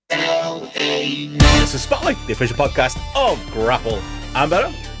This is Spotlight, the official podcast of Grapple. I'm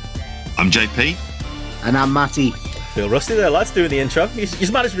Beto. I'm JP. And I'm Matty. Feel rusty there, lads, doing the intro.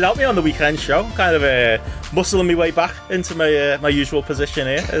 He's managed without me on the weekend show. Kind of muscling my way back into my usual position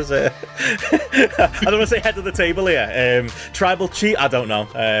here. As I don't want to say head of the table here. Tribal cheat, I don't know.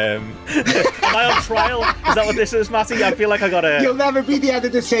 Am I on trial? Is that what this is, Matty? I feel like I got a... You'll never be the head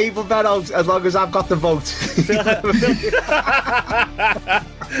of the table, Beto, as long as I've got the vote.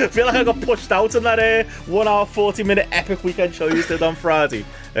 Feel like I got pushed out in that 1 hour 40-minute epic weekend show you did on Friday.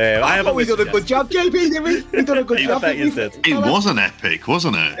 I thought we done a good job, JP, didn't we? We done a good job. It was an epic,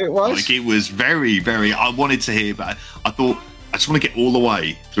 wasn't it? It was. Like, it was very, very... I wanted to hear about it. I thought, I just want to get all the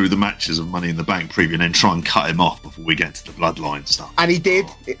way through the matches of Money in the Bank preview and then try and cut him off before we get to the Bloodline stuff. And he did.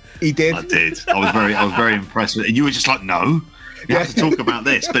 He did. I did. I was very impressed with it. And you were just like, no, you have to talk about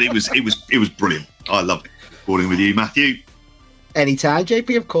this. But it was brilliant. I loved it. Recording with you, Matthew. Anytime,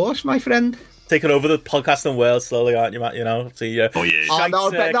 JP, of course, my friend. Taking over the podcasting world slowly, aren't you, Matt? You know, see, oh yeah. None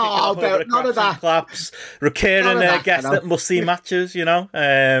of that. Claps, recurring guests at must-see matches. You know,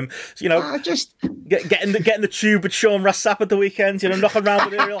 just getting the tube with Sean Rassap at the weekend. You know, knocking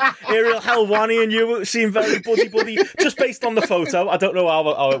around with Ariel Helwani and you seem very buddy. Just based on the photo, I don't know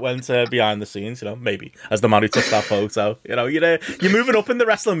how it went behind the scenes. You know, maybe as the man who took that photo. You know, you're moving up in the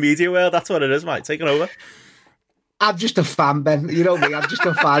wrestling media world. That's what it is, mate. Taking over. I'm just a fan, Ben. You know me. I'm just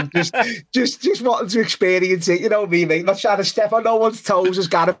a fan. Just wanting to experience it. You know me, mate. Not trying to step on no one's toes, as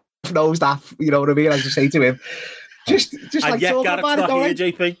Gareth knows that. You know what I mean? I just say to him, just like talking Gareth's about it. Not here,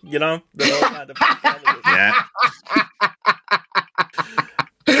 JP. You know. Yeah.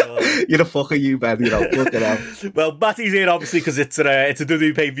 You're the fucker, you, Ben. You know, look it out. Well, Matty's here obviously because it's a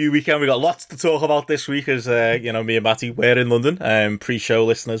WWE pay-per-view weekend. We got lots to talk about this week as me and Matty were in London. Pre-show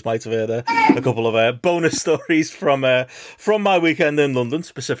listeners might have heard a couple of bonus stories from my weekend in London,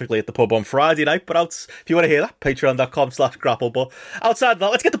 specifically at the pub on Friday night. But if you want to hear that, patreon.com/grapple. But outside of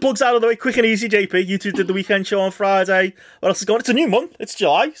that, let's get the plugs out of the way quick and easy. JP, you two did the weekend show on Friday. What else is going on? It's a new month. It's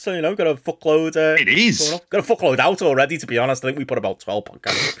July, so got a fuckload. It is. Got a fuckload out already. To be honest, I think we put about 12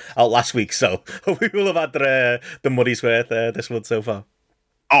 podcasts out last week, so we will have had the money's worth this month so far.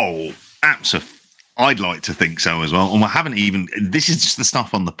 Oh, absolutely. I'd like to think so as well. And we haven't even... This is just the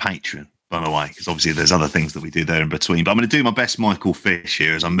stuff on the Patreon, by the way, because obviously there's other things that we do there in between. But I'm going to do my best Michael Fish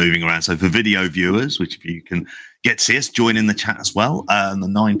here as I'm moving around. So for video viewers, which if you can get to see us, join in the chat as well, on the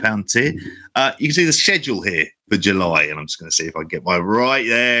 £9 tier. You can see the schedule here for July, and I'm just going to see if I can get my right.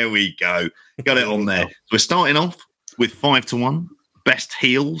 There we go. Got it on there. So we're starting off with 5-1. Best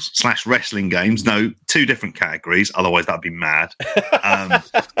heels / wrestling games. No, 2 different categories. Otherwise, that'd be mad.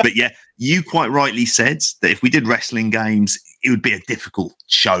 But yeah, you quite rightly said that if we did wrestling games, it would be a difficult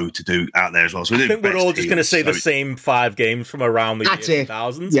show to do out there as well. So I think we're all just going to say the same 5 games from around the year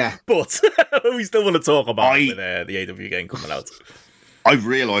 2000s. Yeah. But we still want to talk about it with the AW game coming out. I've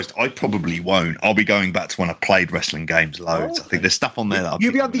realised I probably won't. I'll be going back to when I played wrestling games loads. I think there's stuff on there that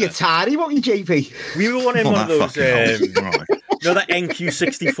you'll be on the Atari, won't you, JP? We were wanting one of those. Right. That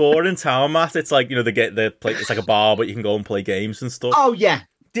NQ64 in town, Matt. It's like it's like a bar, but you can go and play games and stuff. Oh yeah.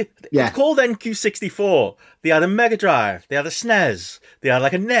 It's called NQ64. They had a Mega Drive. They had a SNES. They had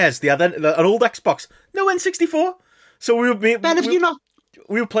like a NES. They had an old Xbox. No N64. So we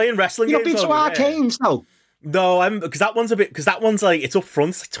were playing wrestling games. You've been to arcades, though. No, because that one's like it's up front,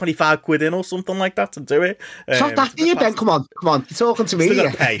 it's like 25 quid in or something like that to do it. It's not that dear, Ben. Come on, you're talking to me. Still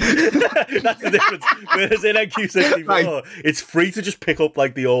gotta pay. That's the difference. Whereas in NQ64, right, it's free to just pick up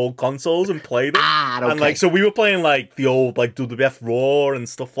like the old consoles and play them. Okay. And like, so we were playing like the old like WWF Raw and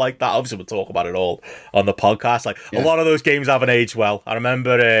stuff like that. Obviously, we'll talk about it all on the podcast. Like a lot of those games haven't aged well. I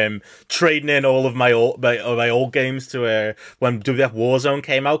remember trading in all of my old games to when WWF Warzone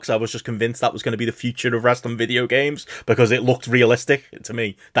came out because I was just convinced that was going to be the future of wrestling video games because it looked realistic to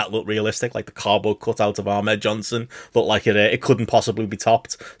me. That looked realistic, like the cardboard cutout of Ahmed Johnson looked like it couldn't possibly be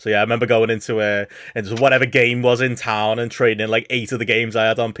topped. So yeah, I remember going into whatever game was in town and trading in like 8 of the games I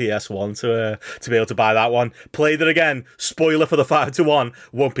had on PS1 to be able to buy that one. Played it again. Spoiler for the 5-1,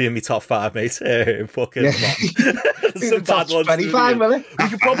 won't be in my top 5, mate. Fucking some bad ones. 25, will it? We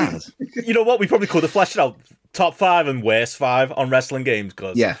could probably, you know what? We probably could have fleshed it out. Top 5 and worst 5 on wrestling games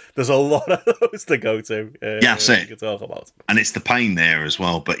because there's a lot of those to go to. That's it. To talk about. And it's the pain there as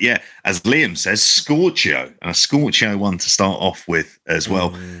well. But yeah, as Liam says, Scorchio, and a Scorchio one to start off with as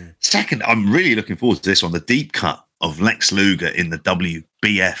well. Second, I'm really looking forward to this one, the deep cut of Lex Luger in the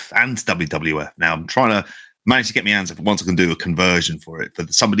WBF and WWF. Now, I'm trying to manage to get my hands up once I can do a conversion for it.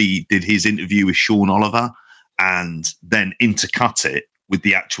 But somebody did his interview with Sean Oliver and then intercut it with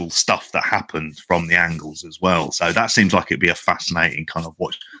the actual stuff that happened from the angles as well. So that seems like it'd be a fascinating kind of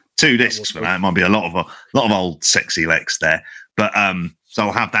watch 2 discs for that. It might be a lot of old sexy Lex there, but so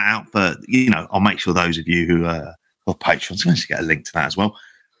I'll have that out for I'll make sure those of you who are patrons can actually get a link to that as well.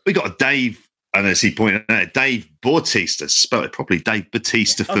 We got a Dave, and as he pointed out, Dave Bautista, spelled it properly, Dave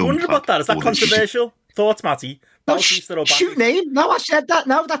Bautista Film Club. I wonder about that. Is that controversial? Thoughts, Matty? No, shoot name. No, I said that.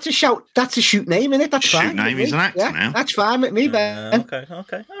 No, that's a shout. That's a shoot name, isn't it? That's fine. Shoot name. He's an actor now. That's fine with me, Ben. Okay. All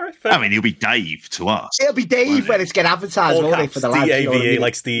right. Fair. I mean, he'll be Dave to us. It'll be Dave when it's get advertised, won't it, for the lads? D-A-V-E,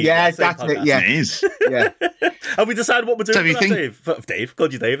 like Steve. Yeah, that's it. Yeah, it is. Yeah. Have we decided what we're doing for that, Dave? Dave,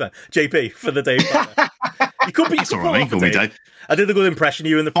 called you Dave then. JP for the Dave. You could be. That's all right. Call me Dave. I did a good impression of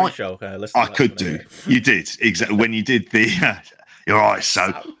you in the pre-show. I could do. You did exactly when you did the. You're right.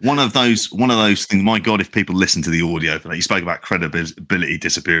 So one of those things. My God, if people listen to the audio for that, you spoke about credibility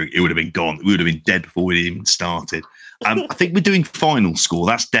disappearing. It would have been gone. We would have been dead before we even started. I think we're doing final score.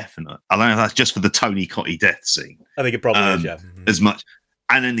 That's definite. I don't know if that's just for the Tony Cotti death scene. I think it probably is. Yeah. As much,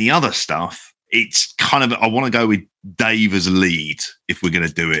 and then the other stuff. It's kind of. I want to go with Dave as a lead if we're going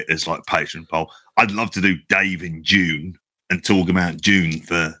to do it as like patron poll. I'd love to do Dave in June and talk about June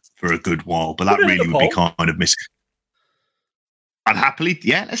for a good while, but that really would be kind of missing. I'd happily,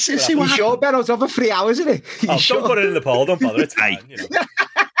 let's see what happens. Sure, Ben, I was over 3 hours, isn't it? Don't put it in the poll, don't bother. It's fine,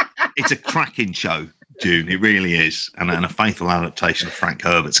 It's a cracking show, June. It really is. And a faithful adaptation of Frank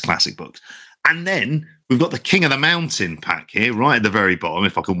Herbert's classic books. And then we've got the King of the Mountain pack here, right at the very bottom,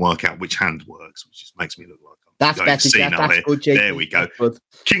 if I can work out which hand works, which just makes me look like that's better. That's good, Jake. There we go.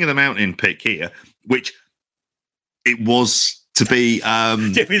 King of the Mountain pick here, which it was to be.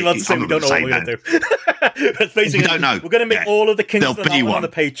 JP's about to say we don't know what we're going to do. Basically, we don't know. We're going to make all of the Kings of the Mountain on the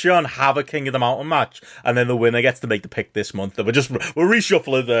Patreon have a King of the Mountain match, and then the winner gets to make the pick this month. And we're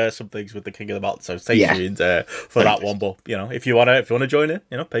reshuffling some things with the King of the Mountain, so stay tuned for that one. But if you want to join in,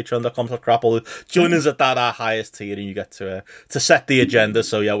 patreon.com/crapple. Join us at that highest tier, and you get to set the agenda.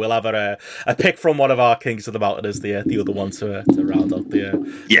 So we'll have a pick from one of our Kings of the Mountain as the other one to round out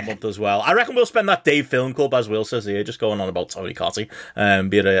the month as well. I reckon we'll spend that Dave Film Club, as Will says here, just going on about Tony Cotti,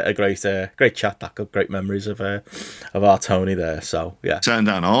 being a great chat. That got great memories of our Tony there. So turned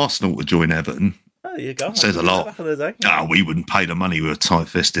down Arsenal to join Everton. There you go. Says a lot. We wouldn't pay the money. We were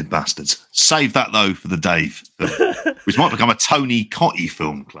tight-fisted bastards. Save that though for the Dave film, which might become a Tony Cotti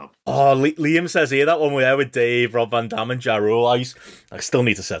film club. Oh, Liam says here that one we're with Dave, Rob Van Dam, and Ja Rule. I still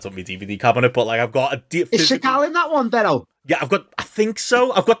need to set up my DVD cabinet, but I've got a Is Seagal in that one, Benno? Yeah, I think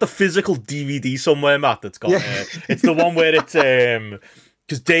so. I've got the physical DVD somewhere, Matt. That's got. It's the one where it's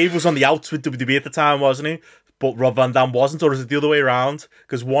because Dave was on the outs with WWE at the time, wasn't he? But Rob Van Dam wasn't, or is it the other way around?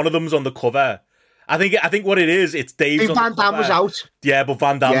 Because one of them's on the cover. I think what it is, it's Dave's on Van Dam was out. Yeah, but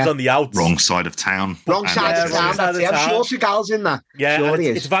Van Dam's on the outs. Wrong side of town. Wrong side of town. I'm sure Seagal's in that. Yeah, sure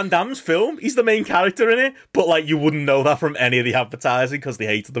it's Van Dam's film. He's the main character in it, but you wouldn't know that from any of the advertising because they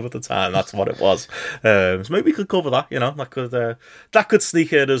hated them at the time. That's what it was. So maybe we could cover that. That could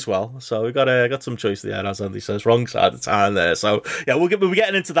sneak in as well. So we got some choice there, as Andy says. Wrong side of town there. So we'll be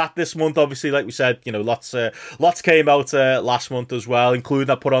getting into that this month. Obviously, like we said, lots came out last month as well, including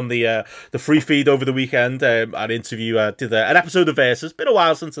I put on the free feed over the weekend. An interview. Did an episode of Versus. Been a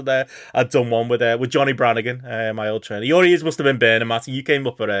while since I'd done one with Johnny Brannigan, my old trainer. Your ears must have been burning, Matty. You came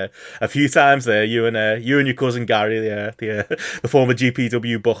up a few times there. You and your cousin Gary, the former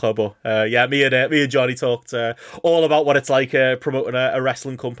GPW booker. But me and Johnny talked all about what it's like promoting a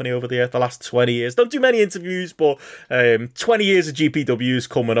wrestling company over the last 20 years. Don't do many interviews, but 20 years of GPW is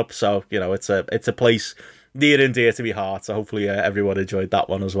coming up. So it's a place near and dear to my heart. So hopefully everyone enjoyed that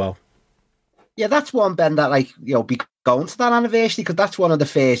one as well. Yeah, that's one, Ben, that be going to that anniversary, because that's one of the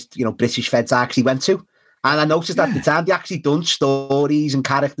first British feds I actually went to, and I noticed at the time they actually done stories and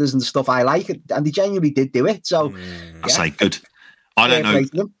characters and stuff I like, and they genuinely did do it. So I say good. I don't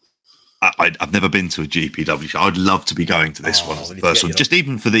know. I've never been to a GPW show. I'd love to be going to this one as the first one, just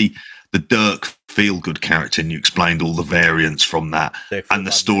even for the Dirk Feelgood character, and you explained all the variants from that, and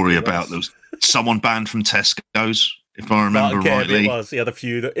the story about someone banned from Tesco's. If I remember rightly, it was. The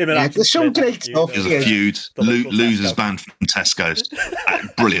feud. There's some great stuff. There's a feud. Losers banned from Tesco's.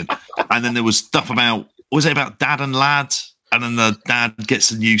 Brilliant. And then there was stuff about, was it about dad and lad? And then the dad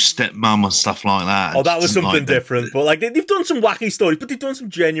gets a new stepmom and stuff like that. Oh, that was something different. But they've done some wacky stories, but they've done some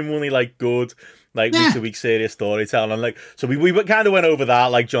genuinely good like week to week serious storytelling. And like, so we kind of went over that.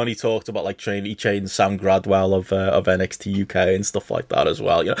 Like Johnny talked about like he trained Sam Gradwell of NXT UK and stuff like that as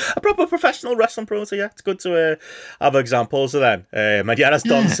well. You know, a proper professional wrestling promoter. Yeah, it's good to have examples of them. And yeah, as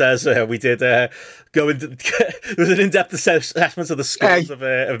Don says, we did go into there was an in-depth assessment of the skills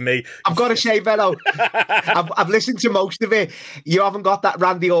of me. I've got to say, Benno, I've listened to most of it. You haven't got that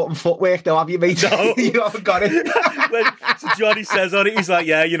Randy Orton footwork, though, have you, mate? No. You haven't got it. So Johnny says on it, he's like,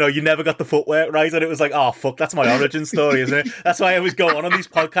 yeah, you know, you never got the footwork right. And it was like, oh, fuck, that's my origin story, isn't it? That's why I always go on these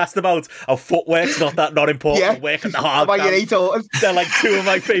podcasts about how footwork's not important. Yeah. Work at the hard. They're like two of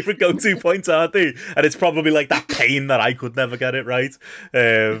my favourite go-to points, aren't they? And it's probably like that pain that I could never get it right.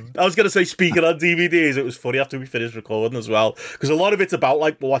 I was going to say, speaking on DVDs, it was funny after we finished recording as well, because a lot of it's about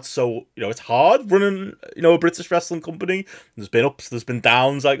like what's so, you know, it's hard running, you know, a British wrestling company. There's been ups, there's been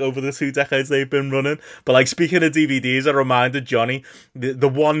downs, like over the 2 decades they've been running. But like speaking of DVDs, I reminded Johnny the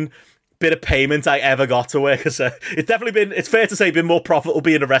one bit of payment I ever got to work as it's definitely been, it's fair to say, been more profitable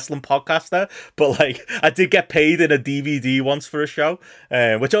being a wrestling podcaster, but like I did get paid in a DVD once for a show,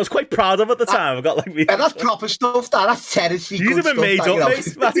 which I was quite proud of at the time. I got like, yeah, that's proper stuff. That's tendency. You'd have been made up,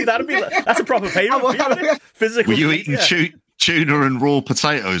 mate. Matty, that's a proper payment. Physical. Were you eating tuna and raw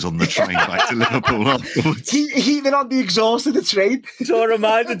potatoes on the train back to Liverpool afterwards? Heaving on the exhaust of the train. So I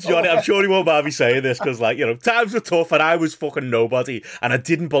reminded Johnny, I'm sure he won't mind me saying this, because like, you know, times were tough and I was fucking nobody and I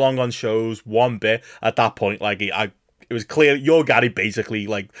didn't belong on shows one bit at that point. Like it was clear your Gary basically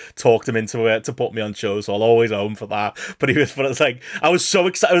like talked him into it to put me on shows, so I'll always owe him for that. But it's like, I was so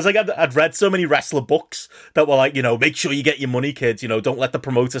excited. I was like, I'd read so many wrestler books that were like, you know, make sure you get your money, kids. You know, don't let the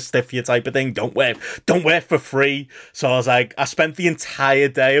promoter stiff you type of thing. Don't work for free. So I was like, I spent the entire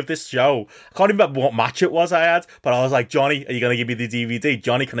day of this show. I can't even remember what match it was I had, but I was like, Johnny, are you going to give me the DVD?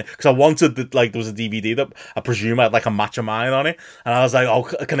 Johnny, because I wanted like, there was a DVD that I presume had like a match of mine on it. And I was like, oh,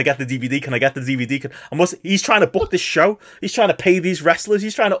 can I get the DVD? Can I get the DVD? He's trying to book this show. He's trying to pay these wrestlers.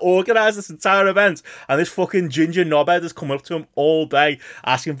 He's trying to organise this entire event. And this fucking ginger knobhead has come up to him all day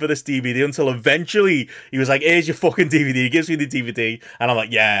asking for this DVD until eventually he was like, here's your fucking DVD. He gives me the DVD. And I'm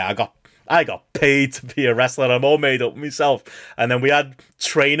like, yeah, I got paid to be a wrestler. I'm all made up myself. And then we had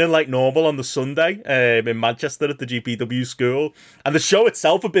training like normal on the Sunday in Manchester at the GPW school. And the show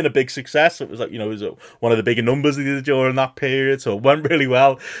itself had been a big success. It was like, you know, it was one of the bigger numbers they did during that period. So it went really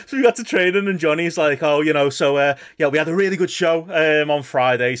well. So we got to training and Johnny's like, oh, you know, so yeah, we had a really good show on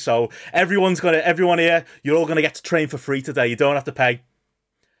Friday. So everyone here, you're all going to get to train for free today. You don't have to pay.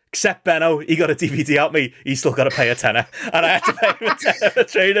 Except Benno, he got a DVD out me. He's still got to pay a tenner, and I had to pay him a tenner for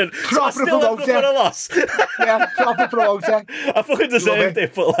training. Proper so I still ended up at a loss. Yeah, proper promoter. I fucking deserved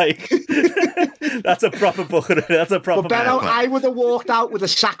it, but like, that's a proper book. That's a proper. But Benno, I would have walked out with a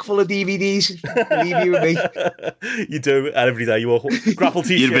sack full of DVDs. Believe you me. You do, and every day you walk grapple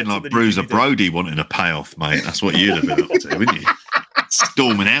t-shirts. You'd have been like Bruiser Brody wanting a payoff, mate. That's what you'd have been up to, wouldn't you?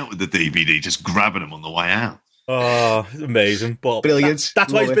 Storming out with the DVD, just grabbing them on the way out. Oh, amazing! But brilliant.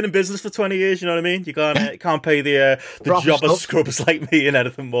 That's why he's been in business for 20 years. You know what I mean? You can't pay the job of scrubs like me in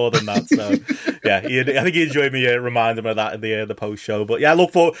anything more than that. So yeah, I think he enjoyed me reminding him of that in the post show. But yeah,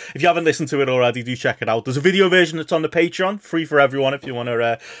 look for, if you haven't listened to it already, do check it out. There's a video version that's on the Patreon, free for everyone if you want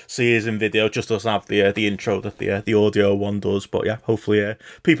to see his in video. Just doesn't have the intro that the audio one does. But yeah, hopefully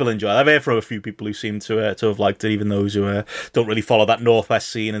people enjoy it. I've heard from a few people who seem to have liked it, even those who don't really follow that Northwest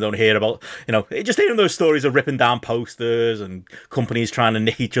scene and don't hear about, you know, just hearing those stories of ripping down posters and companies trying to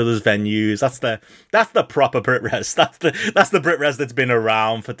nick each other's venues. That's the proper Brit Res. That's the Brit Res that's been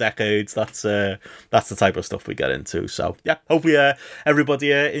around for decades. That's the type of stuff we get into. So yeah, hopefully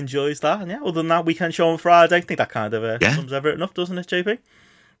everybody enjoys that. And yeah, other than that, weekend show on Friday. I think that kind of sums everything up, doesn't it, JP?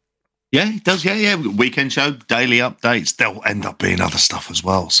 Yeah, it does. Yeah. Weekend show, daily updates. There'll end up being other stuff as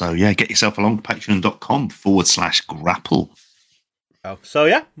well. So yeah, get yourself along to patreon.com/grapple. So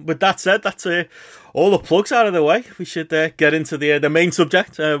yeah, with that said, that's all the plugs out of the way. We should get into the main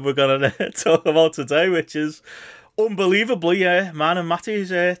subject we're going to talk about today, which is unbelievably man and Matty's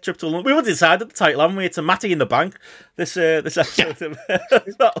trip to London. We haven't decided the title, haven't we? It's a Matty in the Bank. This episode.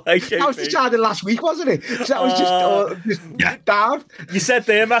 It's not like that was decided last week, wasn't it? So that was just down. You said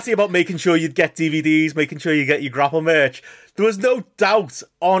there, Matty, about making sure you'd get DVDs, making sure you get your Grapple merch. There was no doubt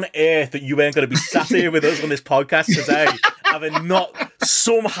on earth that you weren't going to be sat here with us on this podcast today, having not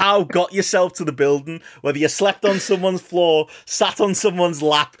somehow got yourself to the building, whether you slept on someone's floor, sat on someone's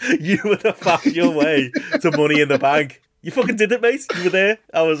lap, you would have found your way to Money in the Bank. You fucking did it, mate. You were there.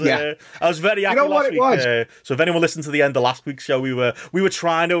 I was very happy last week. So if anyone listened to the end of last week's show, we were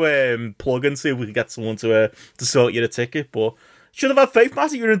trying to plug and see if we could get someone to sort you a ticket, but should have had faith,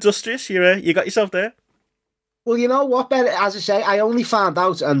 Matty. You're industrious. You got yourself there. Well, you know what, Ben? As I say, I only found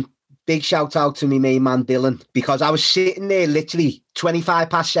out, and big shout out to me main man Dylan, because I was sitting there literally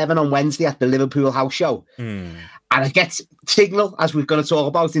 7:25 on Wednesday at the Liverpool house show. And I get signal, as we're going to talk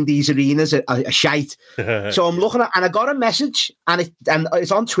about in these arenas, a shite. So I'm looking at, and I got a message, and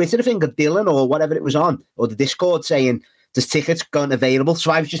it's on Twitter, I think, of Dylan or whatever it was on, or the Discord, saying there's tickets going available.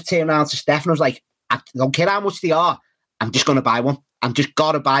 So I was just turning around to Steph and I was like, I don't care how much they are, I'm just going to buy one. I'm just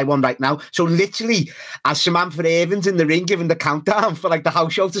got to buy one right now. So literally, as Samantha Evans in the ring giving the countdown for like the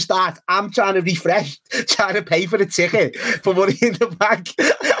house show to start, I'm trying to refresh, trying to pay for the ticket for Money in the Bank.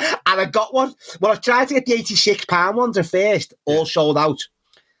 And I got one. Well, I tried to get the £86 ones at first, all sold out.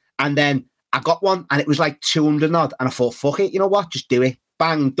 And then I got one and it was like 200 odd. And I thought, fuck it, you know what? Just do it.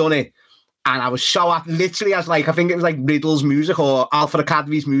 Bang, done it. And I was so happy. Literally, as like, I think it was like Riddle's music or Alpha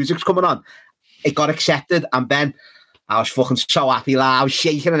Academy's music's coming on. It got accepted. And then I was fucking so happy. Like, I was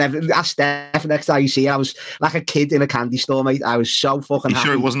shaking and everything. Ask Steph next time you see her. I was like a kid in a candy store, mate. I was so fucking happy.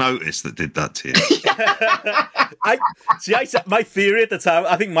 Sure it wasn't Otis that did that to you? I said my theory at the time.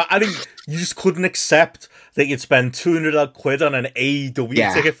 I think you just couldn't accept that you'd spend 200 odd quid on an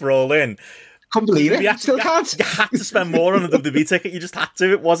AEW ticket for All In. Can't believe it. Still can't. You had to spend more on a WWE ticket. You just had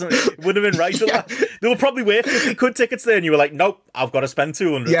to. It wouldn't have been right. There were probably worth 50 quid tickets there, and you were like, nope, I've got to spend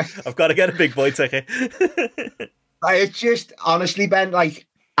 200. Yeah. I've got to get a big boy ticket. It's just, honestly, Ben, like,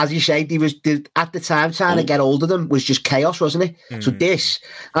 as you say, at the time, trying to get hold of them was just chaos, wasn't it? So this,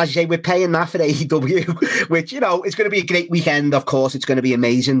 as you say, we're paying that for AEW, which, you know, it's going to be a great weekend, of course. It's going to be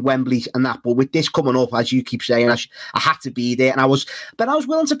amazing, Wembley and that. But with this coming up, as you keep saying, I had to be there. And I was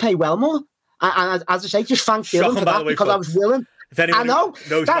willing to pay well more. And as I say, just thank Dylan for that, because I was willing. If anyone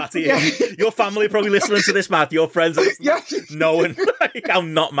knows Matty, your family are probably listening to this, Matty. Your friends are knowing like, how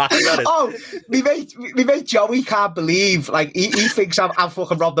not Matty that is. Oh, me mate Joey can't believe, like, he thinks I'm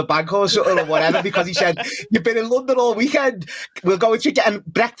fucking robbed the bank or something or whatever, because he said, you've been in London all weekend. We'll go and getting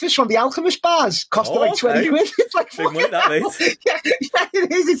breakfast from the Alchemist bars. Costing like 20 quid. It's like, big money, that is. Yeah,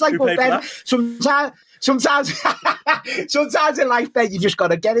 it is. It's like, well, Ben, sometimes in life, Ben, you just got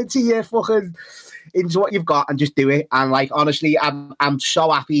to get into what you've got and just do it. And like, honestly, I'm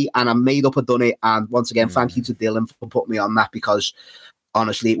so happy and I'm made up and done it. And once again, thank you to Dylan for putting me on that, because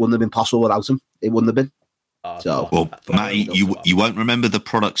honestly, it wouldn't have been possible without him. It wouldn't have been. Well, Matty, you won't remember the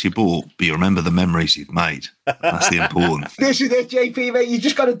products you bought, but you remember the memories you've made. That's the important thing. This is it, JP, mate. You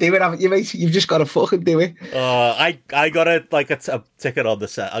just got to do it, haven't you, mate? You've just got to fucking do it. I got a ticket on the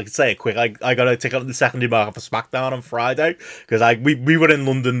set. I can say it quick. I got a ticket on the secondary market for Smackdown on Friday, because we were in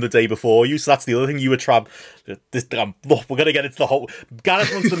London the day before you. So that's the other thing. You were look, we're gonna get into the whole.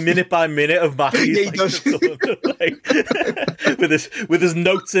 Gareth wants the minute by minute of Matty's with his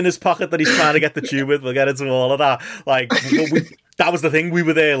notes in his pocket that he's trying to get the tube with. We'll get into all of that. Like, that was the thing. We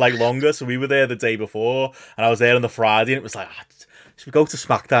were there like longer, so we were there the day before, and I was there on the Friday, and it was like, should we go to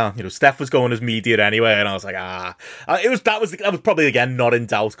Smackdown? You know, Steph was going as media anyway, and I was like, that was probably again not in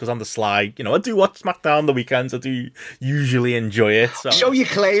doubt, because on the slide, you know, I do watch Smackdown the weekends. I do usually enjoy it. So. Show your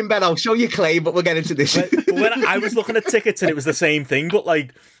claim, Ben. I'll show your claim, but we'll get into this. But when I was looking at tickets, and it was the same thing, but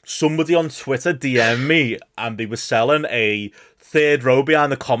like somebody on Twitter DM'd me, and they were selling a third row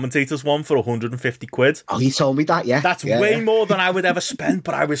behind the commentators one for 150 quid. Oh, he told me that, yeah. That's way more than I would ever spend,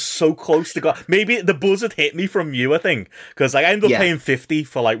 but I was so close to go. Maybe the buzz had hit me from you, I think, because like, I ended up paying 50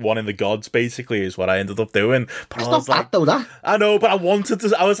 for like one in the gods, basically, is what I ended up doing. But that's not bad, though, that. I know, but I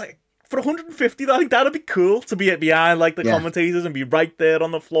was like, for 150, I think that'd be cool to be behind like the commentators and be right there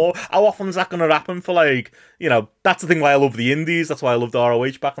on the floor. How often is that going to happen for, like, you know, that's the thing why I love the indies. That's why I loved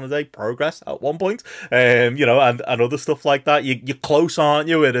ROH back in the day. Progress at one point, you know, and other stuff like that. You're close, aren't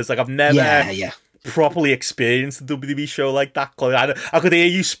you? It is like, I've never properly experienced a WWE show like that. I could hear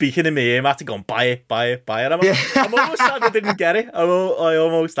you speaking in my ear, Matty, going, buy it. I'm almost sad I didn't get it. I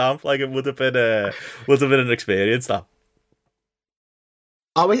almost am. Like, it would have been an experience, that.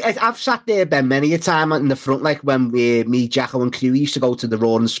 Oh, I've sat there, Ben, many a time in the front, like when me, Jacko and Crew used to go to the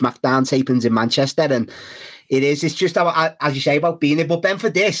Raw and Smackdown tapings in Manchester, and it's just, as you say, about being there. But Ben, for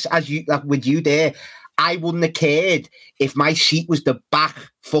this, with you there, I wouldn't have cared if my seat was the back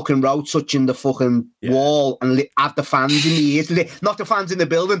fucking row touching the fucking wall and have the fans in the ears. Not the fans in the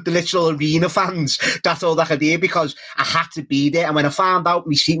building, the literal arena fans. That's all that I did, because I had to be there. And when I found out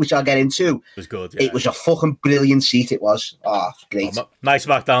my seat, which I'll get into, it was good. It was a fucking brilliant seat. It was. Oh, great. My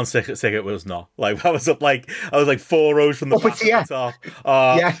SmackDown ticket was not. Like, I was like 4 rows from the back to the top.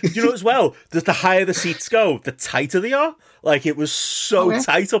 You know, as well, the higher the seats go, the tighter they are. Like, it was so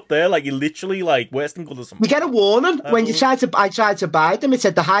tight up there. Like, you literally, like, worse than good as something. You get a warning when I tried to buy them. It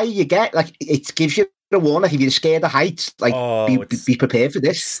said the higher you get, like, it gives you have warned, like, if you're scared of heights, like, be prepared for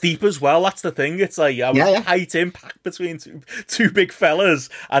this. Steep as well, that's the thing. It's like, height impact between two big fellas,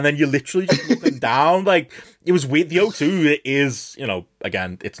 and then you're literally just looking down. Like, it was weird. The O2 is,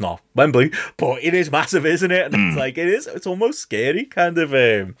 again, it's not Wembley, but it is massive, isn't it? And it's like, it's almost scary, kind of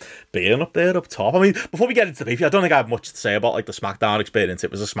being up there, up top. I mean, before we get into the beef, I don't think I have much to say about, like, the Smackdown experience.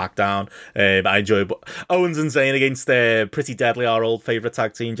 It was a Smackdown. I enjoyed, but Owens and Zayn against Pretty Deadly, our old favourite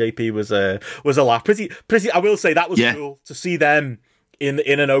tag team, JP, was a laugh. Pretty. I will say that was cool to see them in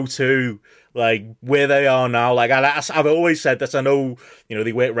an O2, like where they are now. Like I've always said this. I know,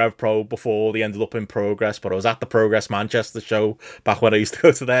 they were at Rev Pro before they ended up in Progress, but I was at the Progress Manchester show back when I used to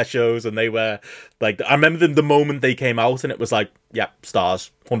go to their shows, and they were like, I remember them the moment they came out, and it was like,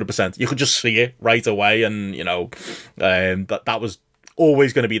 stars, 100%. You could just see it right away, and that was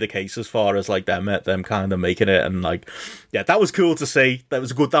always going to be the case as far as like them kind of making it, and like that was cool to see. That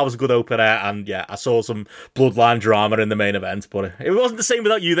was a good opener, and I saw some bloodline drama in the main event, but it wasn't the same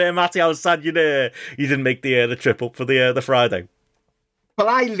without you there, Matty. I was sad you didn't make the trip up for the Friday. Well,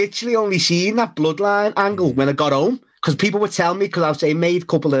 I literally only seen that bloodline angle when I got home, because people would tell me, because I was saying, made a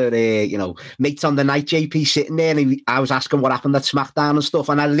couple of mates on the night, JP sitting there, and I was asking what happened at SmackDown and stuff,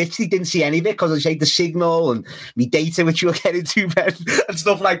 and I literally didn't see any of it because I say the signal and me data, which you were getting to bed and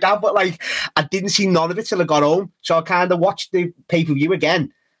stuff like that. But like, I didn't see none of it till I got home, so I kind of watched the pay-per-view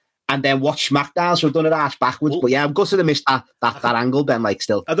again and then watch SmackDown, so I've done it ass backwards. But I'm gutted I missed that angle, Ben, like,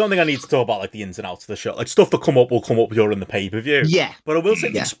 still. I don't think I need to talk about, like, the ins and outs of the show. Like, stuff that will come up during the pay-per-view. Yeah. But I will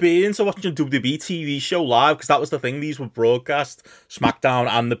say the experience of watching a WWE TV show live, because that was the thing, these were broadcast, SmackDown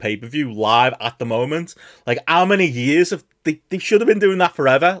and the pay-per-view live at the moment. Like, how many years have they should have been doing that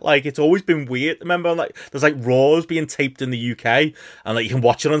forever. Like, it's always been weird. Remember, like, there's like Raws being taped in the UK, and like you can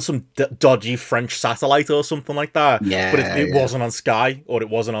watch it on some dodgy French satellite or something like that. Yeah, but it wasn't on Sky, or it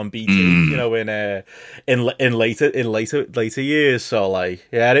wasn't on BT. In later years. So like,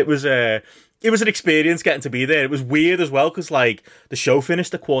 it was an experience getting to be there. It was weird as well because like the show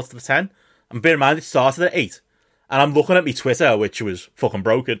finished at 10:15, and bear in mind it started at 8, and I'm looking at my Twitter, which was fucking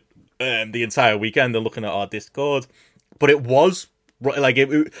broken the entire weekend, and looking at our Discord. But it was like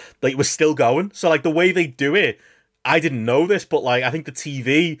it was still going. So like the way they do it, I didn't know this, but like I think the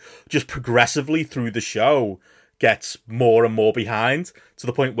TV just progressively through the show gets more and more behind, to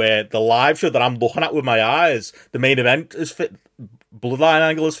the point where the live show that I'm looking at with my eyes, the main event is Bloodline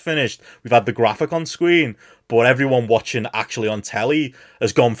angle is finished. We've had the graphic on screen, but everyone watching actually on telly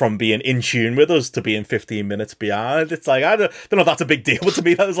has gone from being in tune with us to being 15 minutes behind. It's like, I don't know if that's a big deal, but to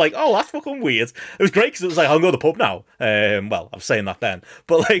me that was like, oh, that's fucking weird. It was great because it was like, I'll go to the pub now. Well, I was saying that then,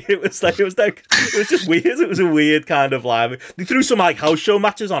 but like it was just weird. It was a weird kind of live. They threw some like house show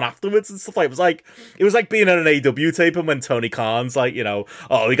matches on afterwards and stuff like. It was like being at an AW taping when Tony Khan's like,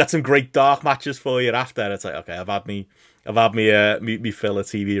 oh, we got some great dark matches for you after. And it's like, okay, I've had me fill of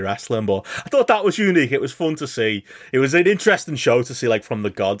TV wrestling, but I thought that was unique. It was fun to see. It was an interesting show to see, like, from the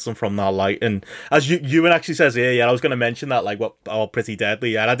gods and from that light. And as Ewan actually says here, I was going to mention that, like, Pretty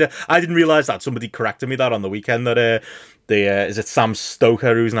Deadly. Yeah, I didn't realize that. Somebody corrected me that on the weekend that is it Sam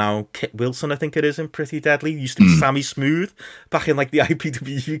Stoker, who's now Kit Wilson, I think it is, in Pretty Deadly. He used to be Sammy Smooth back in like the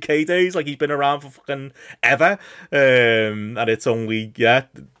IPW UK days. Like, he's been around for fucking ever. And it's only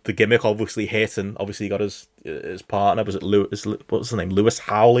the gimmick obviously hit, and obviously he got his partner, was it Lewis? What was his name? Lewis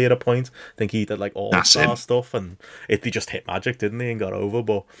Howley at a point. I think he did like all-star stuff, and they just hit magic, didn't they, and got over.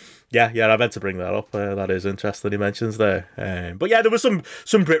 But yeah, I meant to bring that up. That is interesting he mentions there. But yeah, there was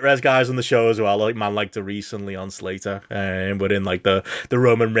some Brit Res guys on the show as well, like man like recently on Slater, but in like the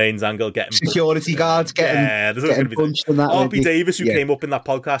Roman Reigns angle, getting security guards getting punched and that. RP Davis, who came up in that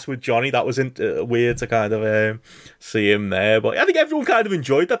podcast with Johnny, that was weird to kind of see him there. But I think everyone kind of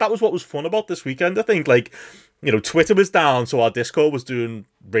enjoyed that. That was what was fun about this weekend. I think, like, Twitter was down, so our Discord was doing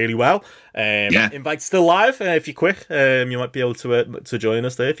really well. Invite's still live. If you're quick, you might be able to join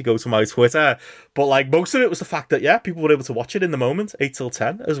us there if you go to my Twitter. But like most of it was the fact that people were able to watch it in the moment, 8 till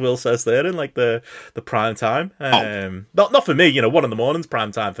 10, as Will says there, in like the prime time. Not for me, 1 in the morning's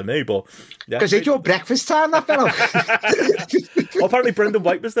prime time for me, but because it's your breakfast time, that fellow. Apparently Brendan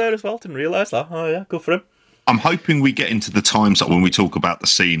White was there as well. Didn't realise that. Oh yeah, good for him. I'm hoping we get into the time stuff when we talk about the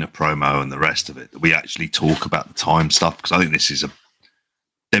Cena promo and the rest of it, that we actually talk about the time stuff, because I think this is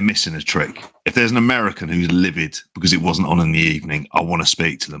they're missing a trick. If there's an American who's livid because it wasn't on in the evening, I want to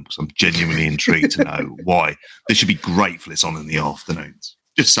speak to them, because I'm genuinely intrigued to know why. They should be grateful it's on in the afternoons.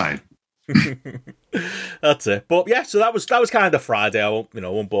 Just saying. That's it. But yeah, so that was kind of Friday. I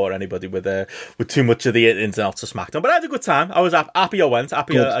won't bore anybody with too much of the ins and outs of SmackDown, but I had a good time. I was happy I went.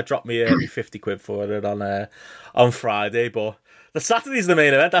 I dropped me 50 quid for it on Friday. But The Saturday's the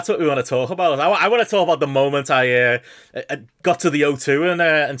main event. That's what we want to talk about. I want to talk about the moment I got to the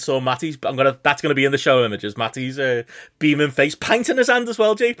O2 and saw Matty's. That's gonna be in the show images. Matty's beaming face, pint in his hand as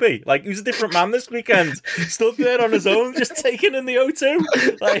well. JP, like, he was a different man this weekend. Stood there on his own, just taking in the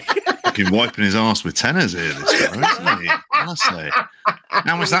O2. Like, fucking wiping his arse with tenors here, this guy, isn't he? Honestly,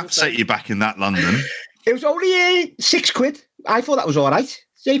 how was that set you back in that London? It was only £6. I thought that was all right.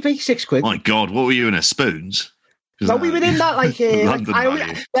 JP, £6. My God, what were you in, a spoons? No, we were in that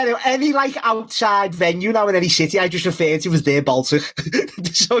London, any like outside venue now in any city, I just refer to as their Baltic.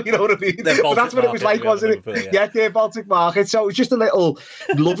 So you know what I mean? But that's what it was like, wasn't it? Yeah, their Baltic market. So it was just a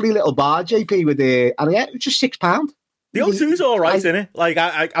lovely little bar, JP, with and yeah, it was just £6. The O2's all right, isn't it? Like,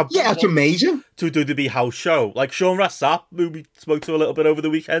 yeah, it's amazing. To do the house show, like Sean Rassap, who we spoke to a little bit over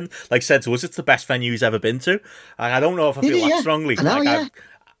the weekend, like, said to us, it's the best venue he's ever been to. And I don't know if I feel that strongly. I know,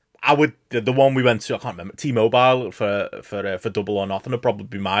 I would, the one we went to, I can't remember, T-Mobile for Double or Nothing would probably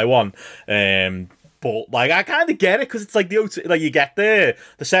be my one. But like, I kind of get it, because it's like the O2, like, you get there,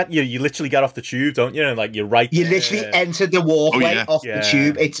 the set, you literally get off the tube, don't you? And like, you're right you there. literally enter the walkway off the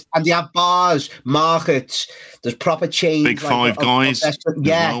tube. And they have bars, markets, there's proper chains. Big Five Guys.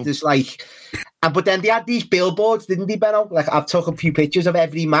 Yeah, there's like... But then they had these billboards, didn't they, Benno? Like, I've took a few pictures of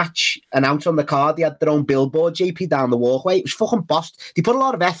every match announced on the card. They had their own billboard, JP, down the walkway. It was fucking bossed. They put a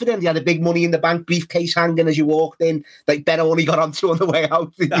lot of effort in. They had a big Money in the Bank briefcase hanging as you walked in. Like, Benno only got onto on the way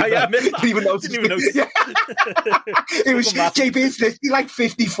out. I missed that. Didn't even notice. It was, JP, it's literally like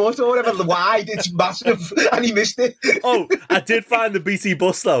 50 foot or whatever wide. It's massive. And he missed it. Oh, I did find the BT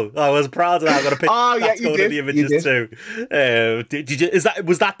bus, though. I was proud of that. I got a picture. Oh, yeah, you did. The images too. Did you?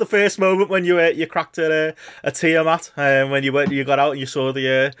 Was that the first moment when you cracked a Tiamat when you got out and you saw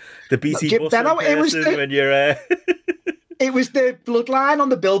the BT bus? Benno, it was it was the bloodline on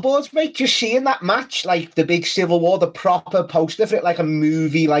the billboards, mate. Just seeing that match, like the big Civil War, the proper poster for it, like a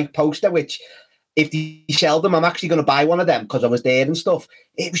movie like poster, which if they sell them, I'm actually going to buy one of them because I was there and stuff.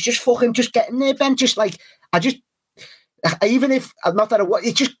 It was just fucking just getting there, Ben. Just like, even if not that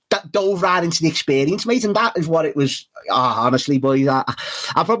it just dove right into the experience, mate, and that is what it was. Honestly, boys,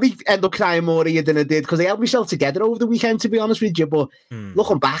 I'll probably end up crying more here than I did because I held myself together over the weekend, to be honest with you. But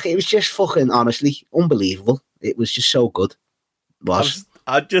looking back, it was just fucking, honestly, unbelievable. It was just so good.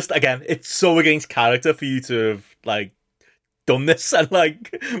 Again, it's so against character for you to have like done this and like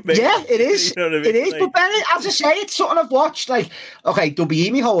it is. You know what I mean? It is, like, but Ben, as I say, it's something I've watched like, okay,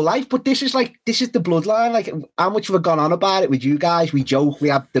 WE my whole life, but this is the bloodline. Like, how much have I gone on about it with you guys? We joke, we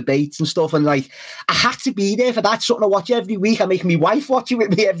have debates and stuff, and like, I had to be there for that. Something I watch every week. I make my wife watch it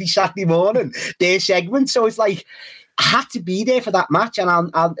with me every Saturday morning, their segment. So it's like, I had to be there for that match,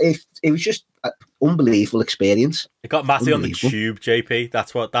 and it was just an unbelievable experience. It got Matty on the tube, JP.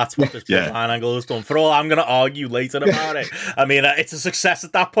 That's what this bloodline angle has done. For all I'm going to argue later about it, I mean, it's a success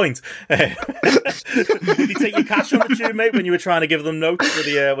at that point. Did you take your cash on the tube, mate, when you were trying to give them notes for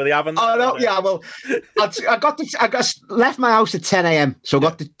the Avon? Oh no, yeah. Well, I left my house at 10 a.m. So I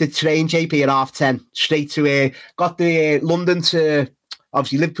got the train, JP, at 10:30, straight to got the London to,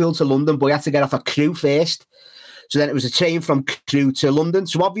 obviously Liverpool to London, but I had to get off at Crewe first. So then it was a train from Crewe to London.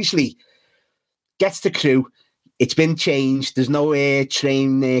 So obviously, gets to Crewe, it's been changed. There's no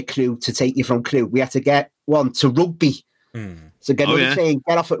train Crewe to take you from Crewe. We had to get one to Rugby. So get another train,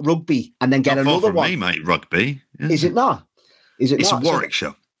 get off at Rugby, and then get not another far from one. Me, mate, Rugby. Yeah. Is it not? It's in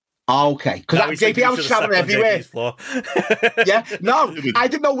Warwickshire. Oh, okay. Because JP, I was travelling everywhere. Yeah, no, I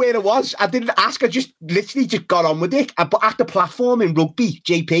didn't know where it was. I didn't ask. I just literally just got on with it. But at the platform in Rugby,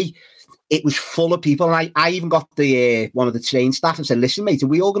 JP, it was full of people. And I even got the one of the train staff and said, listen, mate, are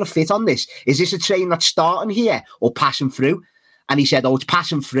we all going to fit on this? Is this a train that's starting here or passing through? And he said, oh, it's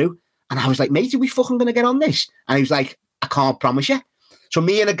passing through. And I was like, mate, are we fucking going to get on this? And he was like, I can't promise you. So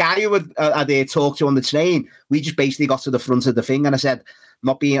me and a guy who I'd talked to on the train, we just basically got to the front of the thing. And I said,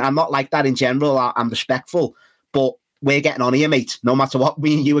 I'm not like that in general. I'm respectful, but we're getting on here, mate. No matter what,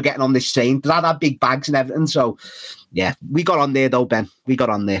 me and you were getting on this train. They had big bags and everything. So, yeah, we got on there, though, Ben. We got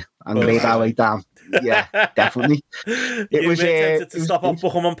on there and made our way down. Yeah, definitely. It was tempted to stop off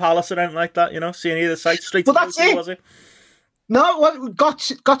Buckingham Palace or anything like that, you know, see any of the sights straight to the was it? No, well,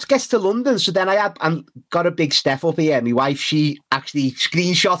 gets to London, so then I got a big step up here. My wife, she actually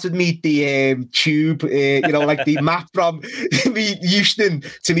screenshotted me the tube, like the map from me Euston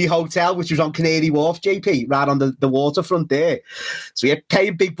to me hotel, which was on Canary Wharf, JP, right on the waterfront there. So you're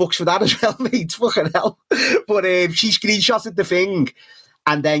paying big bucks for that as well, mate. Fucking hell. But she screenshotted the thing,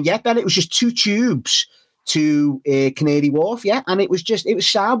 and then Ben, it was just 2 tubes to Canary Wharf, and it was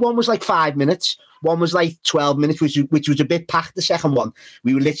sad. One was like 5 minutes. One was like 12 minutes, which was a bit packed, the second one.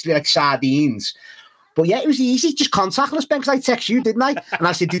 We were literally like sardines. But yeah, it was easy, just contactless, Ben, because I text you, didn't I? And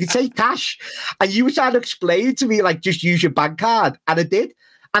I said, did he take cash? And you were trying to explain to me, like, just use your bank card. And I did.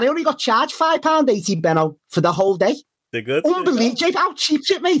 And I only got charged £5.80, Benno, for the whole day. They're good. Unbelievable. JP, how cheap's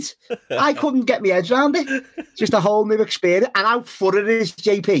it, mate? I couldn't get my head around it. Just a whole new experience. And how fun it is,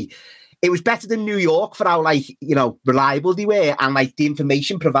 JP. It was better than New York for how, like, you know, reliable they were and, like, the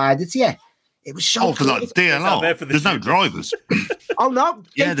information provided to you. It was so for like DLR. There's no drivers. Oh, no.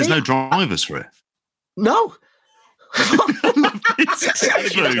 Yeah, there's no drivers for it. No.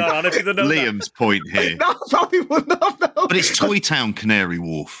 Liam's point here. No, probably wouldn't have. No. But it's Toy Town Canary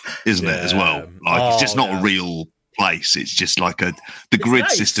Wharf, isn't it, as well? Like, it's just not a real place. It's just like the grid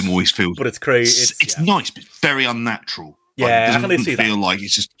system always feels. But it's crazy. It's nice, but very unnatural. Yeah, like, it doesn't feel like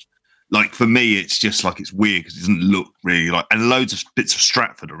it's just. Like, for me, it's just like it's weird because it doesn't look really like, and loads of bits of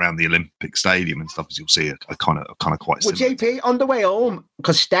Stratford around the Olympic Stadium and stuff, as you'll see, are kind of quite similar. Well, JP, on the way home,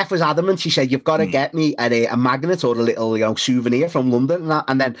 because Steph was adamant, she said, you've got to get me a magnet or a little, you know, souvenir from London.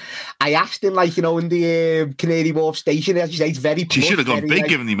 And then I asked him, like, you know, in the Canary Wharf station, as you say, it's very She should have gone big,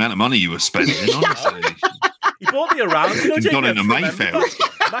 given the amount of money you were spending, honestly. He bought me around. You know, gone into Mayfair.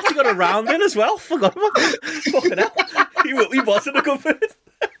 Matty got a round in as well. Forgot about that. Fucking hell. He wasn't a good fit.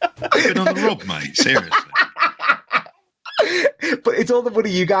 Been on the rub, mate. Seriously. But it's all the money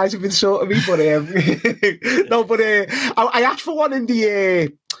you guys have been sorting me. But no, but I asked for one in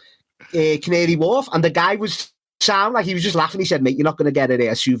the Canary Wharf, and the guy was sound like he was just laughing. He said, "Mate, you're not going to get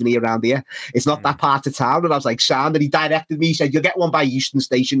a souvenir around here. It's not that part of town." And I was like, "Sound." And he directed me. He said, "You'll get one by Euston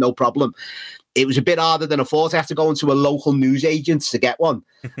Station, no problem." It was a bit harder than I thought. I had to go into a local newsagent to get one.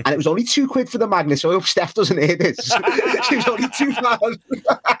 And it was only £2 for the magnet, so I hope Steph doesn't hear this. It was only £2.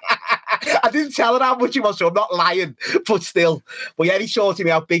 I didn't tell her how much it was, so I'm not lying, but still. But yeah, he sorted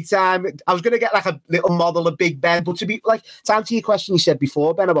me out big time. I was going to get like a little model of Big Ben, but to be like, to answer your question you said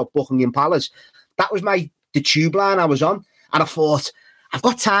before, Ben, about Buckingham Palace, that was the tube line I was on. And I thought, I've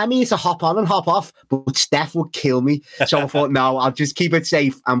got time here to hop on and hop off, but Steph would kill me. So I thought, no, I'll just keep it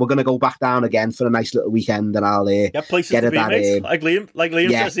safe, and we're going to go back down again for a nice little weekend, and I'll places get to be, mate. Like Liam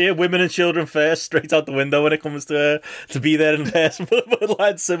says here, women and children first, straight out the window when it comes to be there in person for the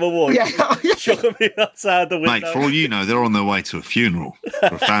Bloodline Civil War. Yeah. Chucking me outside the window. Mate, for all you know, they're on their way to a funeral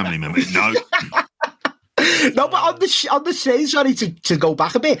for a family member. No. No, but on the train, sorry to go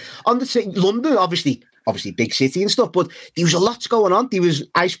back a bit, on the train, London, obviously big city and stuff, but there was a lot going on.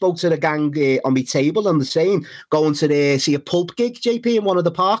 I spoke to the gang on my table on the train, going to see a pulp gig, JP, in one of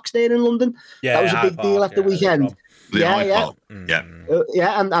the parks there in London. Yeah, that was a big deal at the weekend. Yeah.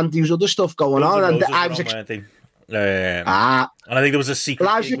 And there was other stuff going on, and I was. And I think there was a secret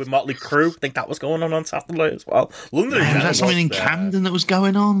gig with Motley Crue. I think that was going on Saturday as well. London, was that something in Camden that was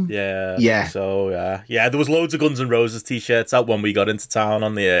going on? Yeah. So there was loads of Guns N' Roses t-shirts out when we got into town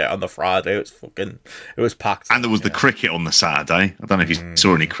on the Friday. It was packed. And there was the cricket on the Saturday. I don't know if you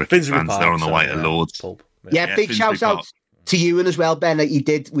saw any cricket Finsbury fans there on the way to Lords. Yeah, big shout out to you and as well, Ben. He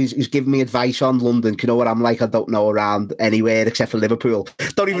was giving me advice on London. You know what I'm like? I don't know around anywhere except for Liverpool.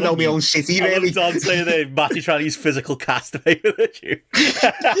 Don't even know my own city, really. Don't say that Matty trying to use physical cast to pay with you.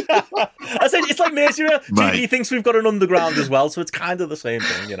 I said it's like Mercia. He thinks we've got an underground as well, so it's kind of the same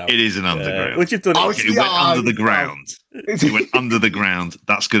thing, you know. It is an underground. Which you've done. It went under the ground. It went under the ground.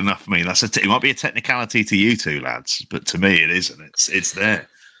 That's good enough for me. It might be a technicality to you two lads, but to me it isn't. It's there.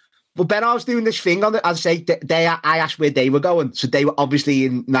 Well, Ben, I was doing this thing on it. I asked where they were going. So they were obviously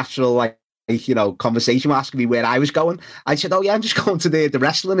in natural, conversation, asking me where I was going. I said, "Oh yeah, I'm just going to the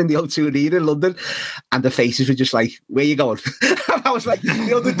wrestling in the O2 Arena in London." And the faces were just like, "Where are you going?" And I was like, the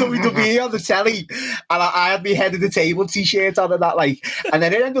WWE on the telly, and I had my head of the table t-shirt on and that, and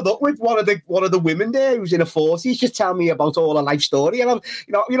then it ended up with one of the women there who was in her 40s just telling me about all her life story, and I'm,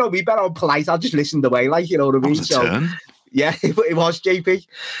 me, Ben, I'm polite. I'll just listen the way, you know what I mean? So. Yeah, it was JP.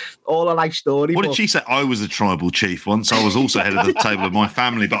 All a life story. What did she say? I was a tribal chief once. I was also head of the table of my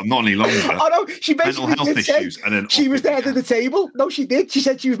family, but I'm not any longer. Oh no, she basically mental health issues. And then she was the head of the table. No, she did. She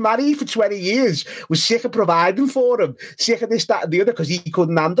said she was married for 20 years, was sick of providing for him, sick of this, that, and the other because he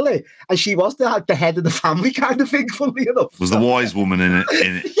couldn't handle it. And she was the head of the family kind of thing, funnily enough. Was the wise woman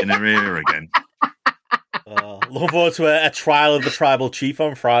in her ear again? Looking forward to a trial of the tribal chief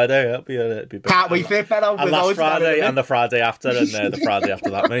on Friday. It'll be big. Can't wait for it, Ben. And last Friday and the Friday after, and the Friday after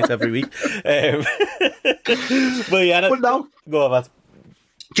that, mate, every week. But yeah, no. Go on, man.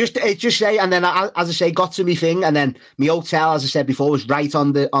 Just say, and then as I say, got to me thing, and then my hotel, as I said before, was right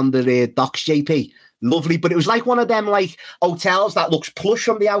on the docks, JP. Lovely, but it was like one of them hotels that looks plush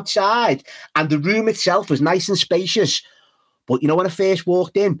from the outside, and the room itself was nice and spacious. But when I first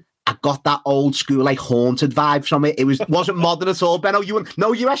walked in, I got that old school, like, haunted vibe from it. It wasn't modern at all, Benno.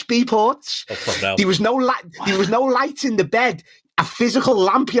 No USB ports. There was no light. There was no lights in the bed. A physical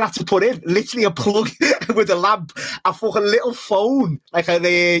lamp you had to put in, literally a plug with a lamp. A fucking little phone, like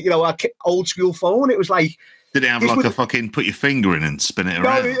a old school phone. It was like. Did it have like a fucking put your finger in and spin it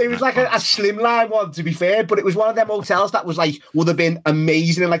around? No, it was like a slimline one, to be fair, but it was one of them hotels that was like, would have been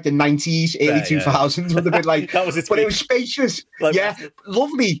amazing in like the 90s, early 2000s, would have been like, but it was spacious. Like,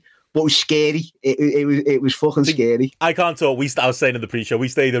 lovely. But it was scary. It was fucking scary. I can't talk. I was saying in the pre-show, we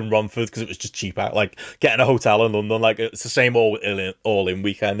stayed in Romford because it was just cheap out. Like getting a hotel in London, like it's the same all-in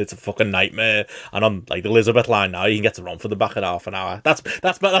weekend. It's a fucking nightmare. And on like the Elizabeth line now, you can get to Romford in back in half an hour.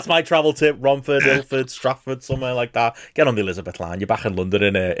 That's my travel tip. Romford, Ilford, Stratford, somewhere like that. Get on the Elizabeth line. You're back in London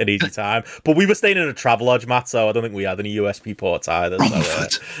in an easy time. But we were staying in a Travelodge, Matt, so I don't think we had any USB ports either.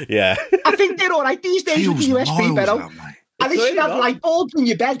 Romford. So, yeah. I think they're all right these days with the USB, Benno. At least you have light bulbs in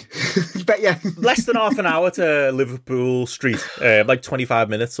your bed. But yeah. Less than half an hour to Liverpool Street. Like 25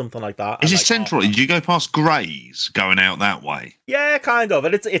 minutes, something like that. Is it like central? Did you go past Gray's going out that way? Yeah, kind of.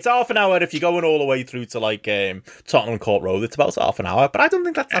 And it's half an hour if you're going all the way through to like Tottenham Court Road. It's about half an hour. But I don't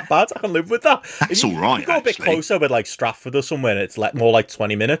think that's that bad. I can live with that. That's all right. You go a bit closer with like Stratford or somewhere, it's like more like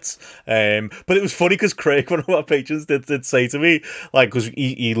 20 minutes. But it was funny because Craig, one of our patrons, did say to me, like, because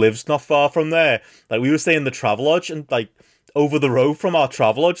he lives not far from there, like we were staying in the Travelodge and like, over the road from our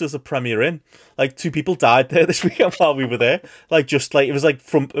Travelodge, there's a Premier Inn. Like 2 people died there this weekend while we were there. Like just like it was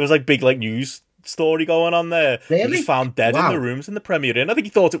like big like news story going on there. Really? We just found dead in the rooms in the Premier Inn. I think he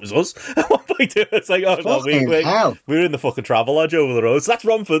thought it was us. At one point, it's like, oh no, we were in the fucking Travelodge over the road. So that's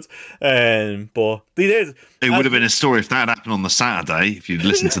Romford. But it would have been a story if that had happened on the Saturday. If you'd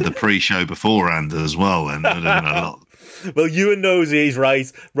listened to the pre-show beforehand as well, then it would have been a lot. Well, Ewan knows he's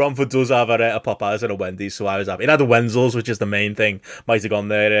right. Romford does have a Popeyes and a Wendy's, so I was happy. It had a Wenzel's, which is the main thing. Might have gone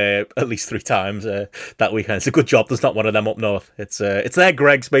there at least 3 times that weekend. It's a good job there's not one of them up north. It's their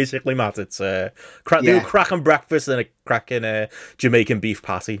Greg's, basically, Matt. It's cracking breakfast and a cracking Jamaican beef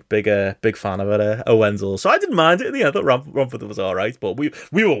patty. Big fan of it, a Wenzel's. So I didn't mind it. Yeah, I thought Romford was all right, but we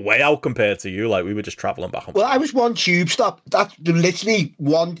were way out compared to you. Like, we were just travelling back and forth. Well, I was one tube stop. That's literally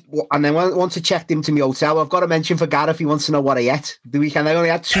one. And then once I checked into my hotel, I've got to mention for Gareth, he wants to know what I ate the weekend. I only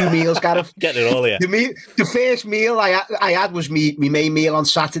had 2 meals, Gareth. Getting it all, yeah. The first meal I had was my main meal on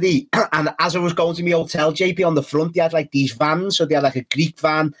Saturday. And as I was going to my hotel, JP, on the front, they had like these vans. So they had like a Greek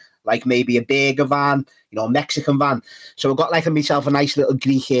van, like maybe a burger van, a Mexican van. So I got like myself a nice little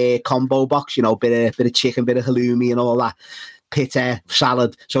Greek combo box, bit of chicken, bit of halloumi and all that. Pita,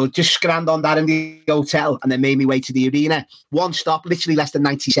 salad. So just scrammed on that in the hotel and then made me way to the arena. One stop, literally less than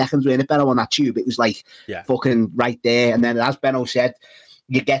 90 seconds. We're in it, Benno, on that tube. It was like fucking right there. And then as Benno said,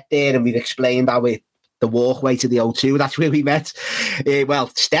 you get there and we've explained how the walkway to the O2, that's where we met.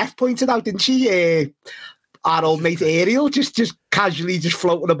 Well, Steph pointed out, didn't she? Our old mate Ariel just casually just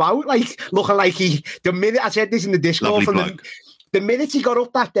floating about, like looking like the minute I said this in the Discord from the minute he got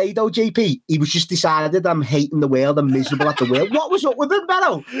up that day, though, JP, he was just decided I'm hating the world, I'm miserable at the world. What was up with him,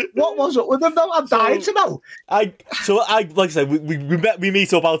 Benno? What was up with him, though? I'm dying to know. Like I said, we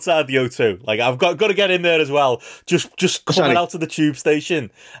meet up outside the O2. Like, I've got to get in there as well. Just coming out to the tube station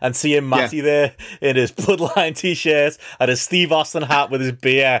and seeing Matty there in his Bloodline t-shirt and his Steve Austin hat with his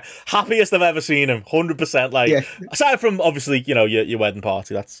beer. Happiest I've ever seen him, 100%. Like, aside from obviously, your wedding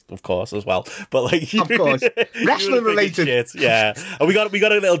party, that's of course as well. But like, of course, wrestling related, shit, yeah. And we got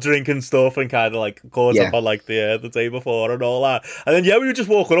a little drink and stuff and kind of like caught up on like the day before and all that. And then we were just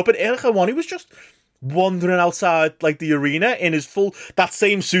walking up and Eric Iwani was just wandering outside like the arena in his that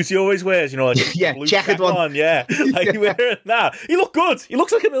same suit he always wears, like blue checkered one. Like he wearing that. He looked good. He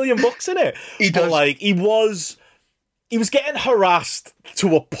looks like $1 million in it. He does. But, like he was getting harassed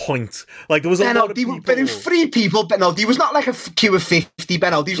to a point. Like, there was a lot of people. But it was 3 people. But no, he was not like a queue of 50,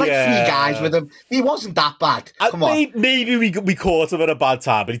 Benno. There was like 3 guys with him. He wasn't that bad. Come on. Maybe we caught him at a bad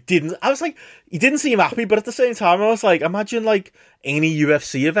time, but he didn't. I was like, he didn't seem happy, but at the same time, I was like, imagine like any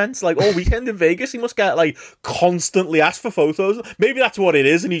UFC events, like all weekend in Vegas, he must get like constantly asked for photos. Maybe that's what it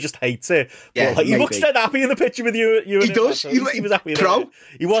is, and he just hates it. Yeah, but, like, he looks dead happy in the picture with you. He does. He was happy.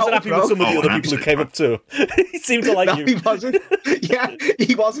 He wasn't happy with some of the other people who came up to. He seemed to like you. He wasn't. Yeah,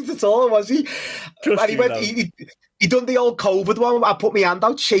 he wasn't at all, was he? And he went. He done the old COVID one. I put my hand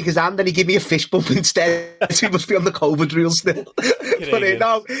out, shake his hand, and he gave me a fist bump instead. So he must be on the COVID rule still. But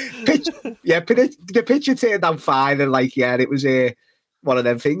the picture turned out fine, and it was one of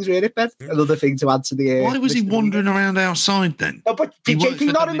them things, really, Ben. Another thing to add to the. Why was he wandering around outside then? No, but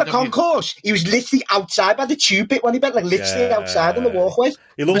JP, not in the concourse. He was literally outside by the tube bit when he went, literally outside on the walkway.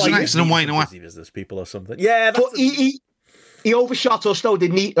 He looked like an accident waiting to happen. Business people or something. Yeah, but He overshot us though,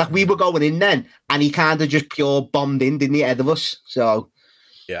 didn't he? Like we were going in then, and he kind of just pure bombed in, didn't he, ahead of us? So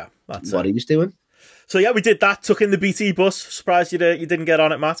yeah, that's what he was doing. So yeah, we did that. Took in the BT bus. Surprised you didn't get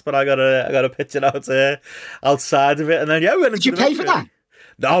on it, Matt. But I got a picture outside of it, and then yeah, we went. Did you pay for that?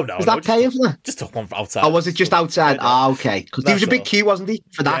 No. Was that paying for that? Just took one outside. Oh, was it just outside? Okay. Because there was a big queue, wasn't he?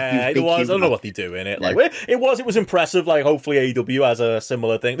 For that. Yeah, it was. I don't know what they do in it. Like it was impressive. Like hopefully AEW has a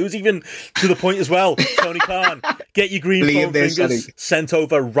similar thing. There was even to the point as well. Tony Khan, get your green phone fingers sent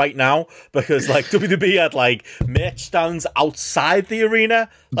over right now because like WWE had like merch stands outside the arena.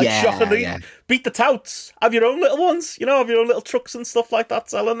 Like shockingly. Yeah. Beat the touts. Have your own little ones. You know, have your own little trucks and stuff like that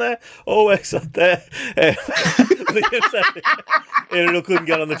selling there. Always out there. Ariel couldn't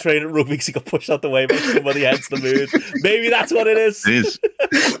get on the train at rugby because he got pushed out the way by somebody hence the mood. Maybe that's what it is. It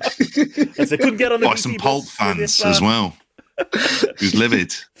is. I couldn't get on the some Pulp fans as well. He's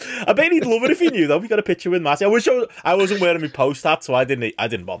livid. I bet he'd love it if he knew though. We got a picture with Matty. I wasn't wearing my post hat, so I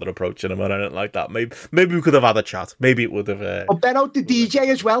didn't bother approaching him or anything like that. Maybe we could have had a chat. Maybe it would have. Ben out the DJ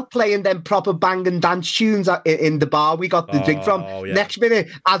as well, playing them proper bang and dance tunes in the bar we got the drink from. Yeah. Next minute,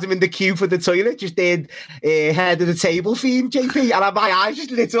 as I'm in the queue for the toilet, just did head of the table theme, JP, and my eyes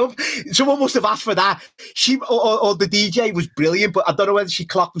just lit up. Someone must have asked for that. She or the DJ was brilliant, but I don't know whether she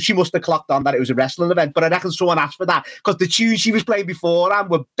must have clocked on that it was a wrestling event. But I reckon someone asked for that because the tunes she was playing before and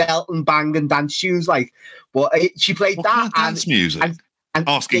were belt and bang and dance tunes like. But she played that dance music. And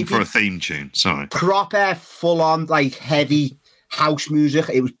asking for a theme tune. Sorry, proper full on like heavy house music.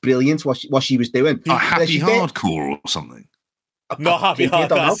 It was brilliant what she was doing. Happy hardcore or something. Not happy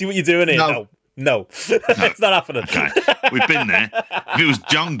hardcore. I see what you're doing here. No. It's not happening. Okay, we've been there. If it was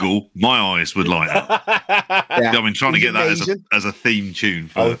jungle, my eyes would light up. Yeah. I've been trying to get that as a theme tune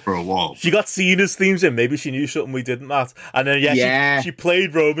for a while. She got Cena's themes in. Maybe she knew something we didn't, Matt. And then she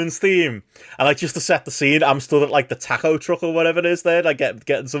played Roman's theme. And like just to set the scene, I'm stood at like the taco truck or whatever it is there, like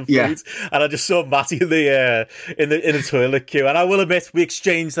getting some food. Yeah. And I just saw Matty in the toilet queue. And I will admit, we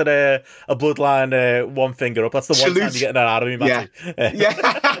exchanged a bloodline one finger up. That's the one time you're getting that out of me, Matty.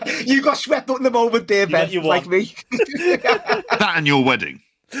 Yeah. You got swept up in the moment there, Ben, like me. That and your wedding.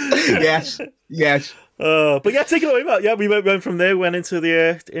 Yes. But yeah, take it away, Matt. Yeah, we went from there, went into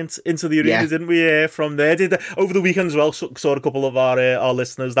the arena, didn't we? From there, did over the weekend as well. Saw a couple of our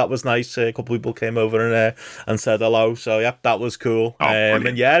listeners. That was nice. A couple of people came over and said hello. So yeah, that was cool.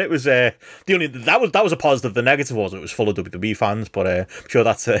 And yeah, it was that was a positive. The negative was it was full of WWE fans, but I'm sure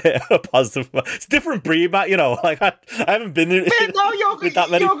that's a positive. It's a different breed, Matt. You know, like I haven't been in. No,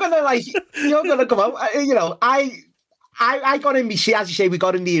 you're gonna come out. I got in my seat, as you say, we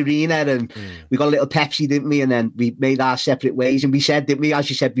got in the arena and we got a little Pepsi, didn't we? And then we made our separate ways. And we said, didn't we, as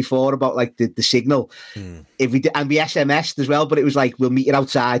you said before, about like the signal. If we did, and we SMS'd as well, but it was like, we'll meet you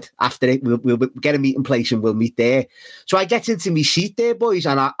outside after it. We'll get a meeting place and we'll meet there. So I get into my seat there, boys,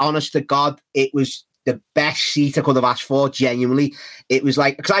 and honest to God, it was the best seat I could have asked for, genuinely. It was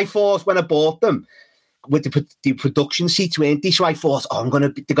like, because I thought when I bought them, with the production seats, weren't they? So I thought, they're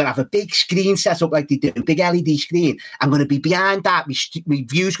going to have a big screen set up like they do, a big LED screen. I'm going to be behind that. My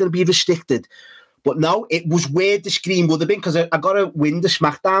view's going to be restricted. But no, it was where the screen would have been because I got to win the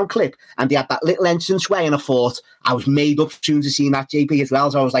Smackdown clip and they had that little entrance way and I thought I was made up as soon as I seen that JP as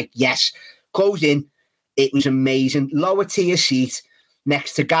well. So I was like, yes, close in. It was amazing. Lower tier seat.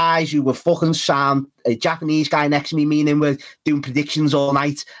 Next to guys who were fucking sound, a Japanese guy next to me, me and him were doing predictions all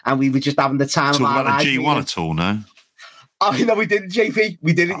night, and we were just having the time of our lives. G1 at all, no? Oh, no, we didn't, JP.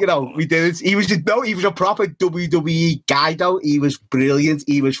 We didn't, we didn't. He was a proper WWE guy, though. He was brilliant.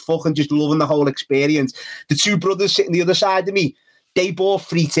 He was fucking just loving the whole experience. The two brothers sitting the other side of me, they bought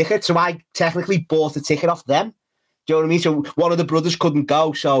free tickets, so I technically bought a ticket off them. Do you know what I mean? So one of the brothers couldn't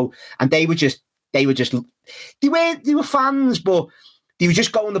go, and they were fans, but they would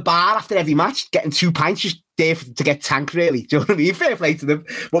just go in the bar after every match, getting 2 pints, just there to get tanked, really. Do you know what I mean? Fair play to them.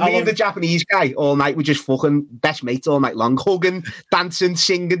 But me and the Japanese guy all night were just fucking best mates all night long, hugging, dancing,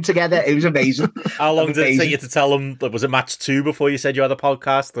 singing together. It was amazing. How long did it take you to tell them, was it match 2 before you said you had a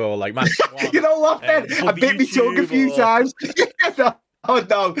podcast, or like match 1? You know what, Ben? I bit me tongue a few times. Oh,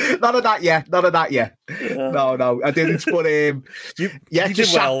 no, none of that yet. No, I didn't. But you just did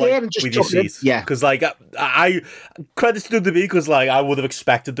well, sat there and just took it. Yeah, because like I credit to WWE because like I would have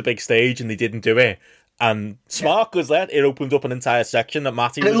expected the big stage and they didn't do it. And smart because that it opened up an entire section that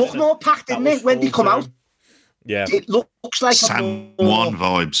Matty. And it looked more packed, didn't it, when they come out? Yeah, it looks like San Juan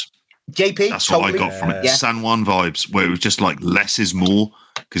vibes. JP, that's what I got from it. Yeah. San Juan vibes, where it was just like less is more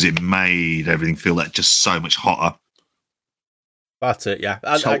because it made everything feel like just so much hotter. That's it, yeah.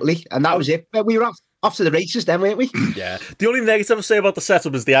 Totally. And that was it. We were Off to the races then, weren't we? Yeah. The only negative I say about the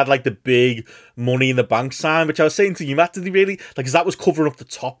setup is they had like the big Money in the Bank sign, which I was saying to you, Matt, did they really, like, because that was covering up the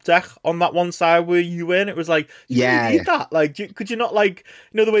top deck on that one side where you were in. It was like, do you really need that? Like, could you not, like,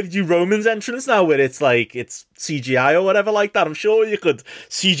 you know, the way they do Roman's entrance now where it's like, it's CGI or whatever like that? I'm sure you could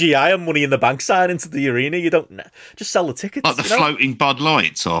CGI a Money in the Bank sign into the arena. You don't, just sell the tickets. Like the floating Bud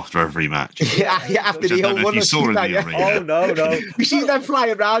Lights after every match. Yeah, after the whole one. You saw in the arena. Oh, no. We see them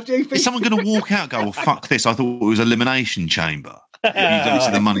flying around, JP. Is someone going to walk out and go, well, fuck this, I thought it was Elimination Chamber. You don't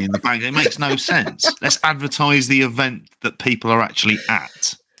see the Money in the Bank. It makes no sense. Let's advertise the event that people are actually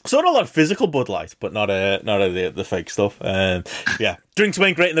at. Saw a lot of physical Bud Light, but not the fake stuff. Yeah, drinks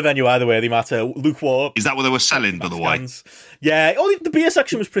weren't great in the venue either way. They matter. Lukewarm. Is that what they were selling, by the way? Yeah. Oh, the beer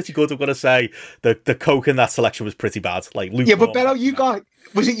section was pretty good. I've got to say, the Coke in that selection was pretty bad. Like lukewarm. Yeah, but Benno,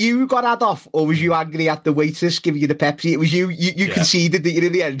 was it you who got had off, or was you angry at the waitress giving you the Pepsi? It was you. You conceded that you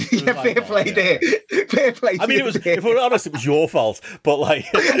in the end. Yeah, fair play there. Fair play. I mean, it was. If we're honest, it was your fault. But like,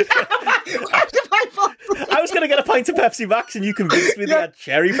 I was going to get a pint of Pepsi Max, and you convinced me they had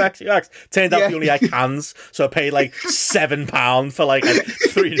cherry Pepsi Max. Turned out they only had cans, so I paid like £7 for like a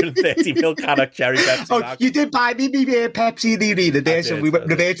 330ml can of cherry Pepsi Max. You did buy me Pepsi in the arena there, so we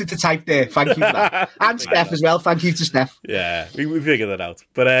reverted to type there. Thank you for that, and Steph as well. Thank you to Steph. Yeah, we figured that out.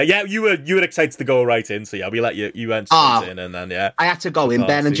 But yeah, you were excited to go right in, so yeah, we let you went straight in, and then yeah, I had to go in,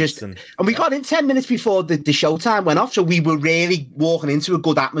 Ben, and we got in 10 minutes before the showtime went off, so we were really walking into a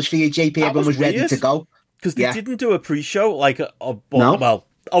good atmosphere. JP, everyone was ready to go because they didn't do a pre-show well.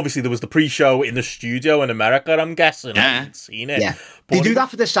 Obviously, there was the pre-show in the studio in America, I'm guessing. I haven't seen it. Yeah. They do that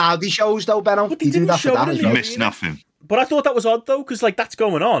for the Saudi shows, though, Benno. They do that for that. You missed nothing. But I thought that was odd, though, because like that's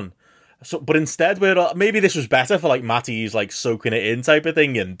going on. So, but instead, maybe this was better for like Matty's like soaking it in type of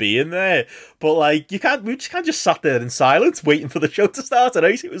thing and being there. But like, we just can't just sat there in silence waiting for the show to start.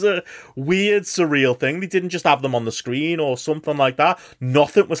 Right? It was a weird, surreal thing. They didn't just have them on the screen or something like that.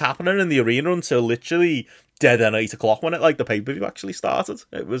 Nothing was happening in the arena until literally dead at 8 o'clock when the pay-per-view actually started.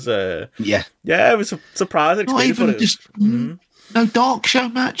 It was it was a surprising experience. Not even no dark show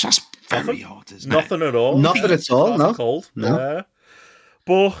match. That's very odd, isn't it? Nothing at all. Nothing at all. No. Cold. No. Yeah.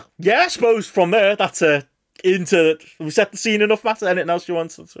 But yeah, I suppose from there that's we set the scene enough, Matt. Anything else you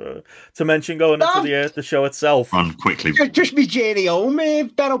want to mention going into the show itself? Run quickly. Just me journey home,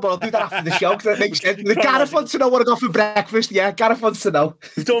 Benno, but I'll do that after the show because that makes sense. Gareth wants to know what I got for breakfast. Yeah, Gareth wants to know.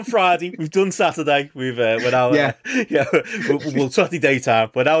 We've done Friday, we've done Saturday. We've we're now we'll Saturday daytime.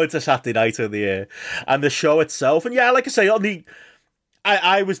 We're now into Saturday night of the year and the show itself. And yeah, like I say, on the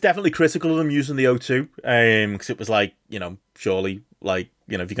I was definitely critical of them using the O2 because it was like, surely, like,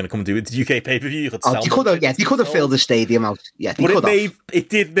 if you're going to come and do it, the UK pay-per-view, you could sell you could have filled the stadium out. Yeah, but it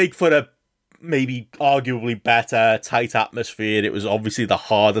did make for a maybe arguably better, tight atmosphere. It was obviously the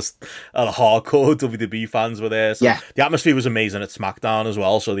hardcore WWE fans were there. So the atmosphere was amazing at Smackdown as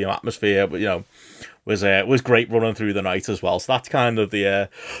well. So the atmosphere, was great running through the night as well. So that's kind of the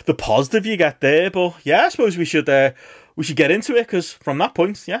positive you get there. But yeah, I suppose we should get into it because from that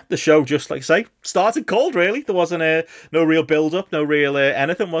point, the show just, like I say, started cold. Really, there wasn't no real build up, no real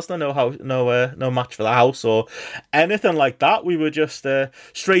anything, was there? No match for the house or anything like that. We were just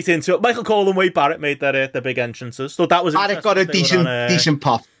straight into it. Michael Cole and Wade Barrett made their big entrances, so that was. And it got a decent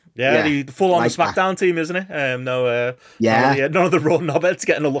pop. Yeah, the full on the Smackdown team, isn't it? None of the Raw knobheads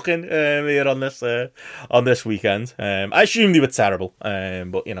getting a look in here on this weekend. I assume they were terrible,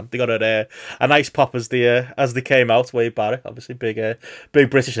 but they got a nice pop as they came out. Wade Barrett, obviously big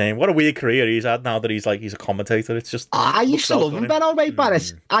British name. What a weird career he's had now that he's a commentator. It's just I used to love him, Ben. Wade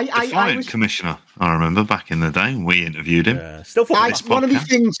Barrett. I was commissioner. I remember back in the day we interviewed him. Still one of the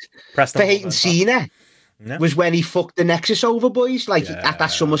things for hating Cena. Yeah. Was when he fucked the Nexus over, boys. Like at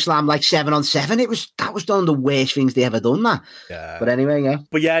that SummerSlam, like 7-on-7. That was one of the worst things they ever done. That. Yeah. But anyway,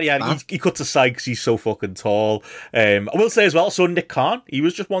 But he cut to sight because he's so fucking tall. I will say as well, so Nick Khan, he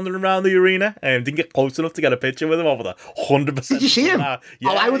was just wandering around the arena and didn't get close enough to get a picture with him over the 100%. Did you see him?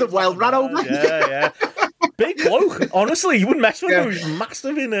 I would have well ran over. Yeah. Big bloke. Honestly, you wouldn't mess with him. He's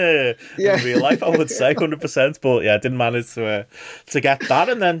massive in real life, I would say, 100%. But didn't manage to get that.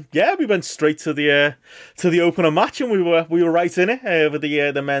 And then we went straight to the opener match, and we were right in it with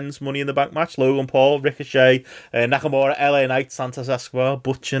the men's Money in the Bank match. Logan Paul, Ricochet, Nakamura, LA Knight, Santos Escobar,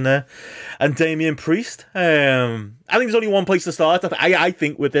 Butch, and Damian Priest. I think there's only one place to start. I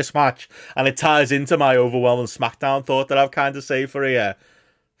think with this match, and it ties into my overwhelming SmackDown thought that I've kind of saved for here.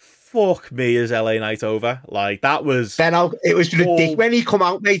 Fuck me, is LA Knight over? Like, that was... Benno, it was ridiculous. When he come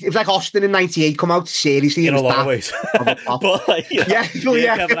out, mate, it was like Austin in 98 come out, seriously. In a lot of ways. But, like,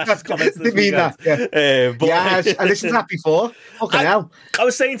 Kevin Nash's comments this weekend. I listened to that before. Okay, now. I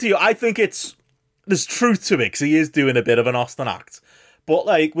was saying to you, I think it's there's truth to it because he is doing a bit of an Austin act. But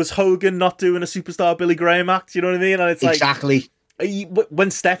like, was Hogan not doing a superstar Billy Graham act? You know what I mean? And it's exactly.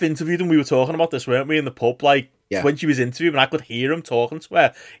 When Steph interviewed him, we were talking about this, weren't we, in the pub? Like, when she was interviewed, and I could hear him talking to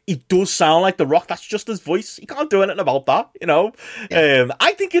her, he does sound like The Rock. That's just his voice. He can't do anything about that, you know? Yeah.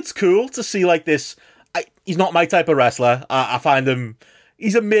 I think it's cool to see, like, this. He's not my type of wrestler. I find him...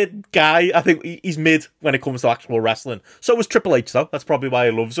 He's a mid guy. I think he's mid when it comes to actual wrestling. So was Triple H, though. That's probably why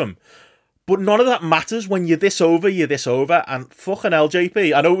he loves him. But none of that matters. When you're this over, you're this over. And fucking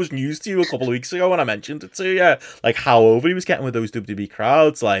LJP, I know it was news to you a couple of weeks ago when I mentioned it to you, like how over he was getting with those WWE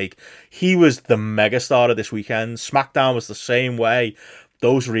crowds. Like, he was the megastar of this weekend. Smackdown was the same way.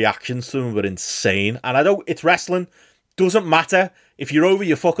 Those reactions to him were insane. And I know it's wrestling. Doesn't matter. If you're over,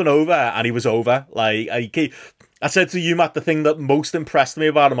 you're fucking over. And he was over. Like, I said to you, Matt, the thing that most impressed me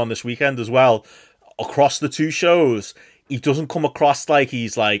about him on this weekend as well, across the two shows, he doesn't come across like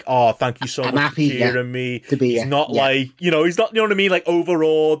he's like, oh, thank you so much for cheering me. He's not like, you know, he's not, you know what I mean, like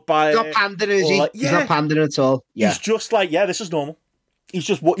overawed by it. He's not pandering, is he? Like, he's not pandering at all. Yeah. He's just like, this is normal. He's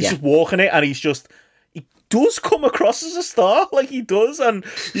just just walking it, and he does come across as a star, like he does, and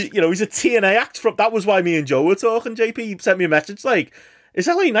you know, he's a TNA act from. That was why me and Joe were talking. JP, he sent me a message like, is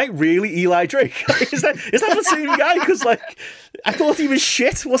LA Knight really Eli Drake? is that the same guy? Because like, I thought he was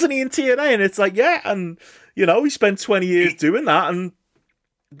shit, wasn't he, in TNA? And it's like, and you know, he spent 20 years doing that, and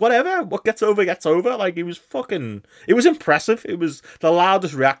whatever, what gets over, gets over. Like, it was impressive. It was the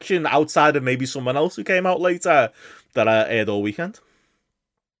loudest reaction outside of maybe someone else who came out later that I heard all weekend.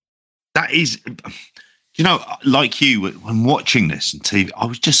 That is, you know, like you, when watching this on TV, I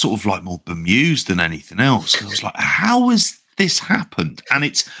was just sort of like more bemused than anything else. I was like, how has this happened? And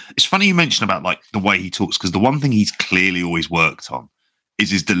it's funny you mention about like the way he talks, because the one thing he's clearly always worked on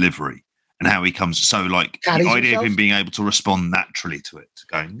is his delivery. And how he comes, so like the idea of him being able to respond naturally to it,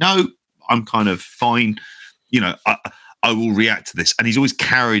 going, no, I'm kind of fine, you know, I will react to this. And he's always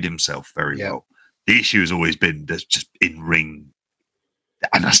carried himself very well. The issue has always been there's just in ring,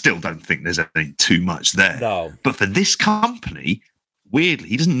 and I still don't think there's anything too much there. No. But for this company, weirdly,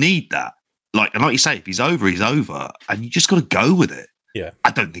 he doesn't need that. Like you say, if he's over, he's over, and you just got to go with it. Yeah,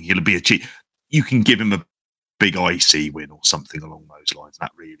 I don't think it'll be a cheat. You can give him a big IC win or something along those lines.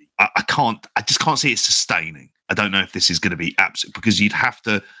 That really, I just can't see it sustaining. I don't know if this is going to be absolute, because you'd have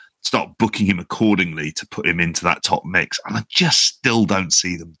to start booking him accordingly to put him into that top mix. And I just still don't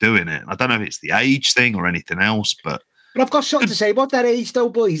see them doing it. I don't know if it's the age thing or anything else, but I've got something to say about that age though,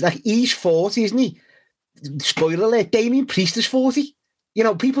 boys. Like, he's 40, isn't he? Spoiler alert, Damien Priest is 40. You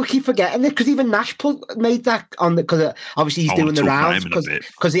know, people keep forgetting it, because even Nash made that on the, because obviously he's doing the rounds,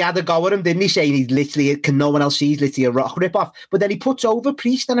 because he had a go at him, didn't he? Saying he's literally, can no one else see, he's literally a rock rip-off. But then he puts over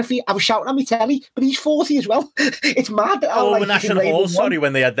Priest, and I was shouting at me telly, but he's 40 as well. It's mad. When Nash and Hall,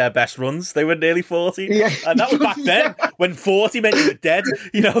 when they had their best runs, they were nearly 40. Yeah. And that was back then, when 40 meant you were dead,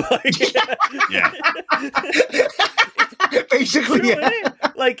 you know, like... Basically,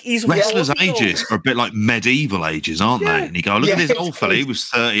 like, he's wrestlers' ages are a bit like medieval ages, aren't they? And you go, look at this old fella, he was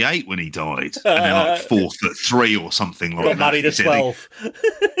 38 when he died, and they're like 4'3" or something like that. Married at 12.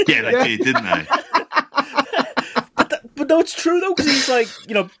 Yeah, they did, didn't they? But no, it's true though, because he's like,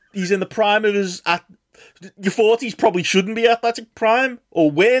 you know, he's in the prime of his. Your 40s probably shouldn't be athletic prime, or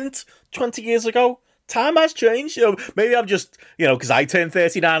weren't 20 years ago. Time has changed, you know. Maybe I'm just, you know, because I turned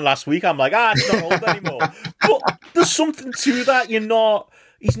 39 last week. I'm like, it's not old anymore. But there's something to that.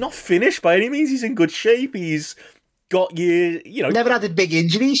 He's not finished by any means. He's in good shape. He's got you know. Never had a big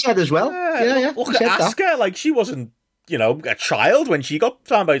injury, he said as well. Yeah. Look at Asuka. Like, she wasn't, you know, a child when she got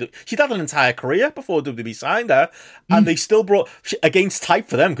signed by. She'd had an entire career before WWE signed her, and they still brought against type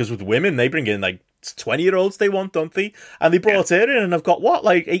for them, because with women they bring in like 20-year-olds they want, don't they? And they brought her in, and I've got what,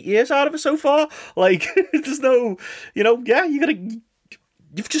 like 8 years out of it so far. Like, there's no, you know,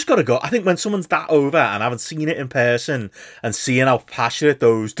 you've just got to go. I think when someone's that over, and I haven't seen it in person, and seeing how passionate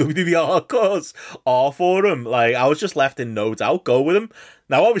those WWE hardcores are for him, like, I was just left in no doubt. Go with him.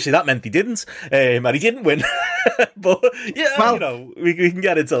 Now, obviously, that meant he didn't, and he didn't win. But yeah, well, you know, we can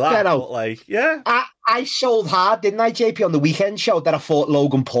get into that. But, like, yeah, I sold hard, didn't I, JP, on the weekend show that I thought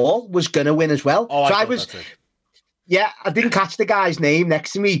Logan Paul was gonna win as well. Oh, so I was. Yeah, I didn't catch the guy's name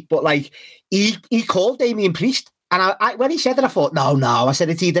next to me, but like he called Damien Priest. And I when he said that, I thought, no. I said,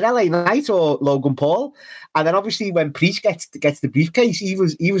 it's either LA Knight or Logan Paul. And then obviously when Priest gets the briefcase,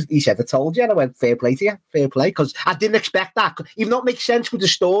 he said, I told you. And I went, fair play to you, fair play. Because I didn't expect that. Even though it makes sense with the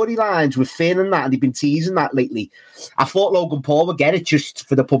storylines with Finn and that, and they've been teasing that lately. I thought Logan Paul would get it just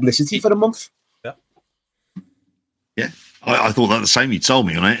for the publicity for a month. Yeah, Yeah. I thought that the same. You told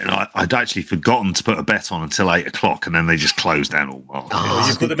me on it, and I'd actually forgotten to put a bet on until 8 o'clock, and then they just closed down all market.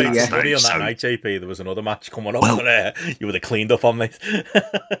 You could have made some money on that night, JP. There was another match coming up, but you would have cleaned up on this.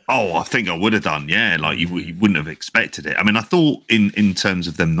 I think I would have done. Yeah, like you wouldn't have expected it. I mean, I thought in terms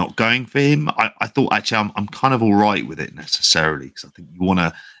of them not going for him, I thought actually I'm kind of all right with it necessarily, because I think you want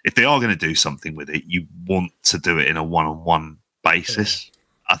to, if they are going to do something with it, you want to do it in a one-on-one basis.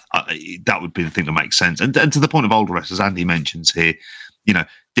 That would be the thing that makes sense. And to the point of older wrestlers, Andy mentions here,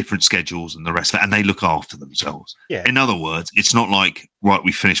 different schedules and the rest of it, and they look after themselves. Yeah. In other words, it's not like, right,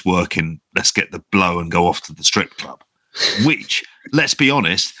 we finished working, let's get the blow and go off to the strip club, which, let's be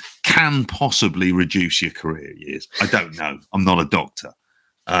honest, can possibly reduce your career years. I don't know. I'm not a doctor.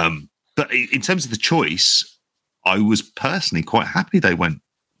 But in terms of the choice, I was personally quite happy they went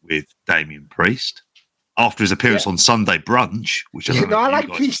with Damien Priest. After his appearance on Sunday Brunch, which I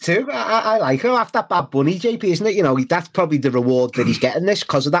like Priest too. I like him after that Bad Bunny, JP, isn't it? That's probably the reward that he's getting this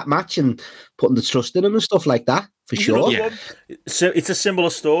because of that match and putting the trust in him and stuff like that, for sure. Yeah. So it's a similar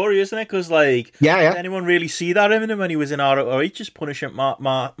story, isn't it? Because did anyone really see that in him when he was in ROH, just punishing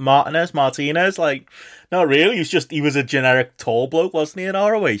Martinez? Not really. He was a generic tall bloke, wasn't he, in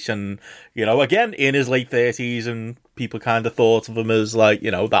ROH? And again, in his late 30s, and people kind of thought of him as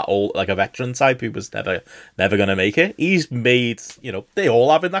that old, like a veteran type who was never going to make it. He's made, they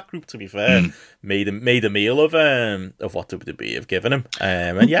all have in that group, to be fair, made a meal of what WWE have given him.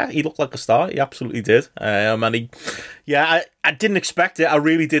 And he looked like a star. He absolutely did. I didn't expect it. I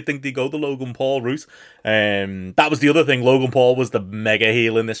really did think they'd go the Logan Paul route. That was the other thing. Logan Paul was the mega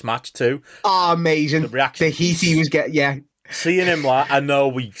heel in this match too. Oh, amazing. The heat he was getting, Seeing him, I know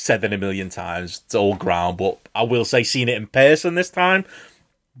we've said it a million times, it's all ground, but I will say, seeing it in person this time,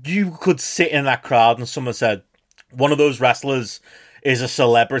 you could sit in that crowd and someone said, one of those wrestlers is a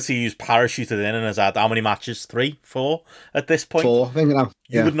celebrity who's parachuted in and has had how many matches? 3, 4 at this point? 4, I think.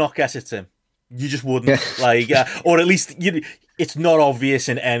 You would not guess it's him. You just wouldn't. Or at least it's not obvious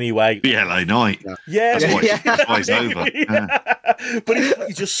in any way. LA Knight. Yeah. That's why he's over. But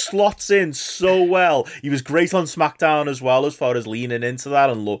he just slots in so well. He was great on Smackdown as well, as far as leaning into that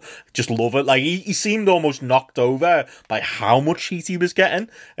and just love it. He seemed almost knocked over by how much heat he was getting.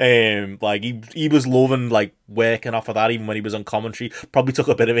 He was loving working off of that, even when he was on commentary. Probably took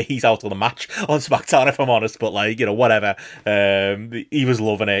a bit of a heat out of the match on Smackdown, if I'm honest. But whatever. He was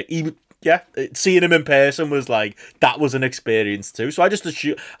loving it. Seeing him in person was that was an experience too. So I just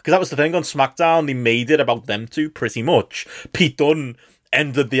assume, because that was the thing on SmackDown, they made it about them two pretty much. Pete Dunne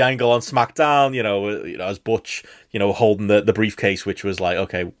ended the angle on SmackDown, as Butch, holding the briefcase, which was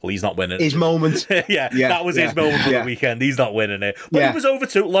okay, well, he's not winning his moment. That was his moment for the weekend. He's not winning it. But it was over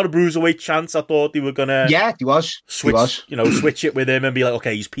too. A lot of bruiserweight chants. I thought they were gonna he was switch it with him and be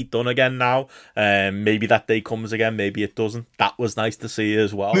okay, he's Pete Dunne again now. Maybe that day comes again, maybe it doesn't. That was nice to see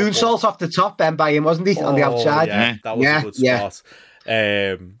as well. Moonsault off the top then by him, wasn't he, on the outside? That was a good spot.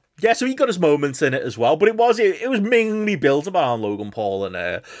 So he got his moments in it as well, but it was mainly built about Logan Paul and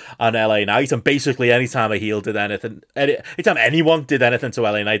LA Knight, and basically anytime a heel did anything, anytime anyone did anything to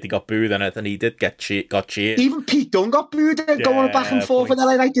LA Knight, he got booed in it, and he got cheered. Even Pete Dunne got booed going back and forth with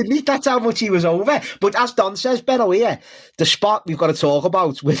LA Knight, didn't he? That's how much he was over. But as Don says, Ben O'Hare, the spot we've got to talk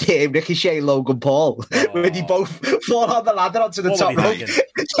about with Ricochet and Logan Paul, when they both fall on the ladder onto the top rope.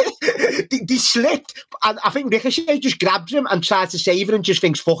 They slipped, and I think Ricochet just grabs him and tries to save it and just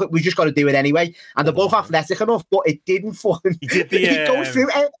thinks, fuck it, we just got to do it anyway. And they're both athletic enough, but it didn't fucking... He goes through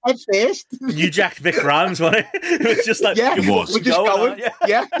head first. New Jack Vic Rams, wasn't it? It was just it was. We're just going.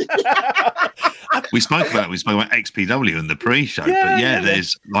 We spoke about XPW in the pre-show, but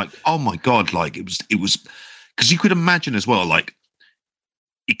there's oh my God, it was because you could imagine as well,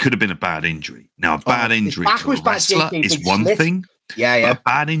 it could have been a bad injury. Now, a bad injury to a wrestler is one thing. Yeah. But a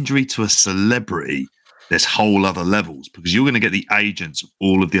bad injury to a celebrity, there's whole other levels, because you're going to get the agents of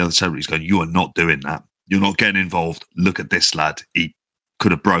all of the other celebrities going, you are not doing that. You're not getting involved. Look at this lad. He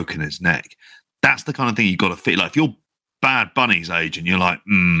could have broken his neck. That's the kind of thing you've got to fit. If you're Bad Bunny's agent, you're all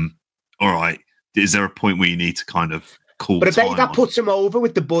right. Is there a point where you need to kind of call But I bet that on puts him over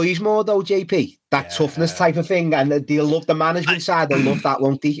with the boys more, though, JP. That toughness type of thing. And they'll love the management side. They'll love that,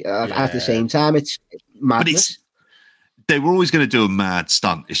 won't they? At the same time, it's madness. They were always going to do a mad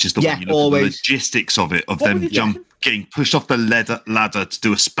stunt. It's just when you look at the logistics of it, them getting pushed off the ladder to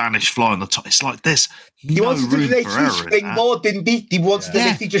do a Spanish fly on the top. It's like this. He wanted to literally springboard, didn't he? He wanted to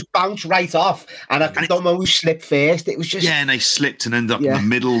literally just bounce right off. And I don't know who slipped first. It was just... and they slipped and ended up in the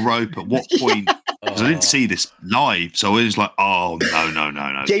middle rope. At what point? Because I didn't see this live, so it was like, oh, no.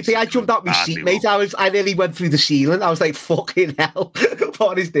 JP, I jumped out my seat, mate. I nearly went through the ceiling. I was like, fucking hell.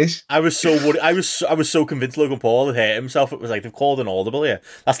 what is this? I was so worried. I was so convinced Logan Paul had hurt himself. It was like they've called an audible here.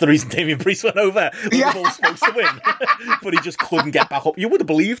 That's the reason Damian Priest went over. Logan Paul was supposed to win, but he just couldn't get back up. You would have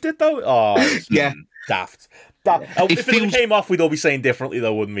believed it though. Oh, yeah, daft. If it came off, we'd all be saying differently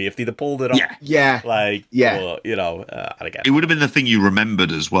though, wouldn't we? If they'd have pulled it off, but, you know, and again, it would have been the thing you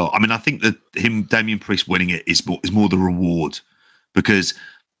remembered as well. I mean, I think that Damian Priest winning it is more the reward, because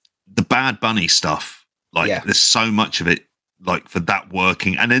the Bad Bunny stuff, there's so much of it, like for that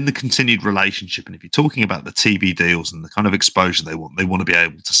working, and then the continued relationship. And if you're talking about the TV deals and the kind of exposure they want to be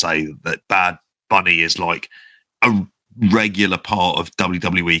able to say that Bad Bunny is like a regular part of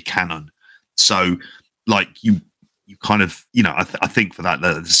WWE canon. So, like you kind of, you know, I think for that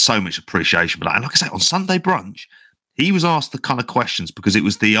there's so much appreciation for that. And like I say, on Sunday Brunch, he was asked the kind of questions because it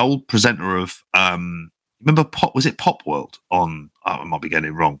was the old presenter of remember was it Pop World on? I might be getting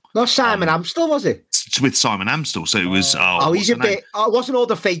it wrong. Not Simon Amstel, was it? With Simon Amstel, so it was. He's a bit. It wasn't all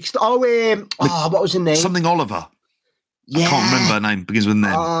the fake stuff. What was the name? Something Oliver. Yeah. I can't remember her name. Begins with an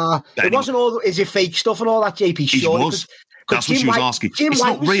M. It wasn't all. Is it fake stuff and all that? JP Short. Was. That's what she was asking. It's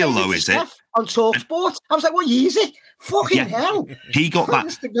not real though, is it? On TalkSport, I was like, "What year is it? Fucking hell!" He got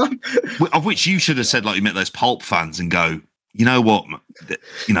that. Of which you should have said, like you met those Pulp fans and go, you know what?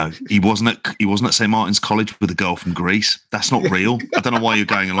 You know, he wasn't at St. Martin's College with a girl from Greece. That's not real. I don't know why you're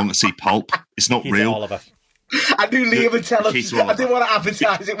going along to see Pulp. It's not real. Oliver. I knew Liam would tell us. I didn't want to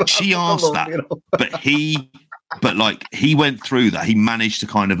advertise it. She asked that, you know? but he went through that. He managed to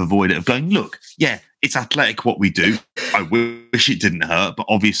kind of avoid it, of going, look, yeah, it's athletic what we do. I wish it didn't hurt, but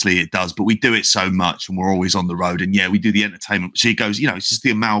obviously it does. But we do it so much and we're always on the road. And yeah, we do the entertainment. So he goes, you know, it's just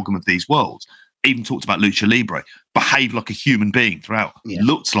the amalgam of these worlds. Even talked about Lucha Libre, behaved like a human being throughout,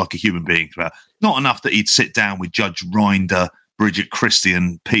 looked like a human being throughout. Not enough that he'd sit down with Judge Rinder, Bridget Christie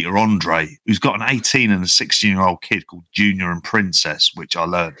and Peter Andre, who's got an 18 and a 16-year-old kid called Junior and Princess, which I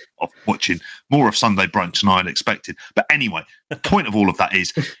learned of watching more of Sunday Brunch than I had expected. But anyway, the point of all of that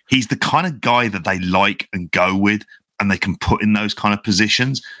is he's the kind of guy that they like and go with, and they can put in those kind of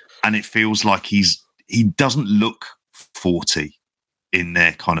positions. And it feels like he doesn't look 40 in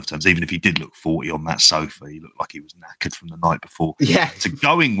their kind of terms. Even if he did look 40 on that sofa, he looked like he was knackered from the night before. Yeah. So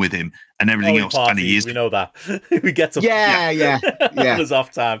going with him and everything else, parties, and he is. We know that. We get to his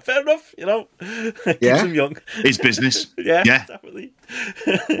off time. Fair enough, you know. Keeps him young. His business. yeah, definitely.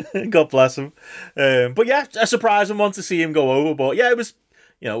 God bless him. But yeah, a surprising one to see him go over. But yeah, it was.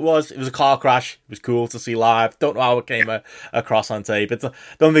 You know, it was a car crash. It was cool to see live. Don't know how it came across on tape. Don't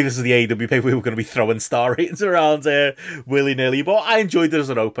think this is the AEW people who were going to be throwing star ratings around willy-nilly, but I enjoyed it as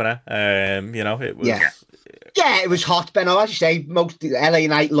an opener. You know, it was... Yeah, it was hot, Benno. As you say, most LA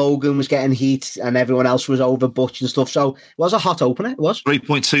Knight Logan was getting heat and everyone else was over Butch and stuff. So it was a hot opener. It was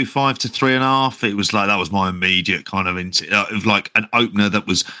 3.25 to 3.5. It was like that was my immediate kind of it was like an opener that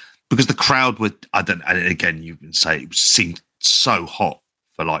was because the crowd would. Again, you can say it seemed so hot.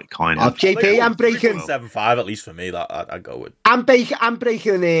 For like kind of JP, I'm breaking 7.5 at least for me. That I'd go with. I'm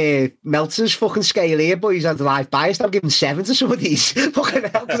breaking Meltzer's fucking scale here, boys. I'm live biased. I'm giving 7 to some of these. Fucking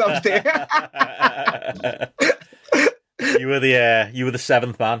hell, because I was there. You were the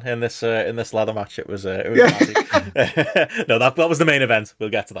seventh man in this ladder match. It was Matty. No, that was the main event. We'll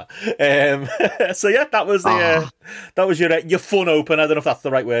get to that. So yeah, that was your fun open. I don't know if that's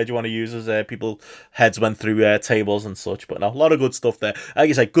the right word you want to use, as people heads went through tables and such. But no, a lot of good stuff there. Like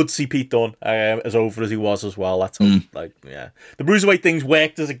you say, good to see Pete Dunne as over as he was as well. That's the Bruiserweight things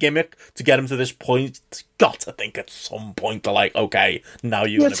worked as a gimmick to get him to this point. Got to think at some point to like, okay, now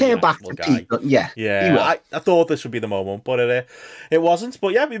you're going to be an actual guy. Yeah. I thought this would be the moment, but it wasn't.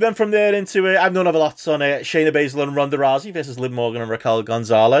 But yeah, we went from there into I've known of lots on Shayna Baszler and Ronda Rousey versus Liv Morgan and Raquel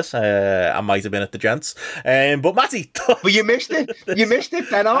Gonzalez. I might have been at the gents, but Matty. But you missed it. You missed it,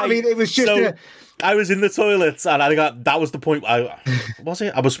 Ben. I mean, it was just. I was in the toilets, and I think that was the point. I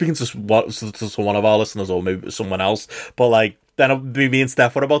was speaking to one of our listeners, or maybe someone else, but like. Then me and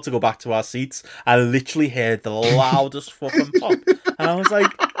Steph were about to go back to our seats. I literally heard the loudest fucking pop. And I was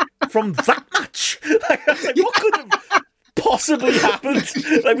like, from that match? Like, I was like, what could have possibly happened?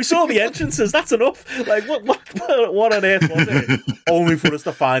 Like, we saw the entrances, that's enough. Like, what on earth was it? Only for us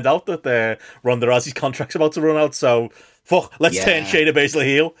to find out that Ronda Rousey's contract's about to run out, so let's turn Shayna Baszler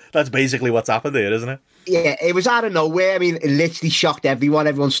heel. That's basically what's happened here, isn't it? Yeah, it was out of nowhere. I mean, it literally shocked everyone.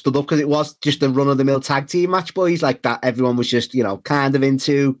 Everyone stood up because it was just a run-of-the-mill tag team match, boys. Like that, everyone was just, kind of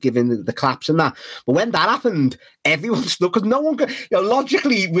into giving the claps and that. But when that happened, everyone stood because no one could,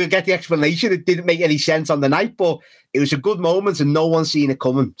 logically, we'll get the explanation. It didn't make any sense on the night, but it was a good moment and no one seen it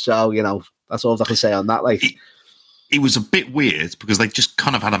coming. So, that's all I can say on that. Like, it was a bit weird because they just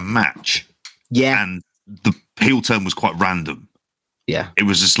kind of had a match. Yeah. And the heel turn was quite random. Yeah. It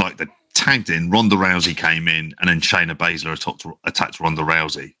was just like they tagged in, Ronda Rousey came in, and then Shayna Baszler attacked Ronda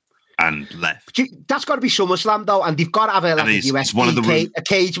Rousey and left. That's got to be SummerSlam, though, and they've got to have a UFC a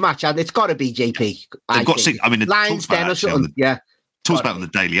cage match, and it's got to be JP. They've got 6. I mean, Lions Den or something. Talks about in the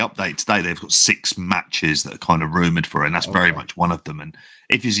daily update today, they've got 6 matches that are kind of rumoured for it, and that's very much one of them. And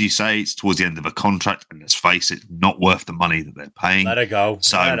if, as you say, it's towards the end of a contract, and let's face it, not worth the money that they're paying. Let it go.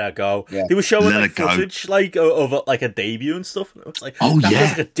 So, let it go. Yeah. They were showing like footage of like a debut and stuff, and it was like, feels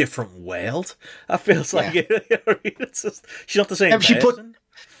like a different world. That feels like it's just, she's not the same person. She put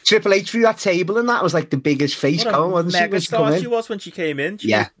Triple H through that table, and that was like the biggest face going, wasn't she? Megastar she was when she came in.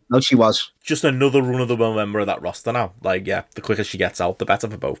 She was. Just another run-of-the-mill member of that roster now. Like, the quicker she gets out, the better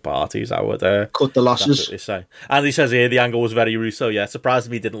for both parties. I would cut the losses. Say. And he says here the angle was very Russo. Yeah,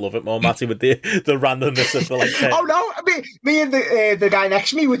 surprised me didn't love it more, Matty, with the randomness of the like. Oh no! Me and the guy next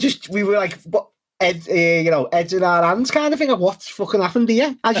to me we were like, what? Heads in our hands kind of thing. What's fucking happened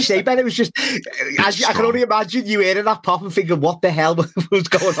here? As you say, Ben, it was just, I can only imagine you hearing that pop and thinking, what the hell was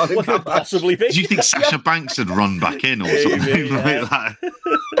going on? What could possibly be? Do you think Sasha Banks had run back in or something like that?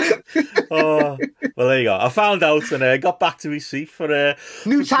 Well, there you go. I found out and got back to his seat for...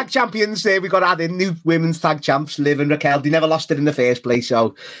 new tag champions there. We got to add in new women's tag champs, Liv and Raquel. They never lost it in the first place,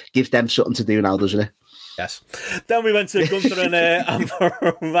 so gives them something to do now, doesn't it? Yes. Then we went to Gunther and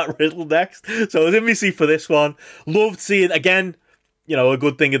Matt Riddle next. So I was in my seat for this one. Loved seeing, again, a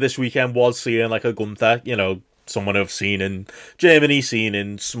good thing of this weekend was seeing like a Gunther, someone I've seen in Germany, seen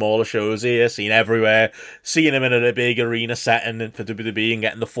in smaller shows here, seen everywhere, seeing him in a big arena setting for WWE and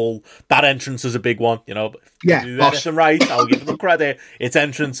getting the full, that entrance is a big one, do anything right, I'll give them credit. It's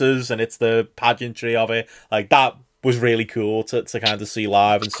entrances and it's the pageantry of it. Like that was really cool to kind of see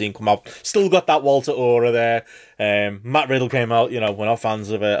live and see him come out. Still got that Walter aura there. Matt Riddle came out. We're not fans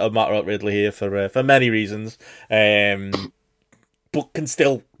of Matt Riddle here for many reasons, but can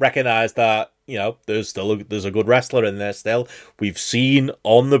still recognise that there's a good wrestler in there. Still, we've seen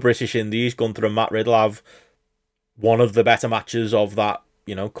on the British Indies Gunther and Matt Riddle have one of the better matches of that.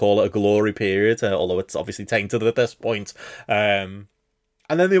 Call it a glory period, although it's obviously tainted at this point.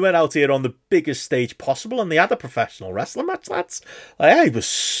 And then they went out here on the biggest stage possible, and they had a professional wrestling match, lads. I was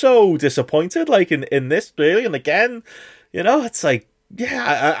so disappointed, in this, really. And again, it's like,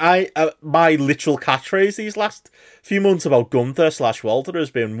 I my literal catchphrase these last few months about Gunther / Walter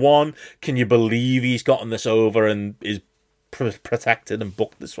has been, one, can you believe he's gotten this over and is protected and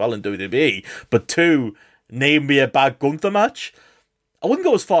booked this well in WWE? But two, name me a bad Gunther match. I wouldn't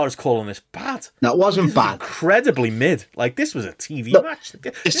go as far as calling this bad. No, it wasn't bad. Incredibly mid. Like, this was a TV match.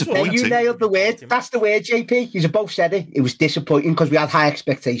 Disappointing. You nailed the word. That's the word, JP. You both said it. It was disappointing because we had high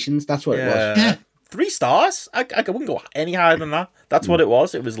expectations. That's what it was. Yeah. 3 stars? I wouldn't go any higher than that. That's what it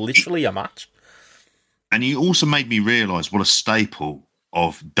was. It was literally a match. And you also made me realise what a staple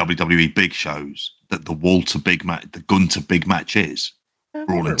of WWE big shows that the Gunther big match is,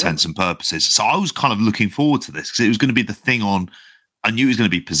 for all intents and purposes. So I was kind of looking forward to this because it was going to be the thing on. I knew it was going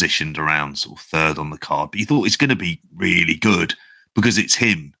to be positioned around sort of third on the card, but you thought it's going to be really good because it's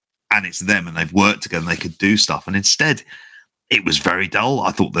him and it's them and they've worked together and they could do stuff. And instead, it was very dull.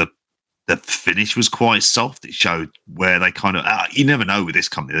 I thought the finish was quite soft. It showed where they kind of, you never know with this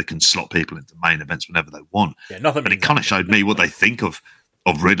company, they can slot people into main events whenever they want. Yeah, nothing. But it kind of showed me what they think of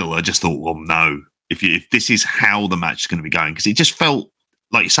Riddle. I just thought, well, no, if this is how the match is going to be going, because it just felt,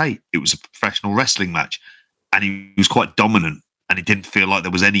 like you say, it was a professional wrestling match and he was quite dominant. And it didn't feel like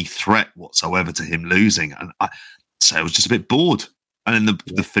there was any threat whatsoever to him losing. And I was just a bit bored. And then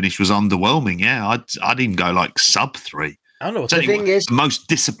the finish was underwhelming. Yeah, I'd even go like sub 3. I don't know. The thing is, the most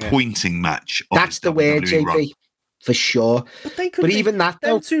disappointing match. That's the word, JP, for sure. But even that,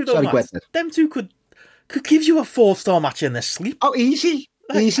 though, them two could give you a 4-star match in their sleep. Oh, easy.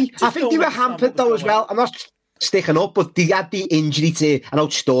 I think they were hampered though as well. I'm not sticking up, but they had the injury to an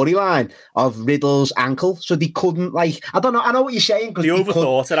old storyline of Riddle's ankle, so they couldn't, like, I don't know, I know what you're saying. They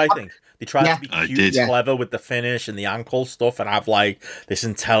overthought it, I think. They tried to be cute and clever with the finish and the ankle stuff and have, like, this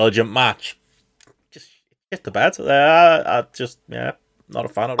intelligent match. Just get to bed. Not a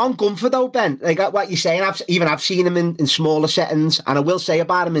fan of it. On Gunther, though, Ben, like what you're saying, I've seen him in smaller settings, and I will say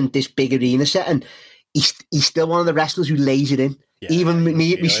about him in this big arena setting, he's still one of the wrestlers who lays it in. Yeah, even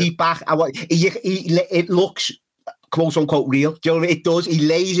me seat back, it looks quote unquote real. Do you know what I mean? It does. He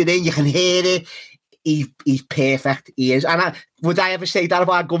lays it in. You can hear it. He's perfect. He is. And would I ever say that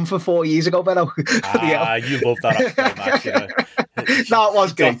about Gunther 4 years ago, Benno? You love that match. No, it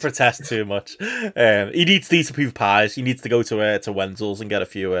was good. Don't protest too much. He needs to eat some beef pies. He needs to go to Wenzel's and get a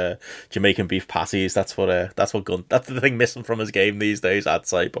few Jamaican beef patties. That's the thing missing from his game these days, I'd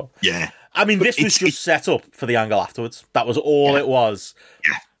say. But yeah, I mean, this was just set up for the angle afterwards. That was all it was.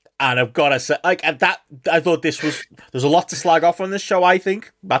 Yeah. And I've got to say, like, at that, I thought there's a lot to slag off on this show, I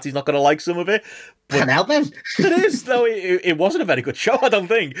think. Matty's not going to like some of it. Can't help him. It is, though. It wasn't a very good show, I don't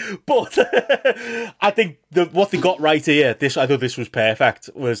think. But I think what they got right here, I thought this was perfect,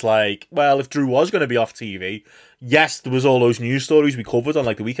 was like, well, if Drew was going to be off TV, yes, there was all those news stories we covered on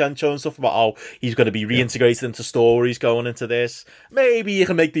like the weekend show and stuff about how he's going to be reintegrated into stories going into this. Maybe you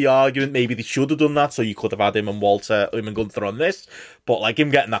can make the argument, maybe they should have done that, so you could have had him and Gunther on this. But like him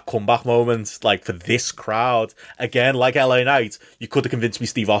getting that comeback moment, like for this crowd, again, like LA Knight, you could have convinced me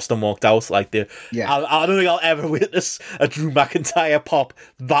Steve Austin walked out. Like I don't think I'll ever witness a Drew McIntyre pop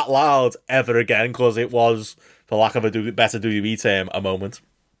that loud ever again, because it was, for lack of a better WWE term, a moment.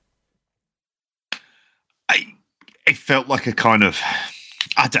 It felt like a kind of,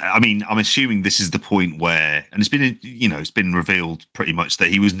 I mean, I'm assuming this is the point where, and it's been revealed pretty much that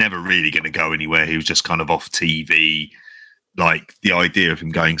he was never really going to go anywhere. He was just kind of off TV, like the idea of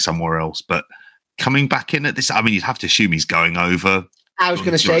him going somewhere else. But coming back in at this, I mean, you'd have to assume he's going over. I was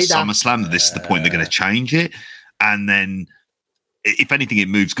going to say that SummerSlam. This is the point they're going to change it, and then if anything, it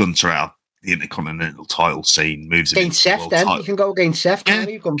moves Gunther out the Intercontinental title scene, moves against Seth. Then you can go against Seth. Yeah,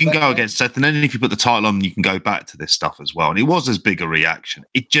 you can go against Seth, and then if you put the title on, you can go back to this stuff as well. And it was as big a reaction.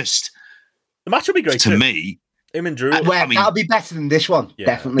 It just, the match would be great to me. Him and Drew. That'll be better than this one,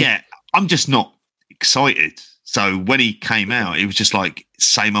 definitely. Yeah, I'm just not excited. So when he came out, it was just like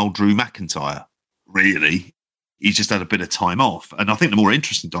same old Drew McIntyre. Really, he's just had a bit of time off, and I think the more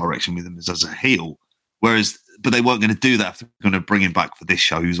interesting direction with him is as a heel. But they weren't going to do that if they're going to bring him back for this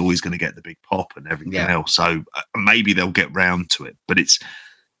show, who's always going to get the big pop and everything else. So maybe they'll get round to it. But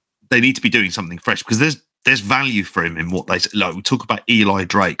they need to be doing something fresh, because there's value for him in what they say. Like, we talk about Eli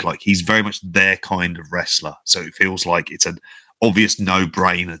Drake, like he's very much their kind of wrestler. So it feels like it's an obvious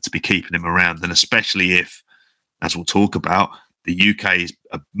no-brainer to be keeping him around. And especially if, as we'll talk about, the UK is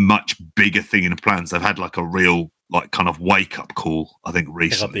a much bigger thing in the plans. They've had like a real, like, kind of wake-up call, I think,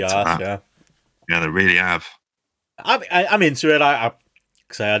 recently. Yeah, they really have. I'm into it. I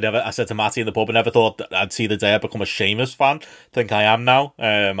said to Matty in the pub, I never thought that I'd see the day I become a Sheamus fan. I think I am now.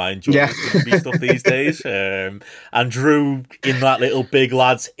 I enjoy the stuff these days. And Drew in that little big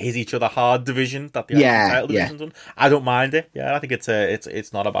lads hit each other hard division that the title division's done. I don't mind it. Yeah, I think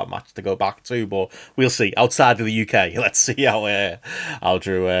it's not a bad match to go back to, but we'll see. Outside of the UK, let's see how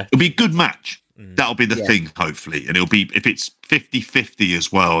Drew. It'll be a good match. That'll be the thing, hopefully. And it'll be, if it's 50-50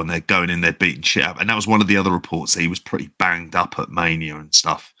 as well, and they're going in there beating shit up. And that was one of the other reports, that he was pretty banged up at Mania and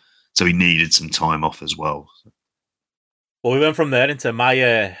stuff. So he needed some time off as well. Well, we went from there into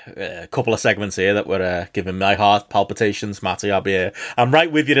my couple of segments here that were giving my heart palpitations. Matty, I'm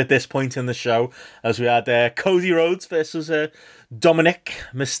right with you at this point in the show, as we had Cody Rhodes versus Dominic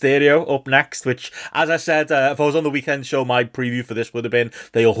Mysterio up next, which, as I said, if I was on the weekend show, my preview for this would have been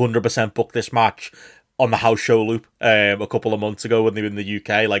they 100% booked this match on the house show loop a couple of months ago when they were in the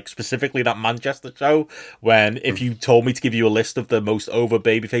UK, like specifically that Manchester show, when if you told me to give you a list of the most over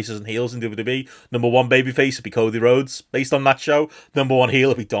babyfaces and heels in WWE, number one babyface would be Cody Rhodes based on that show, number one heel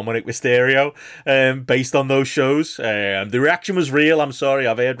would be Dominic Mysterio based on those shows. The reaction was real. I'm sorry,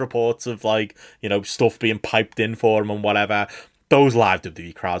 I've heard reports of stuff being piped in for him and whatever. Those live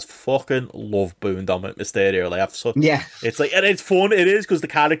WWE crowds fucking love booing Dominic Mysterio. They have such, it's like, and it's fun. It is, because the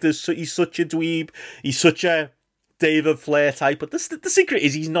character's he's such a dweeb. He's such a David Flair type. But the secret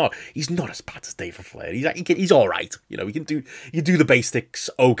is he's not as bad as David Flair. He's all right. You can do the basics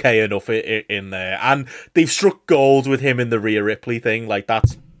okay enough in there. And they've struck gold with him in the Rhea Ripley thing. Like,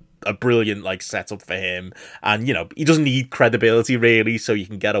 that's a brilliant setup for him, and he doesn't need credibility really, so you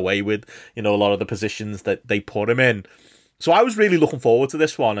can get away with a lot of the positions that they put him in. So I was really looking forward to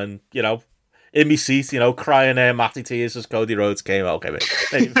this one, and, in my seat, crying Matty tears as Cody Rhodes came out. Okay,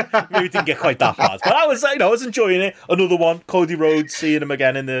 maybe didn't get quite that far, but I was enjoying it. Another one, Cody Rhodes, seeing him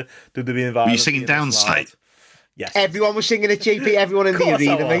again in the WWE environment. Were you singing Downside? Yes. Everyone was singing it, JP. Everyone in the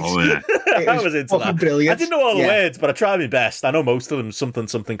arena, mate. Oh, yeah. I was into that. Brilliant. I didn't know all the words, but I tried my best. I know most of them.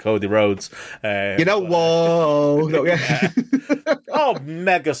 Something Cody Rhodes. Whoa. Oh,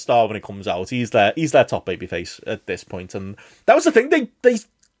 mega star when it comes out. He's their top babyface at this point, and that was the thing they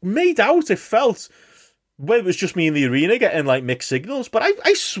made out. It felt. Well, it was just me in the arena getting mixed signals, but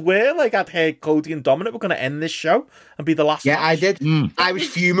I swear I'd heard Cody and Dominic were going to end this show and be the last match. I did. I was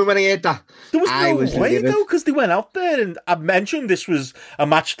fuming when I heard that. There was no way though, because they went out there, and I mentioned this was a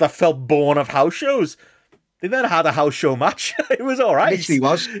match that felt born of house shows. They then had a house show match. It was all right. Literally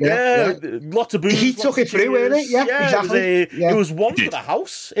was. Yeah. Lots of boos. He took it through, wasn't it? Yeah, exactly. It was one for the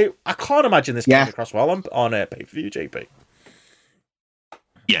house. I can't imagine this came across well on pay-per-view, JP.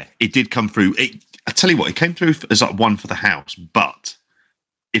 Yeah, it did come through. I tell you what, it came through as like one for the house. But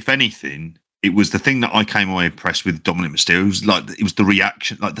if anything, it was the thing that I came away impressed with Dominic Mysterio. It was the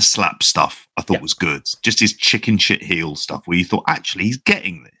reaction, like the slap stuff. I thought was good. Just his chicken shit heel stuff, where you thought actually he's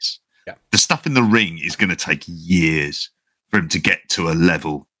getting this. Yeah. The stuff in the ring is going to take years for him to get to a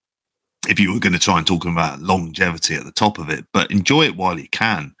level. If you were going to try and talk about longevity at the top of it, but enjoy it while you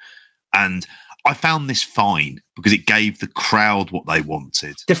can. And I found this fine because it gave the crowd what they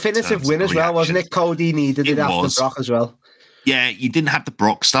wanted. Definitive win as well, wasn't it? Cody needed it after Brock as well. Yeah, you didn't have the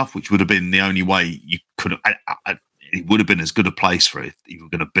Brock stuff, which would have been the only way you could have. It would have been as good a place for it if you were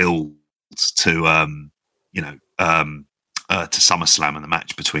going to build to, to SummerSlam and the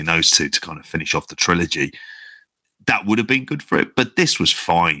match between those two to kind of finish off the trilogy. That would have been good for it, but this was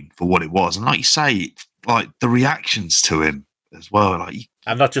fine for what it was. And like you say, like the reactions to him as well, like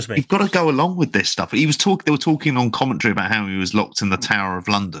and not just me. You've got to go along with this stuff. They were talking on commentary about how he was locked in the Tower of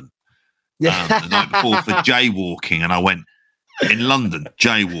London the night before for jaywalking, and I went, in London,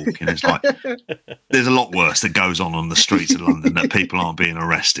 jaywalking is like there's a lot worse that goes on the streets of London that people aren't being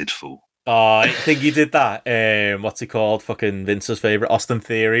arrested for. Oh, I think he did that. What's he called? Fucking Vince's favorite, Austin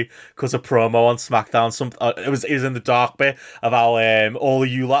Theory, because a promo on Smackdown. It was in the dark bit of how all of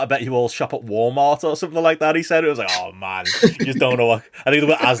you lot, I bet you all shop at Walmart or something like that. He said it was like, oh man, you just don't know what. I think they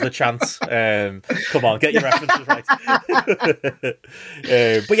were as the chance. Come on, get your references right.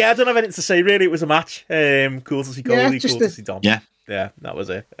 But yeah, I don't have anything to say really. It was a match. Cool to see Cody. Cool to see Dom. Yeah, that was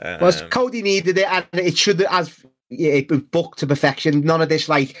it. Cody needed it, and it should as. Yeah, it was booked to perfection. None of this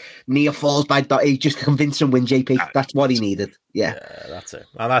like near falls by he just convince him win JP. That's what he needed. Yeah, that's it.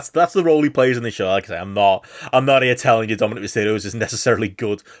 And that's the role he plays in the show. Like I say, I'm not here telling you Dominic Mysterio is necessarily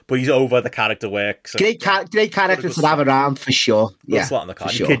good, but he's over the character work. So great character to have around for sure. Yeah, slot on the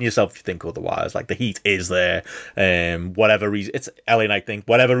card. You're kidding yourself if you think otherwise. Like the heat is there. Whatever reason, it's LA Knight thing.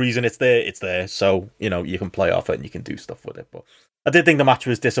 Whatever reason it's there, it's there. So you can play off it and you can do stuff with it. But I did think the match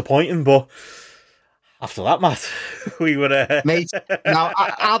was disappointing, but. After that, Matt, we would... Mate, now,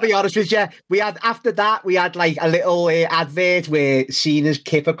 I'll be honest with you. After that, we had like a little advert where Cena's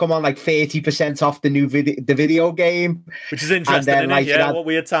kipper come on like 30% off the new video game. Which is interesting, isn't it? Yeah, what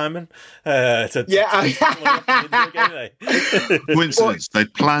weird timing. Coincidence. They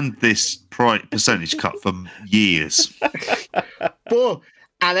planned this percentage cut for years. But...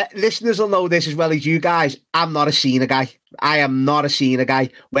 And listeners will know this as well as you guys. I'm not a Cena guy. I am not a Cena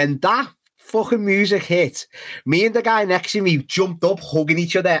guy. When that fucking music hit, me and the guy next to me jumped up, hugging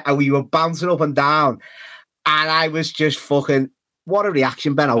each other, and we were bouncing up and down. And I was just fucking, what a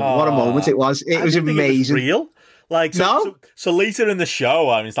reaction, Benno. What a moment it was. It was amazing. It was real. Like, so later in the show,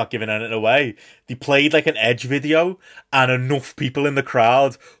 I mean, it's not giving anything away, they played like an Edge video, and enough people in the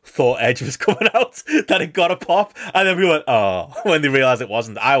crowd thought Edge was coming out that it got a pop, and then we went, oh, when they realised it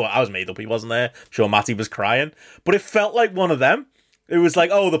wasn't. I was made up, he wasn't there. I'm sure Matty was crying, but it felt like one of them. It was like,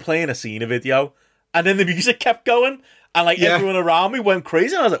 oh, they're playing a Cena video, and then the music kept going, and like everyone around me went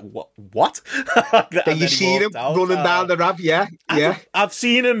crazy. And I was like, what? Then you seen him running down the ramp, I've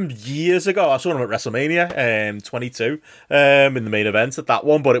seen him years ago. I saw him at WrestleMania 22 in the main event at that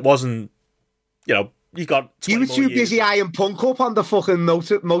one, but it wasn't, you got. You were too busy eyeing Punk up on the fucking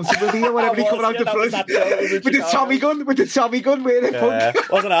motor video whenever he coming out the front with the Tommy gun wearing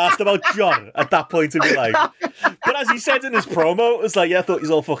Punk. Wasn't asked about John at that point in my life. But as he said in his promo, it was like, I thought you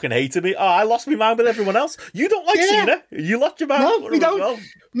all fucking hated me. Oh, I lost my mind with everyone else. You don't like Cena. You lost your mind. No, we don't. Well.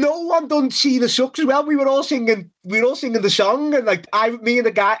 No one done Cena sucks as well. We were all singing the song, and like me and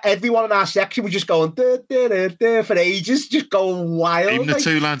the guy, everyone in our section was just going for ages, just going wild. Even the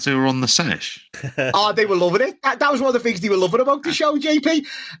two lads who were on the sesh. Oh, they were loving it. That was one of the things they were loving about the show, JP.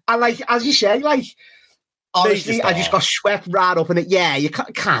 And like, as you say, like, honestly, I just got swept right up in it. Yeah, you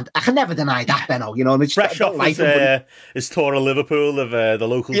can't. I can never deny that, Benno. And it's fresh off his tour of Liverpool of the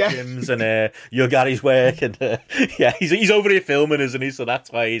local gyms and your Gary's work, and he's over here filming, isn't he? So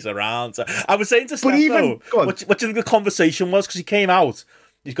that's why he's around. So I was saying to Steph, what do you think the conversation was? Because he came out.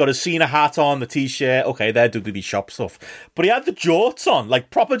 He's got his Cena hat on, the t-shirt. Okay, they're WWE shop stuff. But he had the jorts on, like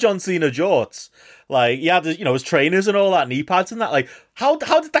proper John Cena jorts. Like, he had, his trainers and all that, knee pads and that. Like, how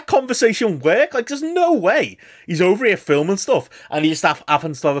did that conversation work? Like, there's no way. He's over here filming stuff, and he just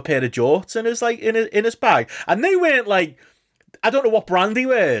happens to have a pair of jorts in his, like, in his bag. And they weren't, like, I don't know what brand he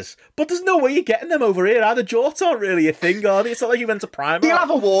wears, but there's no way you're getting them over here. The jorts aren't really a thing, are they? It's not like you went to Primark. They'll have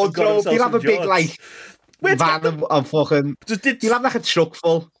a wardrobe. They'll have a big, like... van and fucking. You'll have like a truck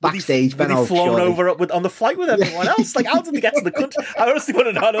full backstage. Were they flown over on the flight with everyone else? Like, how did they get to the country? I honestly want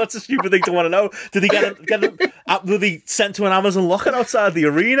to know. That's a stupid thing to want to know. Did he were they sent to an Amazon locker outside the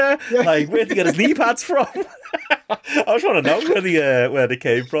arena? Like, where did he get his knee pads from? I just want to know where they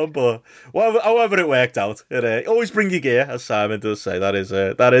came from, but however it worked out, always bring your gear, as Simon does say.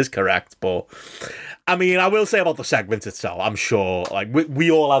 That is correct. But I mean, I will say about the segment itself, I'm sure, like,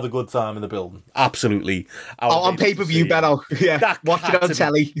 we all had a good time in the building. Absolutely. On pay-per-view, Benno. Yeah, watching it on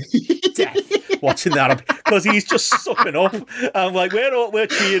telly. Death watching that, because he's just sucking up. I'm like, we're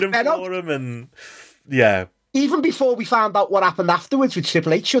cheering for him, and yeah. Even before we found out what happened afterwards with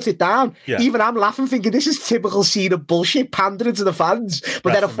Triple H shut it down, even I'm laughing, thinking this is typical Cena bullshit, pandering to the fans.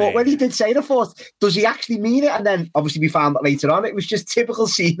 But then I thought, when he did say the fourth, does he actually mean it? And then obviously we found out later on it was just typical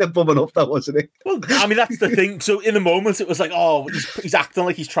Cena bumming up, though, wasn't it? Well, I mean, that's the thing. So in the moment, it was like, oh, he's acting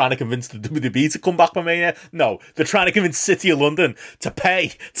like he's trying to convince the WWE to come back for Mania. No, they're trying to convince City of London to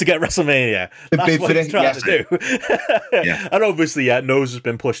pay to get WrestleMania. That's what he's trying to do. And obviously, Nose has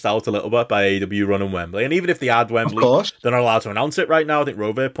been pushed out a little bit by AEW running Wembley. And even if they had Wembley, they're not allowed to announce it right now. I think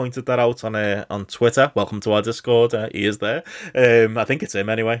Rover pointed that out on Twitter. Welcome to our Discord. He is there. I think it's him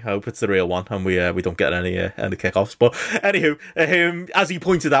anyway. I hope it's the real one, and we don't get any kickoffs. But anywho, as he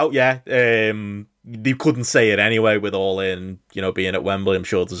pointed out, they couldn't say it anyway with All In, being at Wembley. I'm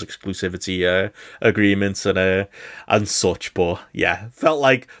sure there's exclusivity agreements and such. But yeah, felt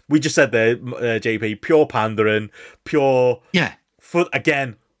like we just said there, JP, pure pandering, pure. Yeah.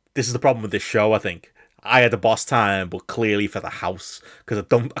 Again, this is the problem with this show, I think. I had a boss time, but clearly for the house, because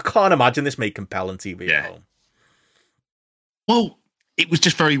I can't imagine this made compelling TV at home. Well, it was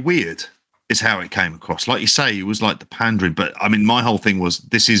just very weird, is how it came across. Like you say, it was like the pandering, but I mean, my whole thing was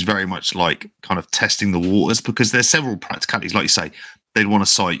this is very much like kind of testing the waters, because there's several practicalities. Like you say, they'd want a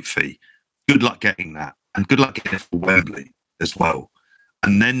site fee. Good luck getting that, and good luck getting it for Wembley as well.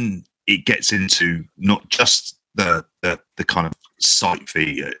 And then it gets into not just the kind of site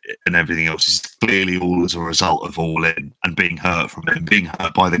fee and everything else is clearly all as a result of All In and being hurt from it and being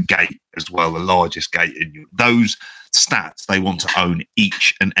hurt by the gate as well, the largest gate in you. Those stats, they want to own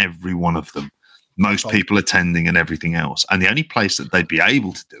each and every one of them. Most people attending and everything else. And the only place that they'd be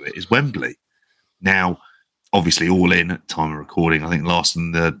able to do it is Wembley. Now, obviously, All In at time of recording, I think last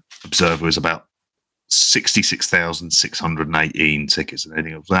in the Observer was about 66,618 tickets and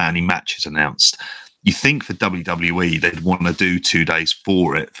anything else. Without any matches announced. You think for WWE, they'd want to do 2 days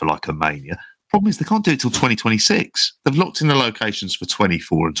for it for like a Mania. Problem is they can't do it till 2026. They've locked in the locations for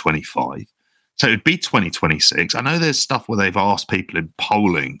 24 and 25. So it'd be 2026. I know there's stuff where they've asked people in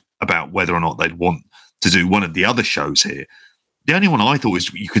polling about whether or not they'd want to do one of the other shows here. The only one I thought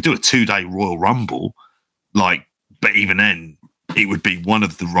was you could do a 2-day Royal Rumble, but even then, it would be one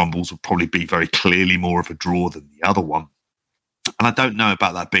of the Rumbles would probably be very clearly more of a draw than the other one. And I don't know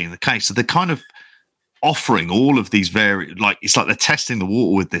about that being the case. So they're kind of offering all of these it's like they're testing the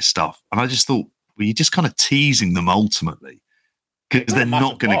water with this stuff. And I just thought, well, you're just kind of teasing them ultimately because they're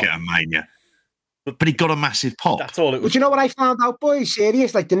not going to get a Mania. But he got a massive pop. That's all it was. But you know what I found out, boys?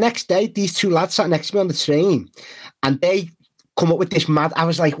 Serious. Like the next day, these two lads sat next to me on the train and they come up with this mad. I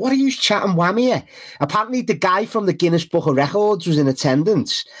was like, what are you chatting whammy here? Apparently, the guy from the Guinness Book of Records was in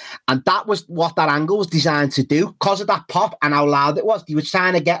attendance, and that was what that angle was designed to do because of that pop and how loud it was. He was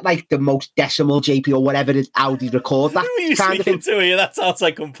trying to get like the most decimal JP or whatever it Audi record that Who are you kind of thing. To you? That sounds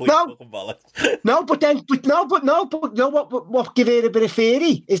like complete fucking bollocks. What give it a bit of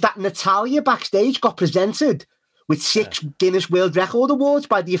theory is that Natalia backstage got presented with 6 Guinness World Record Awards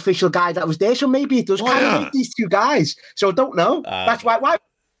by the official guy that was there. So maybe it does kind of these two guys. So I don't know. That's why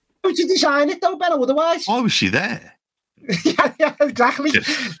would you design it though, Benno, otherwise? Why was she there? yeah, exactly.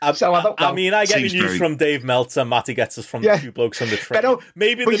 So I don't know. I mean, I get the news from Dave Meltzer. Matty gets us from the two blokes on the train. Benno,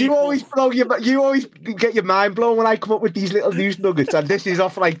 maybe but you always get your mind blown when I come up with these little news nuggets, and this is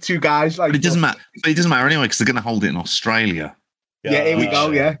off like 2 guys. Like, but it doesn't matter. But it doesn't matter anyway because they're going to hold it in Australia. Yeah, here we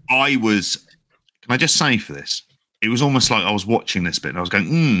go. Yeah, can I just say for this? It was almost like I was watching this bit and I was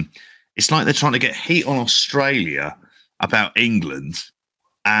going, it's like they're trying to get heat on Australia about England.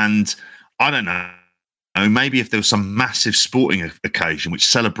 And I don't know, maybe if there was some massive sporting occasion which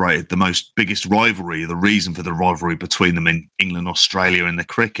celebrated the biggest rivalry, the reason for the rivalry between them in England, Australia and the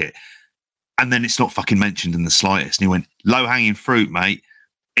cricket. And then it's not fucking mentioned in the slightest. And he went, low-hanging fruit, mate.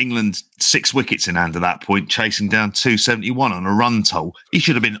 England 6 wickets in hand at that point, chasing down 271 on a run toll. He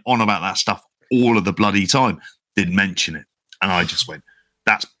should have been on about that stuff all of the bloody time. Didn't mention it, and I just went,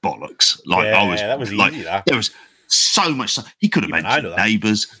 "That's bollocks!" That was easy. There was so much stuff he could have mentioned.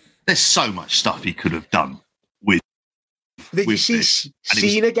 Neighbours. There's so much stuff he could have done with Did you see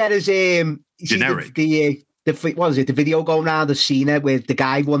Cena get his generic? What was it? The video going around of Cena where the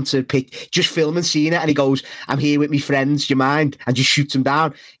guy wants to pick, just filming Cena, and he goes, "I'm here with my friends. Do you mind?" And just shoots him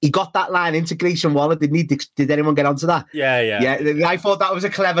down. He got that line into Grayson Waller. Didn't he? Did anyone get onto that? Yeah. I thought that was a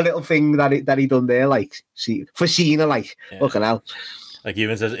clever little thing that he done there. Like, for Cena, like, fucking hell. Like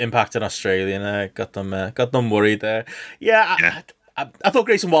even says, Impact in Australia, and got them worried there. Yeah. I thought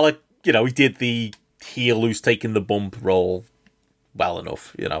Grayson Waller, he did the heel who's taking the bump role well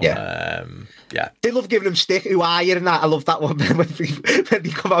enough, Yeah. They love giving him stick. Who are you? And that I love that one. when they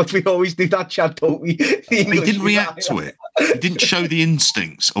come out, we always do that chant, don't we? He didn't react to it. He didn't show the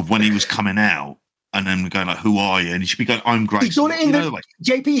instincts of when he was coming out. And then going like, "Who are you?" And he should be going, "I'm Grayson." He's done it in the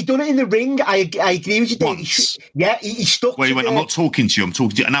JP. He's done it in the ring. I agree with you, Dave. He stuck. Wait, I'm not talking to you. I'm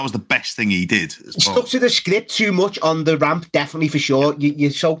talking to you, and that was the best thing he did. He stuck to the script too much on the ramp, definitely for sure. You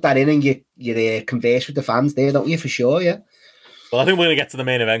soak that in and you converse with the fans there, don't you? For sure, yeah. Well, I think we're going to get to the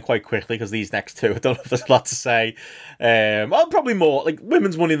main event quite quickly because these next two, I don't know if there's a lot to say. Probably more like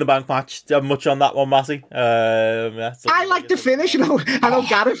women's Money in the Bank match. Do you have much on that one, Matty? I like the finish. I know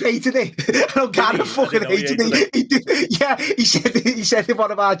Gareth hated it. I know Gareth fucking hated it. He did, yeah, he said in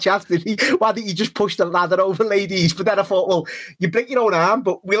one of our chats, did he? Why didn't you just push the ladder over, ladies? But then I thought, well, you break your own arm,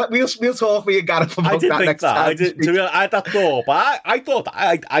 but we'll talk with you, Gareth, about that next time. I had that thought, but I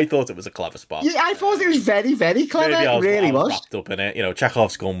thought it was a clever spot. Yeah, I thought it was very, very clever. It really was. Up in it,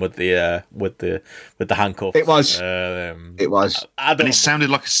 Chekhov's gun with the handcuffs. It was. It was. And it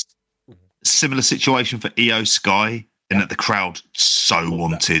sounded like a similar situation for Io Sky, in that the crowd so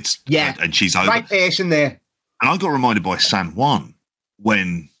wanted. Yeah, and she's over. Right person there. And I got reminded by San Juan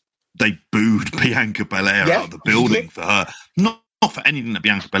when they booed Bianca Belair out of the building for her, not for anything that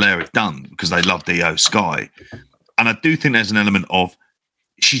Bianca Belair had done, because they loved Io Sky. And I do think there's an element of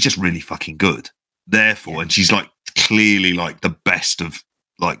she's just really fucking good. Therefore, and she's like clearly like the best of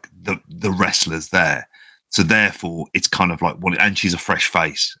like the wrestlers there. So therefore, it's kind of like and she's a fresh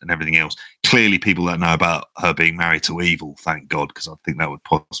face and everything else. Clearly, people don't know about her being married to Evil. Thank God, because I think that would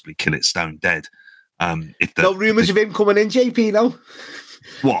possibly kill it stone dead. No rumours of him coming in, JP. No.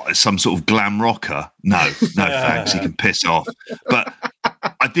 What? Some sort of glam rocker? No, thanks. He can piss off. But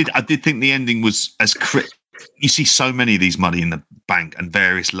I did think the ending was as you see so many of these Money in the Bank and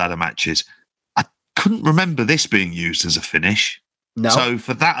various ladder matches. I couldn't remember this being used as a finish. No. So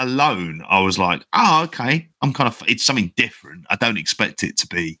for that alone, I was like, oh, okay. It's something different. I don't expect it to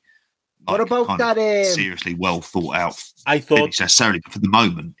be like, what about that seriously well thought out I thought finish necessarily, but for the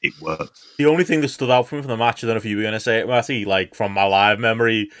moment it worked. The only thing that stood out for me from the match, I don't know if you were going to say it, Matty, like from my live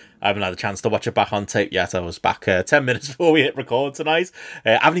memory, I haven't had a chance to watch it back on tape yet. I was back 10 minutes before we hit record tonight.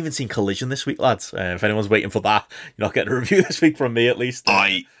 I haven't even seen Collision this week, lads. If anyone's waiting for that, you're not getting a review this week from me, at least.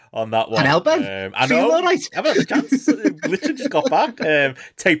 On that one. And helping. I know. All right. I haven't had a chance. Literally just got back.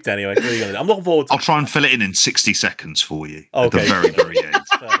 Taped anyway. What are you gonna do? I'm looking forward to I'll try and fill it in 60 seconds for you. Okay. At the very, very end.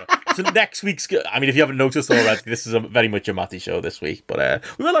 So next week's, I mean, if you haven't noticed already, this is very much a Matty show this week, but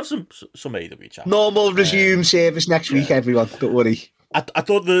we will have some AEW chat. Normal resume service next week, everyone. Don't worry. I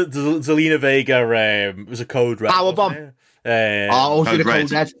thought the Zelina Vega was a code red. Powerbomb. The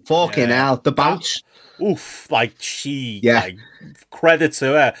code red. Fucking hell. The bounce. Oof, like like credit to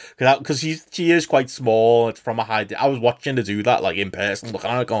her because she is quite small. It's from a high. I was watching her do that like in person,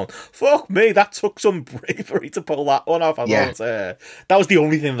 looking at her going, "Fuck me, that took some bravery to pull that one off." I thought that was the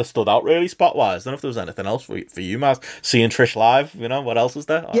only thing that stood out really spot wise. I don't know if there was anything else for you, Matt. Seeing Trish live, what else is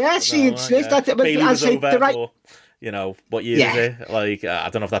there? Seeing Trish. That's Bailey was over. What year is it? Like I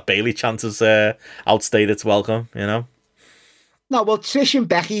don't know if that Bailey chance has outstayed its welcome. No, well, Trish and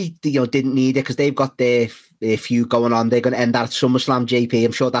Becky, didn't need it because they've got their feud going on. They're going to end that at SummerSlam, JP.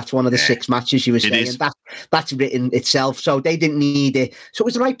 I'm sure that's one of the 6 matches you were saying. That's written itself. So they didn't need it. So it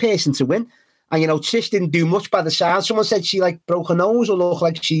was the right person to win. And, Trish didn't do much by the sound. Someone said she, broke her nose or looked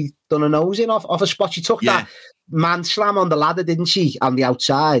like she done a nose in off a spot. She took that man slam on the ladder, didn't she, on the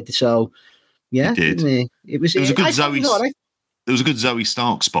outside? So, yeah. It did. It was a good Zoe. There was a good Zoe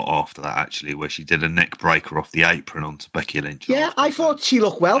Stark spot after that, actually, where she did a neck breaker off the apron onto Becky Lynch. Yeah, I thought she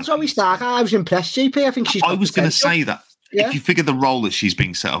looked well, Zoe Stark. I was impressed, JP. I think she's. I was going to say that. Yeah. If you figure the role that she's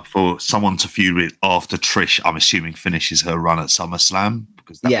being set up for someone to feud with after Trish, I'm assuming finishes her run at SummerSlam,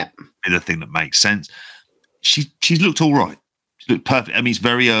 because that would be the thing that makes sense. She's looked all right. She looked perfect. I mean, it's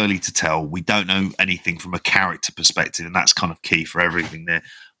very early to tell. We don't know anything from a character perspective, and that's kind of key for everything there.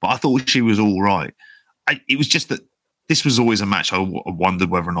 But I thought she was all right. It was just that this was always a match I wondered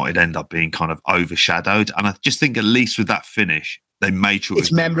whether or not it'd end up being kind of overshadowed. And I just think at least with that finish, they made sure it's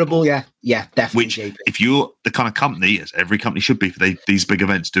memorable. Yeah, definitely. Which, if you're the kind of company, as every company should be for these big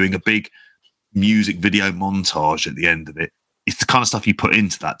events, doing a big music video montage at the end of it, it's the kind of stuff you put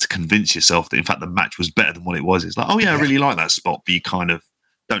into that to convince yourself that, in fact, the match was better than what it was. It's like, oh, yeah, I really like that spot, but you kind of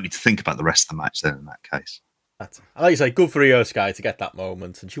don't need to think about the rest of the match then in that case. I like you say, good for Io Sky to get that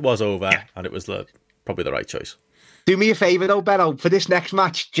moment, and she was over, and it was probably the right choice. Do me a favour, though, Benno, for this next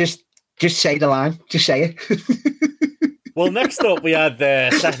match, just say the line. Just say it. Well, next up, we had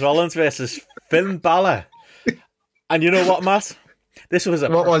Seth Rollins versus Finn Balor. And you know what, Matt? This was a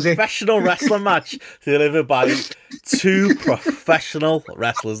professional wrestling match delivered by two professional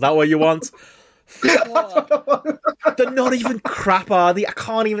wrestlers. Is that what you want? They're not even crap, are they? I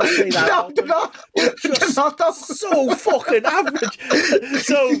can't even say that. No, they're not. Just so fucking average.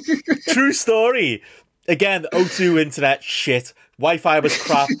 So, true story. Again, O2 internet shit. Wi-Fi was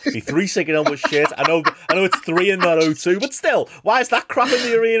crap. The 3 signal was shit. I know it's 3 and not O2, but still, why is that crap in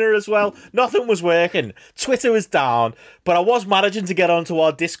the arena as well? Nothing was working. Twitter was down, but I was managing to get onto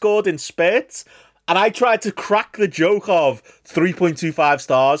our Discord in spurts, and I tried to crack the joke of 3.25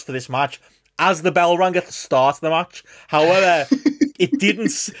 stars for this match as the bell rang at the start of the match. However, it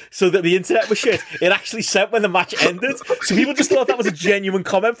didn't, so that the internet was shit. It actually sent when the match ended, so people just thought that was a genuine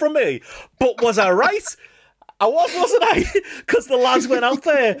comment from me. But was I right? I wasn't I? Because the lads went out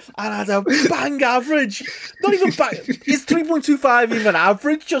there and had a bang average. Not even bang. Is 3.25 even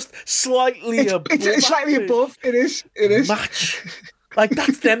average? Just slightly above. It's slightly above. It is. Match. Like,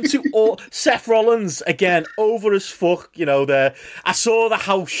 that's them two. Seth Rollins, again, over as fuck. You know, I saw the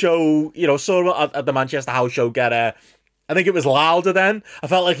house show, saw at the Manchester house show get I think it was louder then. I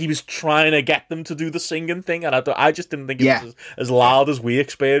felt like he was trying to get them to do the singing thing, and I just didn't think it was as loud as we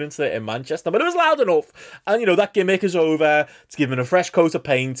experienced it in Manchester. But it was loud enough. And, that gimmick is over. It's given a fresh coat of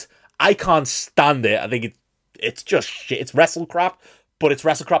paint. I can't stand it. I think it's just shit. It's wrestle crap, but it's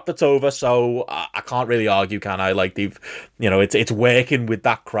wrestle crap that's over, so I can't really argue, can I? Like, it's working with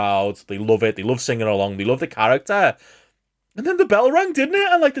that crowd. They love it. They love singing along. They love the character. And then the bell rang, didn't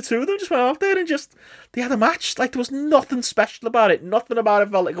it? And, the two of them just went out there and they had a match. There was nothing special about it. Nothing about it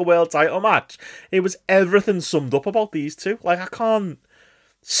felt like a world title match. It was everything summed up about these two. I can't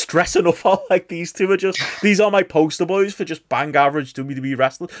stress enough how, these two are these are my poster boys for just bang average WWE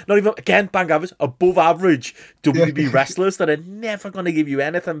wrestlers. Not even, again, bang average, above average WWE wrestlers that are never going to give you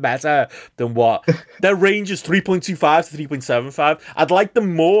anything better than what their range is 3.25 to 3.75. I'd like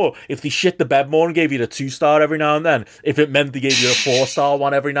them more if they shit the bed more and gave you the 2-star every now and then, if it meant they gave you a 4-star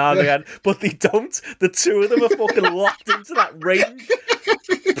one every now and again, but they don't. The two of them are fucking locked into that range.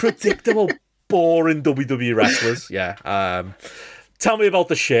 Predictable, boring WWE wrestlers. Tell me about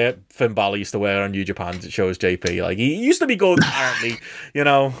the shirt Finn Balor used to wear on New Japan shows, JP. He used to be good, apparently.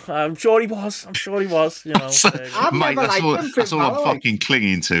 I'm sure he was. Mate, that's all I'm fucking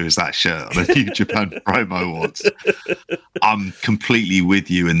clinging to is that shirt on the New Japan promo once. I'm completely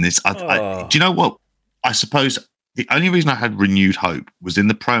with you in this. Do you know what? I suppose the only reason I had renewed hope was in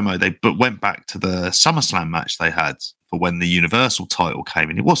the promo. They went back to the SummerSlam match they had for when the Universal title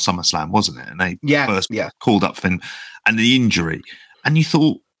came in. It was SummerSlam, wasn't it? And they first called up Finn and the injury. And you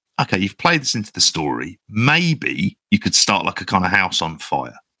thought, okay, you've played this into the story. Maybe you could start a kind of house on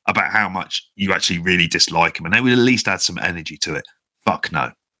fire about how much you actually really dislike him. And they would at least add some energy to it. Fuck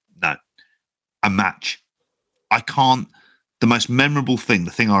no. A match. The most memorable thing,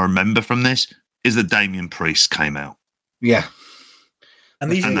 the thing I remember from this is that Damian Priest came out. Yeah.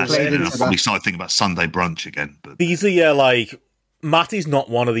 And that's it. And I probably started thinking about Sunday brunch again. But these are Matty's not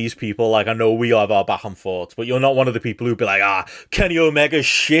one of these people. I know we have our back and forth, but you're not one of the people who'd be like, Kenny Omega's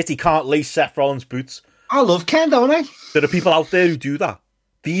shit. He can't lace Seth Rollins' boots. I love Ken, don't I? There are people out there who do that.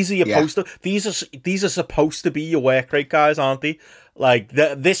 These are your poster. These are supposed to be your work rate guys, aren't they?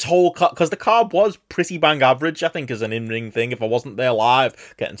 This whole because the card was pretty bang average, I think, as an in-ring thing. If I wasn't there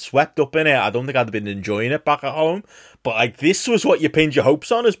live, getting swept up in it, I don't think I'd have been enjoying it back at home. But this was what you pinned your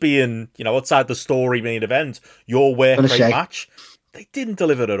hopes on as being, outside the story main event, your work rate match. They didn't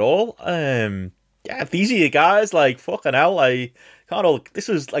deliver at all. These are your guys. Fucking hell. This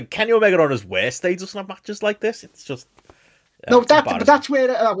was Kenny Omega on his worst day doesn't have matches like this. It's just. That's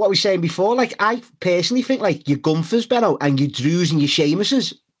where what we were saying before. I personally think your Gunther's, Benno, and your Droz and your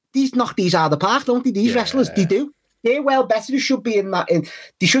Sheamuses, these knock these out of the park, don't they? These wrestlers, they do. They're well better. They should be in that.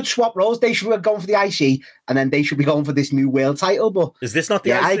 They should swap roles. They should be going for the IC, and then they should be going for this new world title. But is this not the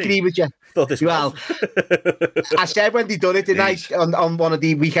IC? I agree with you. Well, I said when they done it tonight on one of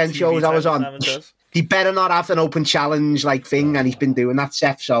the weekend shows I was on, he better not have an open challenge thing, and he's been doing that,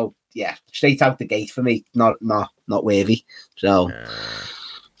 Seth. So straight out the gate for me, not worthy. So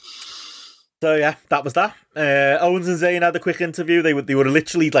So yeah, that was that. Owens and Zayn had a quick interview. They were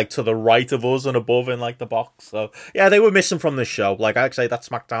literally like to the right of us and above in like the box. So yeah, they were missing from this show. Like I'd say that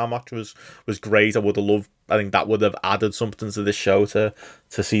SmackDown match was great. I would have loved. I think that would have added something to this show to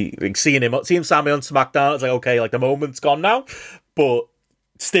see like, seeing Sammy on SmackDown. It's like okay, like the moment's gone now, but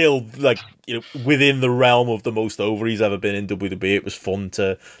still like within the realm of the most over he's ever been in WWE. It was fun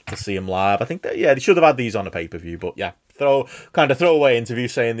to see him live. I think that they should have had these on a pay-per-view, but yeah, throwaway interview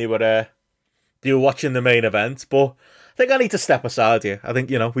saying they were watching the main event. But I think I need to step aside here. I think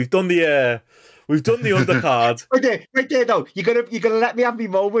we've done the undercard. Right there, though. You're gonna let me have my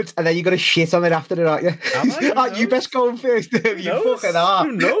moment, and then you're gonna shit on it after it, aren't you? You best go first. You fucking are.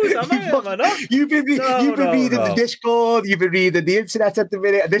 Who knows? Am I not? You've been reading the Discord. You've been reading the internet at the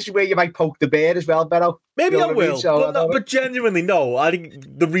minute. And this is where you might poke the bear as well, Benno. Maybe I will, but genuinely, no. I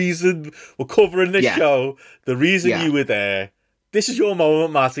think the reason we're covering this show, the reason you were there. This is your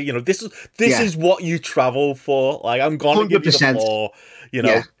moment, Matty. This is what you travel for. Like I'm gonna 100%. Give you the floor.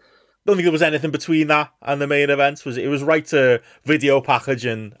 Don't think there was anything between that and the main events. It was right to video package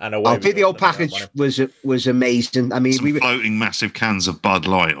and away. Video package was amazing. I mean, we were floating massive cans of Bud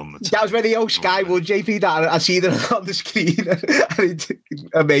Light on the top. That was where the old Sky won, JP. That I see that on the screen. It's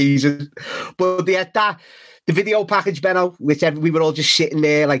amazing. But the video package, Benno, which we were all just sitting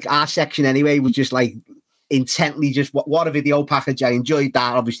there, like our section anyway, was just like intently just what a video package. I enjoyed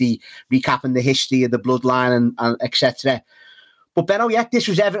that. Obviously, recapping the history of the bloodline and etc. But Benno, this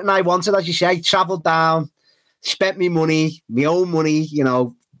was everything I wanted, as you say. Travelled down, spent my money, my own money,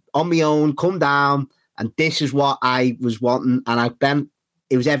 on my own, come down, and this is what I was wanting. And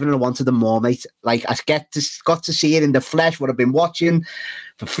it was everything I wanted and more, mate. Like, I got to see it in the flesh, what I've been watching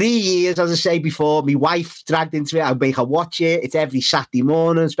for 3 years, as I say before. My wife dragged into it. I make her watch it. It's every Saturday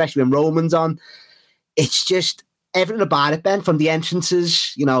morning, especially when Roman's on. It's just everything about it, Ben, from the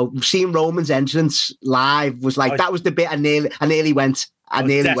entrances, seeing Roman's entrance live was like, that was the bit I nearly went. I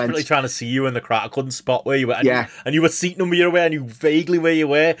was desperately trying to see you in the crowd. I couldn't spot where you were. And you were seat number you were, and you vaguely where you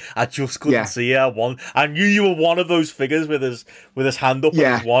were. I just couldn't see you. I knew you were one of those figures with his hand up and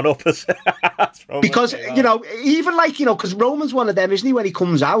his one up. Because, even like, because Roman's one of them, isn't he, when he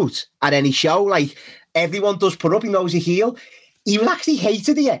comes out at any show, like everyone does put up, he knows a heel. He was actually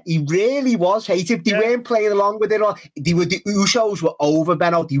hated here. He really was hated. They weren't playing along with it. The Usos were over,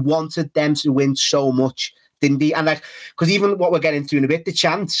 Benno. They wanted them to win so much, didn't they? And because even what we're getting to in a bit, the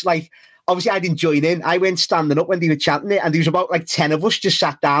chants, like, obviously I didn't join in. I went standing up when they were chanting it, and there was about like 10 of us just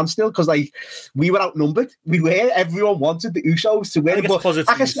sat down still because like we were outnumbered. Everyone wanted the Usos to win. I think it's because it's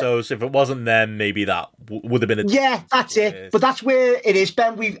Usos. If it wasn't them, maybe that would have been that's it. But that's where it is,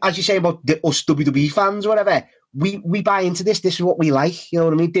 Ben. We, as you say about us WWE fans or whatever, we buy into this. This is what we like. You know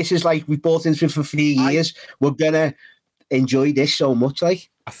what I mean? This is like we bought into it for 3 years. We're gonna enjoy this so much. Like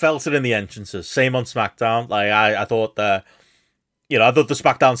I felt it in the entrances. Same on SmackDown. Like I thought I thought the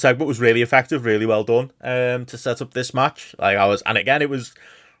SmackDown segment was really effective, really well done to set up this match. And again, it was,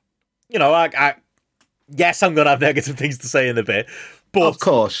 yes, I'm gonna have negative things to say in a bit, but of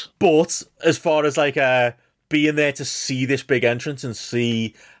course. But as far as like being there to see this big entrance and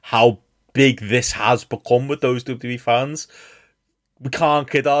see how big this has become with those WWE fans, we can't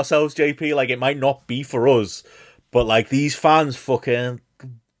kid ourselves, JP. Like, it might not be for us, but like these fans fucking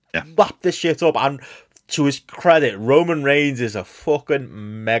lap this shit up. And to his credit, Roman Reigns is a fucking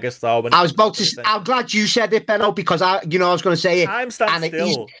megastar. I'm glad you said it, Benno, because I was going to say it. Time stands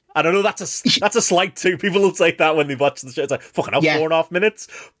still. And I know that's a slight too. People will say that when they watch the show. It's like, fucking hell, 4.5 minutes.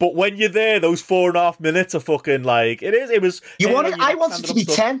 But when you're there, those 4.5 minutes are fucking like, it was. I want it to be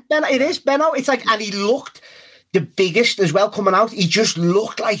 10, Benno. It is, Benno. It's like, and he looked the biggest as well coming out. He just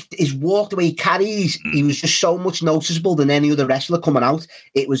looked like his walk, the way he carries. He was just so much noticeable than any other wrestler coming out.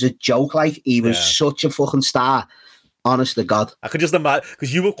 It was a joke. Like, he was such a fucking star. Honest to God. I could just imagine,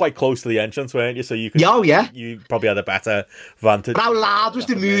 because you were quite close to the entrance, weren't you? So you could. You probably had a better vantage. But how loud was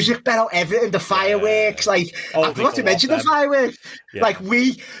the music, Benno? Everything, the fireworks. Like, I forgot to mention the fireworks. Yeah. Like,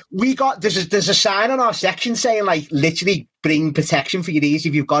 we got, there's a sign on our section saying, like, literally bring protection for your ears.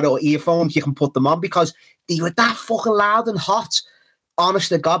 If you've got earphones, you can put them on, because they were that fucking loud and hot. Honest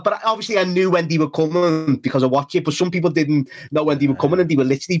to God. But obviously I knew when they were coming because I watched it, but some people didn't know when they were coming, and they were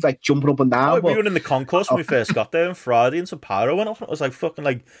literally like jumping up and down. We were in the concourse when we first got there on Friday, and some pyro went off, and it was like fucking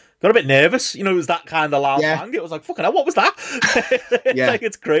like, got a bit nervous. It was that kind of loud bang. It was like, fucking hell, what was that? Like,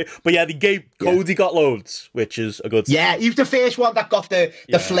 it's great. But yeah, Cody got loads, which is a good sign. Yeah, he was the first one that got the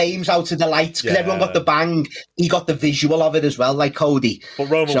flames out of the lights, because everyone got the bang. He got the visual of it as well, like Cody. But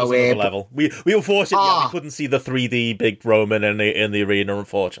Roman was another level. We were fortunate we couldn't see the 3D big Roman in the the arena,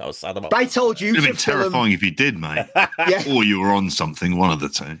 unfortunately. I was sad about I told you It would to have been terrifying if you did, mate. Yeah. Or you were on something, one of the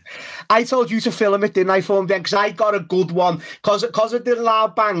two. I told you to film it, didn't I, for him then? Because I got a good one. Because of the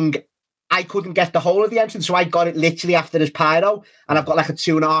loud bang, I couldn't get the whole of the entrance, so I got it literally after his pyro, and I've got like a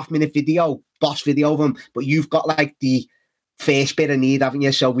 2.5 minute video, boss video of him, but you've got like the first bit I need, haven't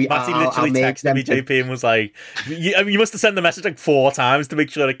you? So Matty literally texted me, JP, and was like, you must have sent the message like 4 times to make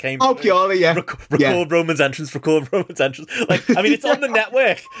sure it came. Oh, purely, yeah. Record Roman's entrance, record Roman's entrance. Like, I mean, it's on the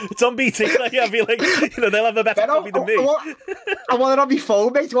network. It's on BT. Like, I feel like, they'll have a better copy than me. I want it on my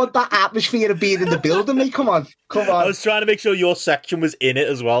phone, mate. I want that atmosphere of being in the building, mate. Come on. I was trying to make sure your section was in it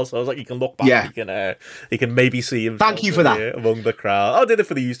as well, so I was like, you can look back, you can maybe see him. Thank you for that. Among the crowd. I did it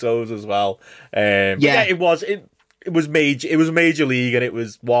for the Usos as well. It was major league, and it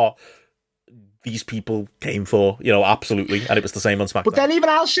was what these people came for, absolutely. And it was the same on SmackDown. But then even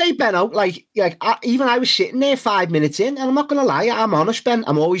I'll say, Benno, even I was sitting there 5 minutes in, and I'm not going to lie, I'm honest, Ben.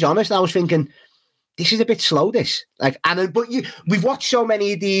 I'm always honest. I was thinking, this is a bit slow, this. We've watched so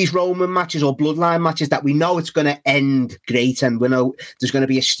many of these Roman matches or Bloodline matches that we know it's going to end great, and we know there's going to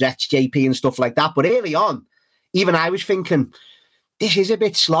be a stretch, JP, and stuff like that. But early on, even I was thinking, this is a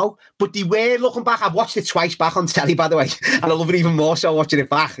bit slow, but they were looking back. I've watched it twice back on telly, by the way, and I love it even more so watching it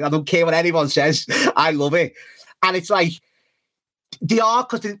back. I don't care what anyone says. I love it. And it's like, they are,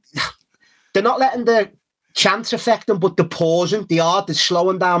 because they're not letting the chants affect them, but they're pausing. They're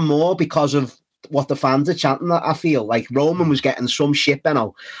slowing down more because of what the fans are chanting. I feel like Roman was getting some shit,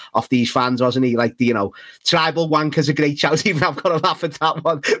 Benno, off these fans, wasn't he? Like, tribal wanker's a great shout. Even I've got to laugh at that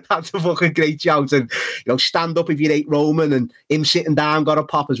one. That's a fucking great shout. And, stand up if you hate Roman, and him sitting down got a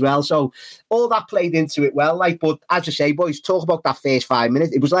pop as well. So all that played into it well. But as I say, boys, talk about that first 5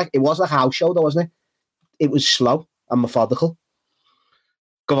 minutes. It was like a house show, though, wasn't it? It was slow and methodical.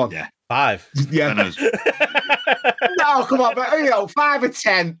 Come on. Yeah. 5. Yeah. No, come on, but 5 or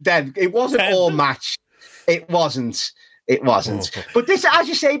 10. Then it wasn't 10. all match. It wasn't. Oh. But this, as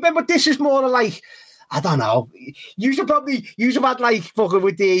you say, Ben. But this is more like, I don't know. You've had like fucking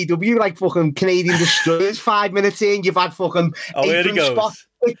with the AEW, like fucking Canadian Destroyers 5 minutes in. You've had fucking apron spots.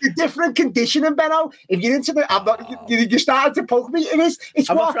 It's a different conditioning, Benno. If you're into you started to poke me. It is. It's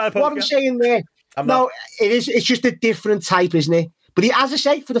what I'm saying there. It is. It's just a different type, isn't it? But as I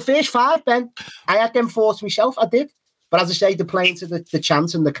say, for the first 5, Ben, I had them thoughts myself. I did. But as I say, they're playing to the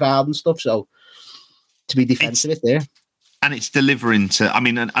chants and the crowd and stuff. So to be defensive there. And it's delivering to,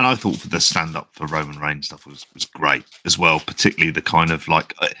 and I thought for the stand-up for Roman Reigns stuff was great as well, particularly the kind of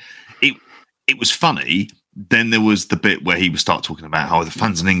like, it was funny. Then there was the bit where he would start talking about how the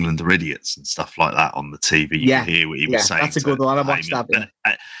fans in England are idiots and stuff like that on the TV. You could hear what he was saying. That's a good one. I watched that bit.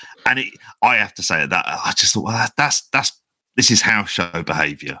 And I have to say that I just thought, well, this is house show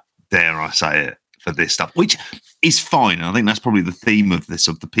behaviour, dare I say it, for this stuff, which is fine. And I think that's probably the theme of this,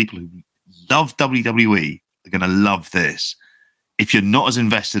 of the people who love WWE are going to love this. If you're not as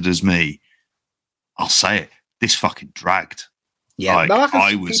invested as me, I'll say it, this fucking dragged. Yeah,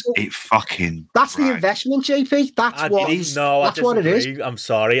 it fucking That's dragged. the investment, JP. That's what it is. I'm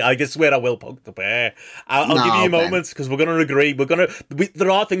sorry. I guess where I will poke the bear. I'll give you moments because we're going to agree.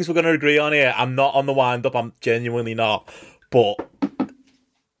 There are things we're going to agree on here. I'm not on the wind up. I'm genuinely not. But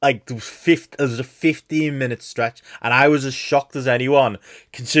like there was a 15-minute stretch, and I was as shocked as anyone,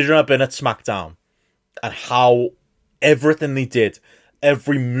 considering I've been at SmackDown and how everything they did,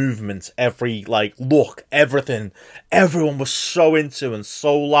 every movement, every look, everything, everyone was so into and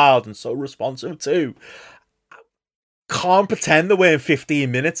so loud and so responsive to. Can't pretend that we're in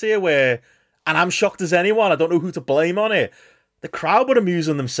 15 minutes here and I'm shocked as anyone. I don't know who to blame on it. The crowd were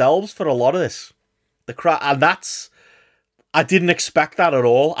amusing themselves for a lot of this. The crowd, and I didn't expect that at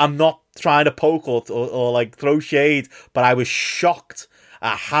all. I'm not trying to poke or throw shade, but I was shocked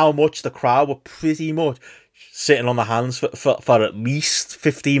at how much the crowd were pretty much sitting on their hands for at least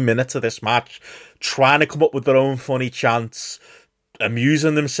 15 minutes of this match, trying to come up with their own funny chants,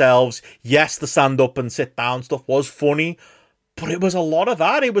 amusing themselves. Yes, the stand up and sit down stuff was funny, but it was a lot of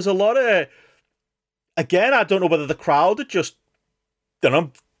that. It was a lot of, again, I don't know whether the crowd had just,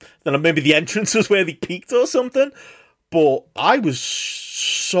 maybe the entrance was where they peaked or something. But I was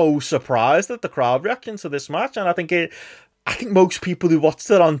so surprised at the crowd reaction to this match, and I think most people who watched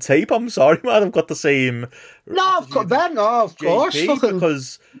it on tape, I'm sorry, might have got the same. No, of course,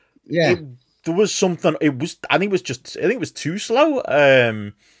 because there was something. I think it was too slow.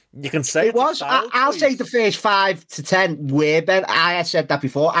 You can say it was. I'll say the first 5 to 10 were better. I had said that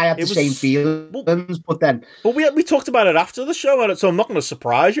before. I had the same feelings, but we talked about it after the show, so I'm not going to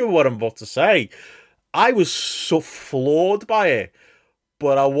surprise you with what I'm about to say. I was so floored by it,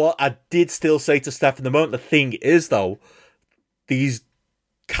 but I did still say to Steph in the moment, the thing is, though, these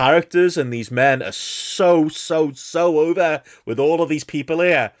characters and these men are so over with all of these people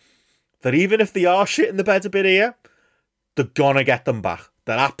here that even if they are shit in the bed a bit here, they're gonna get them back.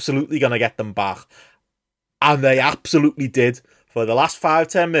 They're absolutely gonna get them back. And they absolutely did for the last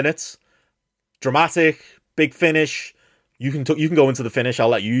 5-10 minutes. Dramatic, big finish. You can go into the finish. I'll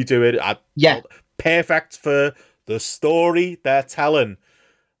let you do it. Perfect for the story they're telling.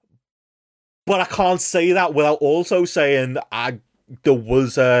 But I can't say that without also saying there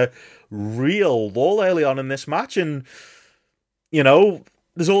was a real lull early on in this match. And, you know,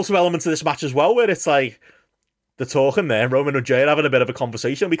 there's also elements of this match as well where it's like, they're talking there, Roman and Jay are having a bit of a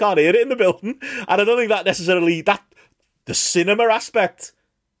conversation. We can't hear it in the building. And I don't think that necessarily, the cinema aspect.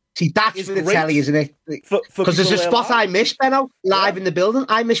 See, that's for the telly, isn't it? Because there's a spot I missed, Benno, live in the building.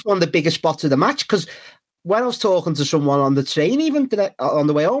 I missed one of the biggest spots of the match because when I was talking to someone on the train, even on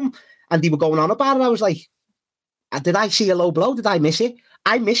the way home, and they were going on about it, I was like, did I see a low blow? Did I miss it?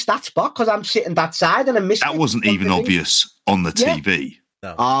 I missed that spot because I'm sitting that side and I missed it. That wasn't even obvious on the TV.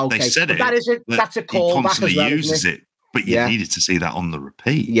 No. Oh, okay. They said but it. That's a callback. He constantly well, uses it, but you needed to see that on the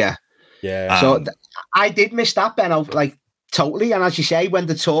repeat. Yeah. So I did miss that, Benno, like totally. And as you say, when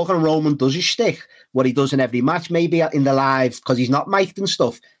they're talking, Roman does his shtick, what he does in every match, maybe in the live, because he's not mic'd and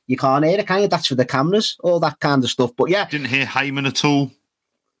stuff, you can't hear it, can you? That's for the cameras, all that kind of stuff. But yeah. Didn't hear Heyman at all?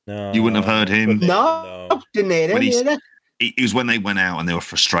 No. You wouldn't have heard him? No. Didn't hear him. It was when they went out and they were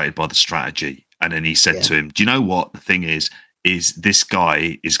frustrated by the strategy. And then he said to him, do you know what? The thing is this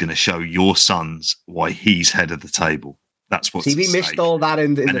guy is going to show your sons why he's head of the table. That's what's we missed all that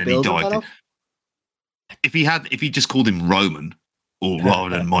in the building. He died. If he just called him Roman, or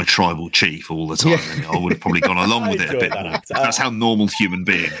rather than my tribal chief all the time, then I would have probably gone along with it a bit more. That's how normal human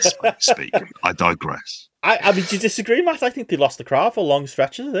beings speak. I digress. I mean, do you disagree, Matt? I think they lost the crowd for long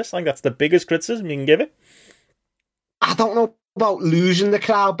stretches of this. I think that's the biggest criticism you can give it. I don't know about losing the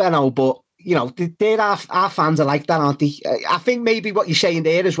crowd, Benno, but you know, our fans are like that, aren't they? I think maybe what you're saying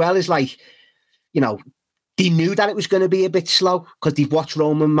there as well is like, you know, they knew that it was going to be a bit slow because they've watched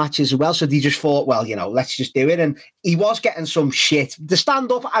Roman matches as well. So they just thought, well, you know, let's just do it. And he was getting some shit. The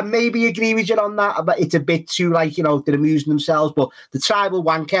stand-up, I maybe agree with you on that, but it's a bit too, like, you know, they're amusing themselves. But the tribal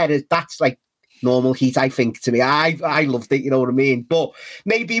wanker, that's like normal heat, I think, to me. I loved it, you know what I mean? But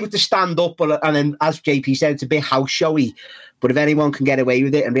maybe with the stand-up, and then as JP said, it's a bit house showy. But if anyone can get away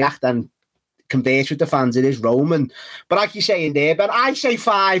with it and react and converse with the fans, it is Roman. But like you're saying there, Ben, I say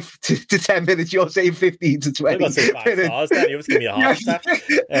 5 to 10 minutes, you're saying 15 to 20 minutes. You was giving me a heart attack.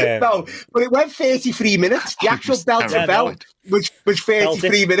 No, but it went 33 minutes. The actual belt to belt was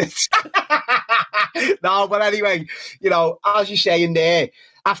 33 minutes. No, but anyway, you know, as you're saying there,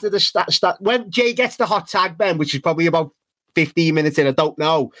 after the start, when Jay gets the hot tag, Ben, which is probably about 15 minutes in, I don't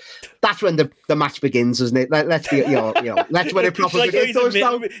know. That's when the match begins, isn't it? Let's be, you know, let's when it properly begins.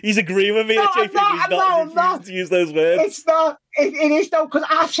 He's agreeing with me. No, he's not to use those words. It's not. It is though, because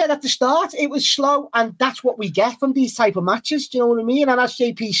I've said at the start it was slow, and that's what we get from these type of matches. Do you know what I mean? And as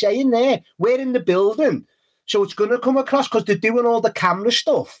JP saying there, we're in the building, so it's going to come across because they're doing all the camera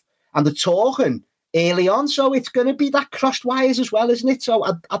stuff and they're talking early on, so it's going to be that crossed wires as well, isn't it? So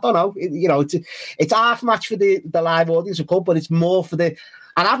I don't know, you know, it's half match for the live audience, of course, but it's more for the.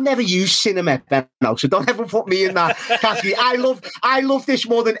 And I've never used cinema, no, so don't ever put me in that category. I love this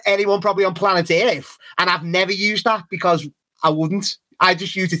more than anyone probably on planet Earth, and I've never used that because I wouldn't. I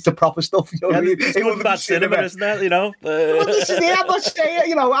just use it to proper stuff. You know what I mean? It's good for that cinema, isn't it? You know, I'm not saying,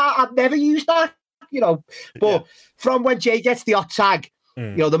 you know, I've never used that. You know, but from when Jay gets the hot tag.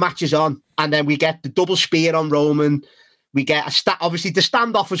 You know, the match is on, and then we get the double spear on Roman. We get obviously the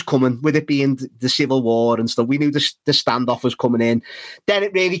standoff was coming with it being the Civil War and stuff. We knew the standoff was coming in. Then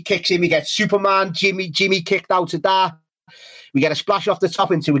it really kicks in. We get Superman, Jimmy kicked out of that. We get a splash off the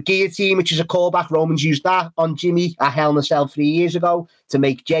top into a guillotine, which is a callback. Roman's used that on Jimmy at Hell in a Cell 3 years ago to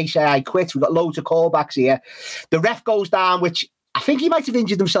make Jay say I quit. We've got loads of callbacks here. The ref goes down, which I think he might have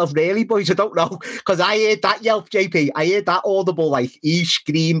injured himself, really, boys. I don't know. Because I heard that yelp, JP. I heard that audible, like, he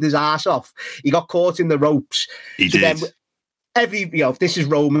screamed his ass off. He got caught in the ropes. He did. Then if this is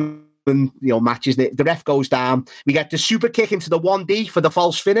Roman, matches, the ref goes down. We get the super kick into the 1D for the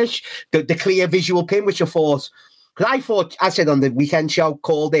false finish, the clear visual pin, which I thought, because I said on the weekend show,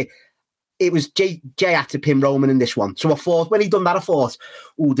 called it was Jay had to pin Roman in this one. So I thought, when he done that, I thought,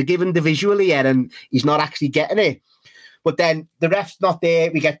 they're giving the visual here and he's not actually getting it. But then the ref's not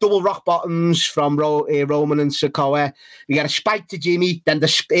there. We get double rock bottoms from Roman and Sikoa. We get a spike to Jimmy. Then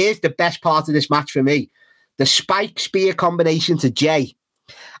here's the best part of this match for me. The spike spear combination to Jay.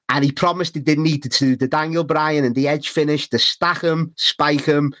 And he promised he didn't need to do the Daniel Bryan and the Edge finish, to stack him, spike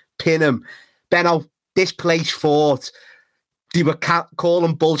him, pin him. Benno, this place fought They were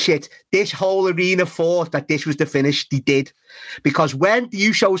calling bullshit. This whole arena thought that this was the finish. They did. Because when the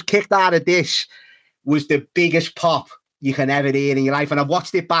Usos kicked out of this was the biggest pop you can ever hear in your life. And I've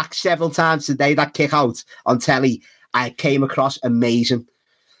watched it back several times today, that kick out on telly. I came across amazing.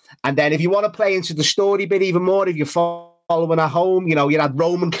 And then if you want to play into the story bit even more, if you're following at home, you know, you had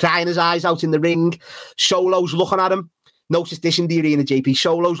Roman crying his eyes out in the ring, Solo's looking at him. Notice this in the arena, JP.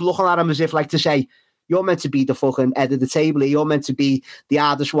 Solo's looking at him as if like to say, you're meant to be the fucking head of the table. You're meant to be the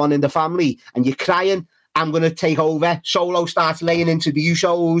hardest one in the family. And you're crying, I'm going to take over. Solo starts laying into the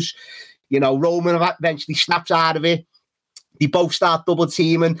Usos. You know, Roman eventually snaps out of it. They both start double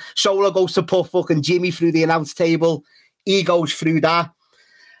teaming. Solo goes to put fucking Jimmy through the announce table. He goes through that.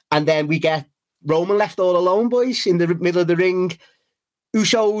 And then we get Roman left all alone, boys, in the middle of the ring.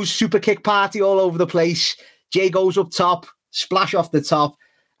 Usos super kick party all over the place. Jay goes up top, splash off the top,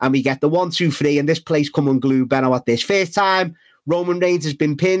 and we get the 1, 2, 3, and this place come unglued. Benno at this. First time Roman Reigns has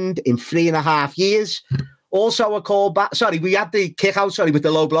been pinned in 3.5 years. Also a call back. Sorry, we had the kick out, with the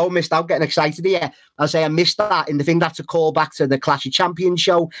low blow. Missed out, getting excited here. I'll say I missed that in the thing. That's a call back to the Clash of Champions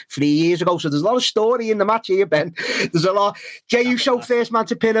show 3 years ago. So there's a lot of story in the match here, Ben. There's a lot. Jey Uso, first man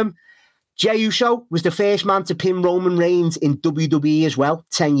to pin him. Jey Uso was the first man to pin Roman Reigns in WWE as well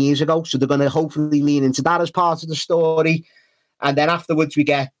 10 years ago. So they're going to hopefully lean into that as part of the story. And then afterwards, we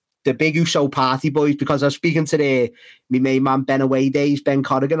get the big Uso party, boys, because I was speaking to my main man, Ben Away Days, Ben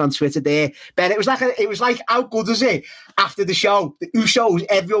Corrigan on Twitter there. Ben, it was like, how good is it? After the show, the Usos,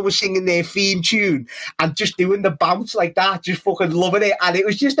 everyone was singing their theme tune and just doing the bounce like that, just fucking loving it. And it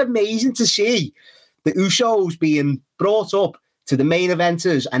was just amazing to see the Usos being brought up to the main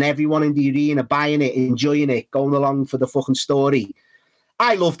eventers and everyone in the arena buying it, enjoying it, going along for the fucking story.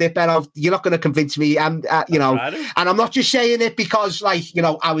 I loved it, Ben. You're not going to convince me. And I'm not just saying it because,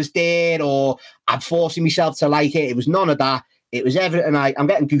 I was there or I'm forcing myself to like it. It was none of that. It was everything. I'm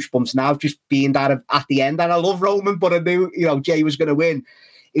getting goosebumps now just being that at the end. And I love Roman, but I knew, Jay was going to win.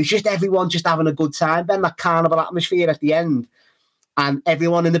 It was just everyone just having a good time, Ben, that carnival atmosphere at the end. And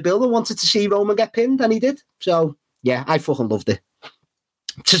everyone in the building wanted to see Roman get pinned, and he did. So, yeah, I fucking loved it.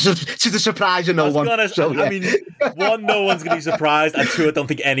 To the surprise of no one. Honest, so, yeah. I mean, one, no one's going to be surprised, and two, I don't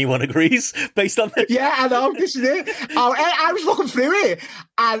think anyone agrees based on this. Yeah, I know, this is it. I was looking through it,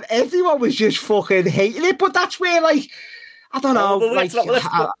 and everyone was just fucking hating it, but that's where, I don't know. I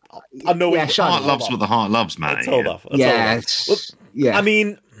know heart loves what the heart loves, man. Yeah. I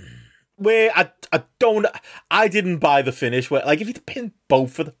mean, where I didn't buy the finish where, if you pin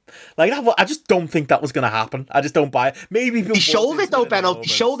both of them, I just don't think that was going to happen. I just don't buy it. Maybe he showed it though, Ben. He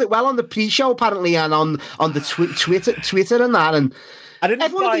showed it well on the pre-show apparently, and on the Twitter and that. And I didn't.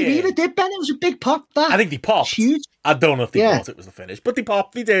 Everyone in the arena did, Ben. It was a big pop. I think they popped. Huge. I don't know if they thought it was the finish, but they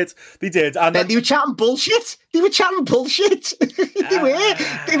popped. They did. And then they were chatting bullshit. They were. It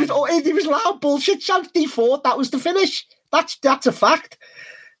was loud bullshit. They thought that was the finish. That's a fact.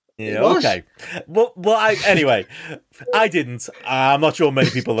 Yeah, okay. Well, anyway, I didn't. I'm not sure many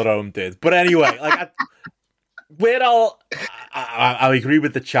people at home did. But anyway, I agree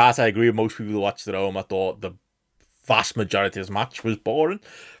with the chat. I agree with most people who watched at home. I thought the vast majority of this match was boring.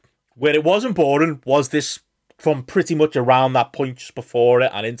 Where it wasn't boring was this from pretty much around that point just before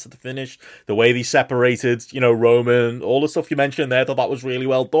it and into the finish. The way they separated, Roman, all the stuff you mentioned there, I thought that was really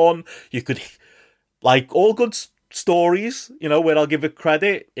well done. You could, all good stories, where I'll give it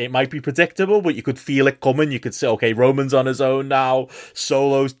credit, it might be predictable, but you could feel it coming. You could say, okay, Roman's on his own now,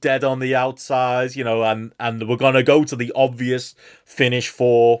 Solo's dead on the outside, and we're gonna go to the obvious finish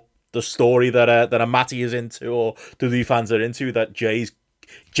for the story that a Matty is into, or the fans are into, that Jay's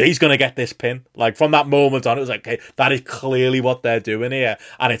gonna get this pin. From that moment on, it was okay, that is clearly what they're doing here,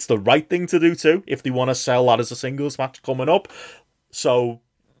 and it's the right thing to do too if they want to sell that as a singles match coming up. So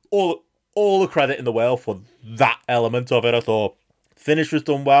all the credit in the world for that element of it. I thought finish was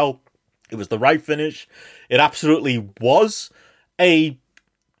done well. It was the right finish. It absolutely was a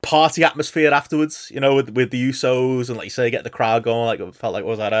party atmosphere afterwards, with the Usos and, like you say, get the crowd going. It felt like it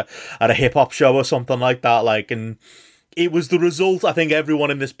was at a hip hop show or something like that. And it was the result I think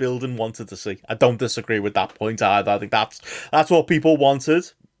everyone in this building wanted to see. I don't disagree with that point either. I think that's what people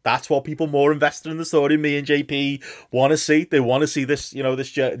wanted. That's what people more invested in the story. Me and JP want to see. They want to see this,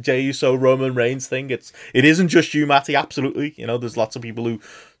 this Jey Uso Roman Reigns thing. It isn't just you, Matty. Absolutely, there's lots of people who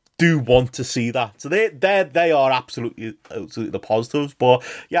do want to see that. So they are absolutely the positives. But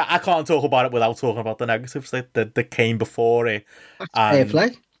yeah, I can't talk about it without talking about the negatives that came before it. Fair play.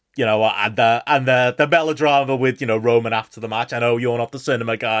 you know, and the melodrama with, you know, Roman after the match. I know you're not the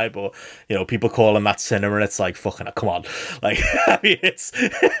cinema guy, but, you know, people call him that cinema, and it's like, fucking, come on. Like, I mean,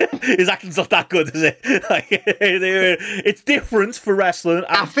 his acting's not that good, is it? Like, it's different for wrestling.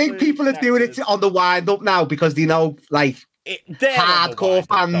 I think people are doing it on the wind up now because they know, like, hardcore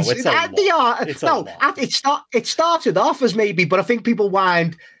fans. It started off as maybe, but I think people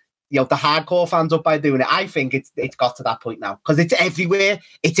wind, you know, the hardcore fans up by doing it. I think it's got to that point now because it's everywhere.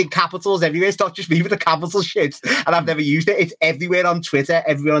 It's in capitals everywhere. It's not just me with the capital shit, and I've never used it. It's everywhere on Twitter,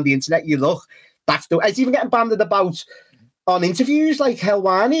 everywhere on the internet. You look, it's even getting banded about on interviews. Like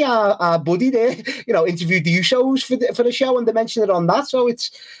Helwani, our buddy there, you know, interviewed the Usos for the show, and they mentioned it on that. So it's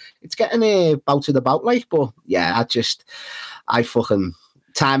getting about like. But yeah, I fucking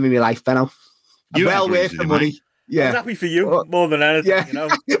time in my life, Benno. Well worth the money. Mate. Yeah, I'm happy for you more than anything. Yeah, you know,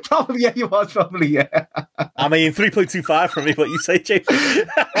 probably. Yeah, you was probably. Yeah, I mean 3.25 from me. What you say, Jake?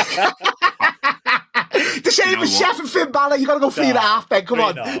 The same as Chef and Finn Balor. You got to go 3.5. Ben, come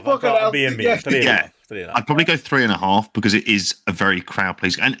on. I'm being mean. Yeah. I'd probably go 3.5 because it is a very crowd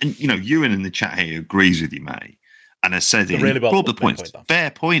pleaser. And you know, Ewan in the chat here agrees with you, Matty, and has said it. Really brought the points.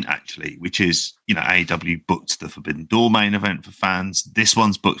 Fair point, actually, which is, you know, AEW booked the Forbidden Door main event for fans. This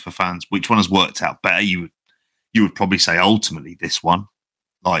one's booked for fans. Which one has worked out better? You would probably say ultimately this one,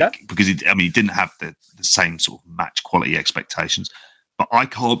 because it didn't have the same sort of match quality expectations. But I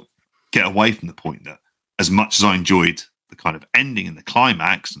can't get away from the point that as much as I enjoyed the kind of ending and the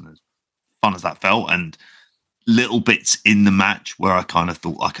climax and as fun as that felt, and little bits in the match where I kind of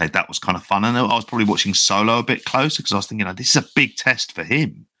thought, okay, that was kind of fun. And I was probably watching Solo a bit closer because I was thinking, this is a big test for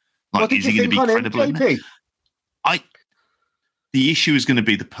him. Like, is he going to be credible in it? The issue is going to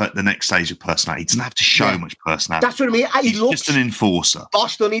be the next stage of personality. He doesn't have to show much personality. That's what I mean. He looks just an enforcer.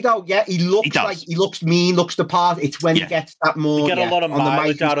 Boss, doesn't he, though? Yeah, he looks mean, looks the part. It's when he gets that more. You get a lot of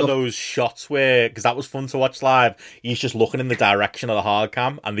mileage out of those shots because that was fun to watch live. He's just looking in the direction of the hard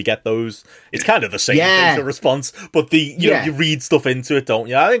cam, and they get those. It's kind of the same facial response, but you read stuff into it, don't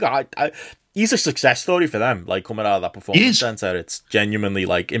you? I think he's a success story for them, like, coming out of that performance center. It's genuinely,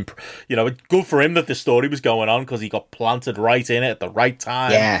 like, good for him that the story was going on because he got planted right in it at the right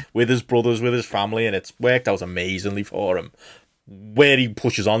time with his brothers, with his family, and it's worked out amazingly for him. Where he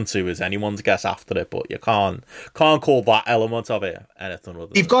pushes on to is anyone's guess after it, but you can't call that element of it anything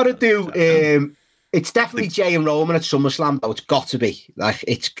other. You've got to do. It's definitely Jay and Roman at SummerSlam, though. It's got to be like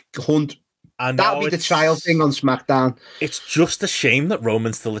it's Hunt. That'll be the trial thing on SmackDown. It's just a shame that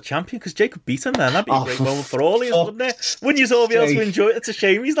Roman's still the champion because Jay could beat him then. That'd be a great moment for all of us, wouldn't it? Wouldn't you all be able to enjoy it? It's a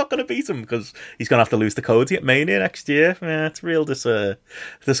shame he's not going to beat him because he's going to have to lose to Cody at Mania next year. Yeah, it's a real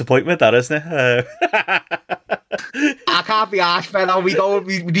disappointment, that, isn't it? I can't be arsed, man. Are we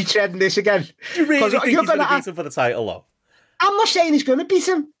treading this again? Do you really think he's going to beat him for the title, though? I'm not saying he's going to beat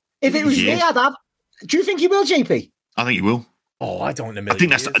him. If it was me, I'd have. Do you think he will, JP? I think he will. Oh, I don't know. I think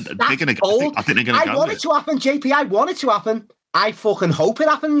they're going to go. I think they're going to go. I want it to happen, JP. I want it to happen. I fucking hope it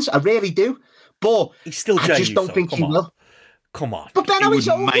happens. I really do. But he's still I just don't think he will. Come on. But Ben, he's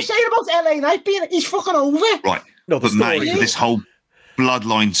over. You're saying about LA Knight being, he's fucking over. Right. No, but mate, for this whole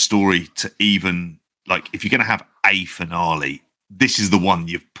bloodline story to even, like, if you're going to have a finale, this is the one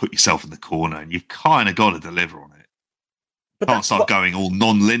you've put yourself in the corner and you've kind of got to deliver on it. But can't start going all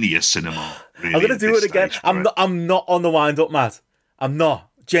non-linear cinema. Really, I'm going to do it again. I'm not on the wind-up, Matt. I'm not.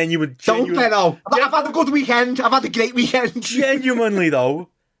 Genuine. Don't, Benno. I've had a good weekend. I've had a great weekend. Genuinely, though,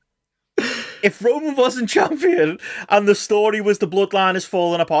 if Roman wasn't champion and the story was the bloodline is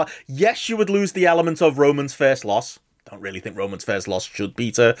falling apart, yes, you would lose the element of Roman's first loss. I don't really think Roman's first loss should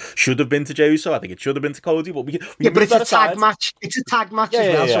have been to Jey Uso. I think it should have been to Cody. But but it's a tag match. It's a tag match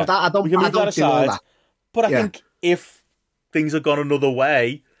as well. So that I don't do all that. But I think if things had gone another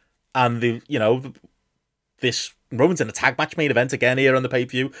way, and this Roman's in a tag match main event again here on the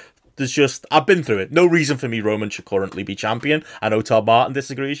pay-per-view, I've been through it. No reason for me Roman should currently be champion. I know Todd Martin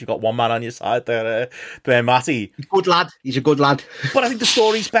disagrees. You've got one man on your side there, Matty. Good lad. He's a good lad. But I think the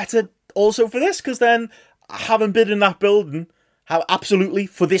story's better also for this, because then, having been in that building, absolutely,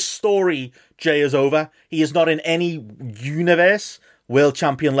 for this story, Jey is over. He is not in any universe world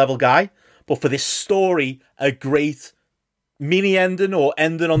champion level guy. But for this story, a great mini ending or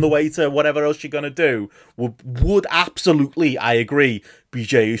ending on the way to whatever else you're going to do would absolutely, I agree, be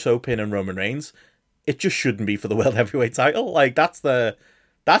Jey Uso pinning Roman Reigns. It just shouldn't be for the world heavyweight title. Like, that's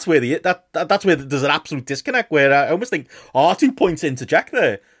where there's an absolute disconnect, where I almost think 2 points interject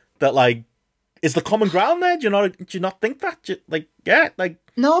there that, like, is the common ground there? Do you not think that?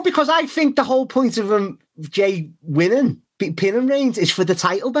 No, because I think the whole point of Jey winning, pinning Reigns, is for the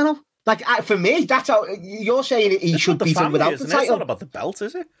title, Benno. Like, for me, that's how you're saying he should beat him without the title. It's not about the belt,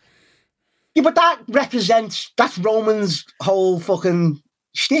 is it? Yeah, but that's Roman's whole fucking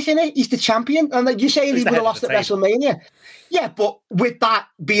shtick, innit? He's the champion, and you're saying he would have lost at WrestleMania. Yeah, but with that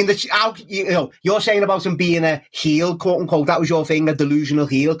being you're saying about him being a heel, quote unquote, that was your thing, a delusional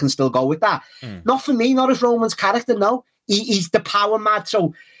heel, can still go with that. Not for me, not as Roman's character, no. He's the power mad,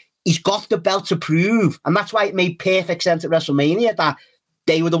 so he's got the belt to prove, and that's why it made perfect sense at WrestleMania that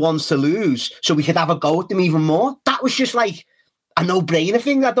they were the ones to lose, so we could have a go at them even more. That was just like a no-brainer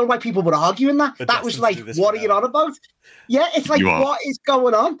thing. I don't know why people were arguing that. That was like, what are you on about? Yeah, it's like, what is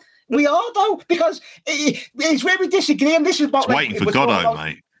going on? We are, though, because it's where we disagree, and this is what... Waiting for Godot,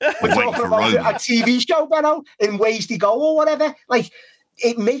 mate. We're talking about a TV show, Benno, in Ways to Go or whatever. Like,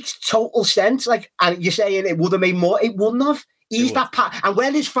 it makes total sense. Like, and you're saying it would have made more. It wouldn't have. He's that and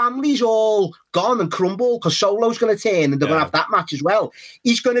when his family's all gone and crumbled, because Solo's going to turn and they're going to have that match as well,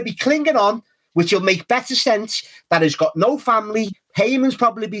 he's going to be clinging on, which will make better sense that he's got no family, Heyman's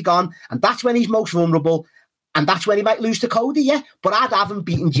probably be gone, and that's when he's most vulnerable, and that's when he might lose to Cody, yeah. But I'd have him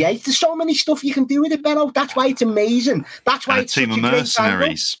beating Jay. There's so many stuff you can do with it, Benno. That's why it's amazing. That's why it's a team of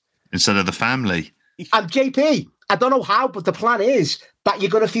mercenaries instead of the family. And JP, I don't know how, but the plan is that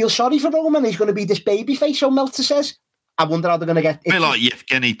you're going to feel sorry for Roman. He's going to be this baby face, so Meltzer says. I wonder how they're going to get... A bit like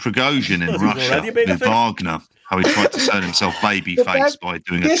Yevgeny Prigozhin in Russia with Wagner, how he tried to turn himself baby face by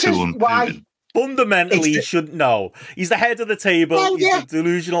doing a coup on Putin. Fundamentally, he shouldn't know. He's the head of the table. He's the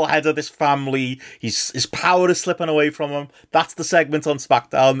delusional head of this family. His power is slipping away from him. That's the segment on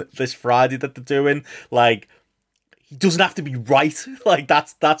Smackdown this Friday that they're doing. Like, he doesn't have to be right. Like,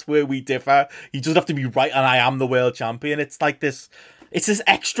 that's where we differ. He doesn't have to be right, and I am the world champion. It's like this... It's this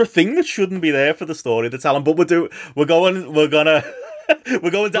extra thing that shouldn't be there for the story to tell him. But we're going down the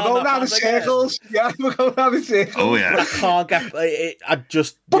circles. Yeah, we're going down the circles. Oh yeah. But I can't get it.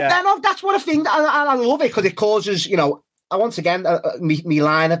 But then that's what I think, and I love it because it causes, once again, me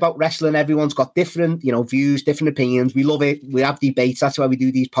line about wrestling. Everyone's got different, views, different opinions. We love it. We have debates. That's why we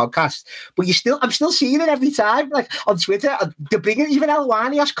do these podcasts. But I'm still seeing it every time, like on Twitter. They're bringing even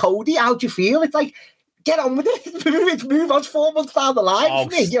Elwani asked Cody, "How do you feel?" It's like, get on with it. Move on 4 months down the line. Oh,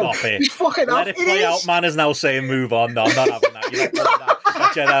 stop it. He's fucking Let it play out. Man is now saying move on. No, I'm not having that. You're not doing that.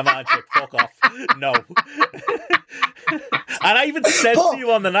 That Jedi man chick. Fuck off. No. And I even said to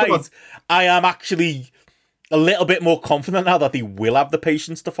you on the night, I am actually a little bit more confident now that they will have the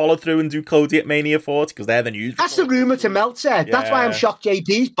patience to follow through and do Cody at Mania 40 because they're the news. That's the rumour to Meltzer. Yeah. That's why I'm shocked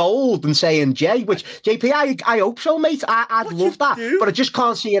JP's bold and saying Jay, which JP, I hope so, mate. I'd love that, but I just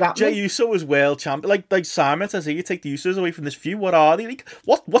can't see it happening. Jey Uso is world champion. Like Simon says, you take the Usos away from this feud. What are they? Like,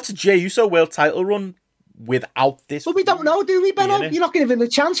 what's a Jey Uso world title run without this? But we don't know, do we, Benno? You're not giving him a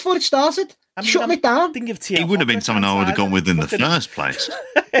chance for it started. Shutting it down. He would have been someone I would have gone with in the first place.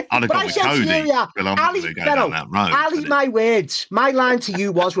 I'd have gone with Cody. I'll eat my words. My line to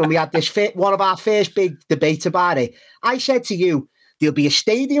you was when we had this one of our first big debates about it. I said to you, there'll be a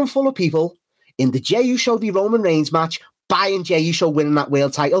stadium full of people in the Jey Uso v Roman Reigns match buying Jey Uso winning that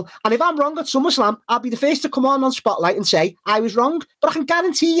world title. And if I'm wrong at SummerSlam, I'll be the first to come on Spotlight and say I was wrong. But I can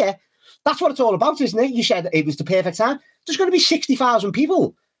guarantee you, that's what it's all about, isn't it? You said it was the perfect time. There's going to be 60,000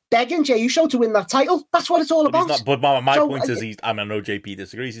 people begging Jey Uso to win that title. That's what it's all about. But my point is, I know JP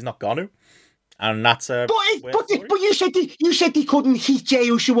disagrees. He's not going to, and that's But you said he couldn't heat Jey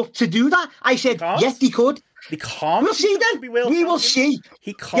Uso up to do that. I said yes, he could. He can't. We'll see then. We will see.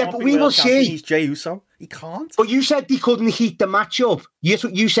 He can't. Yeah, but we will see. He's Jey Uso. He can't. But you said he couldn't heat the match up.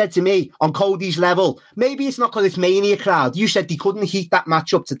 You said to me on Cody's level. Maybe it's not because it's Mania crowd. You said he couldn't heat that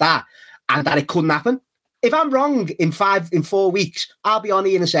match up to that, and that it couldn't happen. If I'm wrong in 4 weeks, I'll be on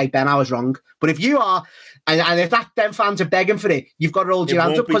here and say, Ben, I was wrong. But if you are, and if them fans are begging for it, you've got to hold your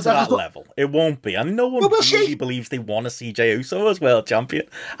hands up. Because that level. It won't be. And no one really believes they want to see Jey Uso as world champion.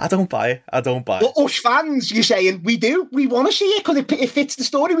 I don't buy it. Well, us fans, you're saying, we do. We want to see it because it fits the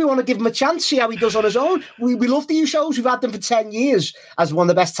story. We want to give him a chance, see how he does on his own. We love the Usos. We've had them for 10 years as one of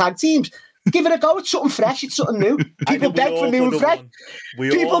the best tag teams. Give it a go. It's something fresh. It's something new. People beg for new and fresh.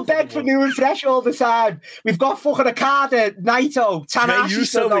 People beg for new and fresh all the time. We've got fucking Okada, Naito, Tanahashi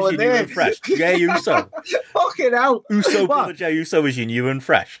still going there. New and fresh. Jey Uso. Fucking hell. Brother Jey Uso is your new and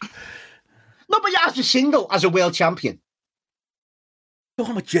fresh. No, but as a single, as a world champion.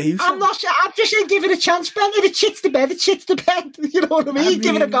 I'm a Jey Uso. I'm just saying give it a chance, Ben. If it shits the bed, it shits the bed. You know what I mean?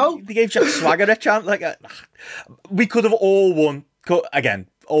 Give it a go. They gave Jack Swagger a chance. We could have all won. Again,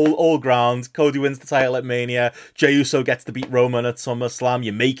 all ground. Cody wins the title at Mania. Jey Uso gets to beat Roman at SummerSlam.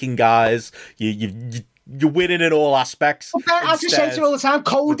 You're making guys. You you're winning in all aspects. I just say to you all the time,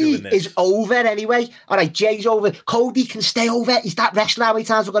 Cody is over anyway. All right, Jay's over. Cody can stay over. He's that wrestler. How many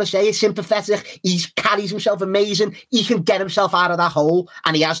times we're going to say he's sympathetic. He carries himself amazing. He can get himself out of that hole,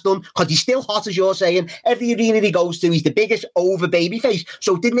 and he has done, because he's still hot, as you're saying. Every arena he goes to, he's the biggest over babyface.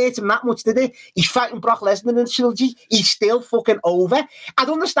 So it didn't hurt him that much, did it? He's fighting Brock Lesnar in the trilogy. He's still fucking over. I'd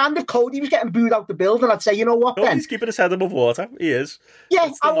understand if Cody was getting booed out the building. I'd say, you know what, Ben? He's keeping his head above water. He is. Yeah,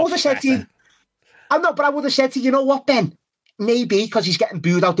 I would have said to you, I know, but I would have said to you, you know what, Ben? Maybe because he's getting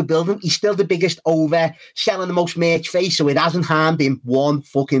booed out the building, he's still the biggest over, selling the most merch face, so it hasn't harmed him one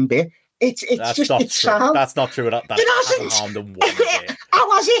fucking bit. It's sound. That's not true. That hasn't harmed him one bit. How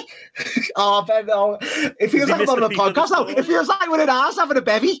was it? Oh, Ben, no. It feels like I'm on a podcast now. It feels like we're in ours having a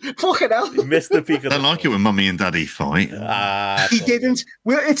bevy. Fucking hell. You missed the peak of I don't like it when Mummy and Daddy fight. He didn't.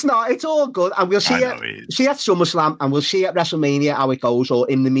 It's not. It's all good. And we'll see at SummerSlam, and we'll see at WrestleMania how it goes, or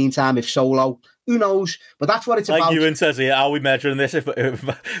in the meantime, if Solo, who knows? But that's what it's about. Like Ewan says here, are we measuring this if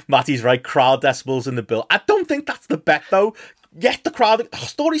Matty's right? Crowd decibels in the bill. I don't think that's the bet, though. Yet the crowd, the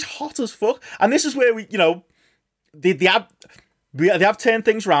story's hot as fuck. And this is where they have turned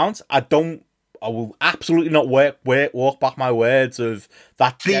things round. I will absolutely not walk back my words of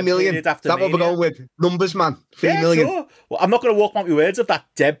that 3 million. After that what we're going with. Numbers, man. 3 million. Sure. Well, I'm not going to walk back my words of that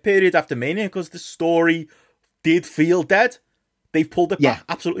dead period after Mania, because the story did feel dead. They've pulled it back.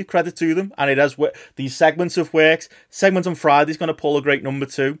 Absolutely credit to them. And it has these segments of works. Segment on Friday's going to pull a great number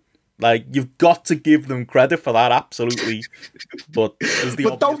 2. Like, you've got to give them credit for that, absolutely. But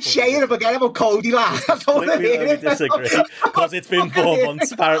don't share him again about Cody, lad. I don't want to hear it. Disagree, because it's been 4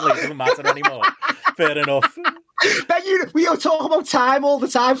 months. Apparently, it doesn't matter anymore. Fair enough. Ben, we are talking about time all the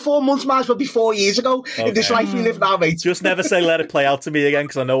time. 4 months might as well be 4 years ago in this life we live now, mate. Just never say let it play out to me again,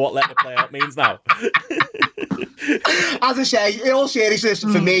 because I know what let it play out means now. As I say, in all seriousness,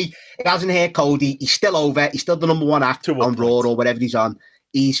 for me, it hasn't hurt Cody. He's still over. He's still the number 1 act on Raw or whatever he's on.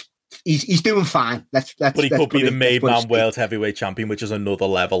 He's doing fine. But he could be the made man world heavyweight champion, which is another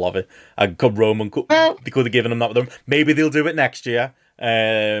level of it. And could Roman, they could have given him that with them. Maybe they'll do it next year.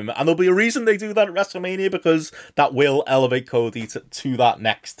 And there'll be a reason they do that at WrestleMania, because that will elevate Cody to that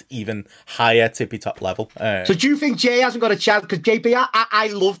next, even higher tippy top level. So do you think Jay hasn't got a chance? Because JB, I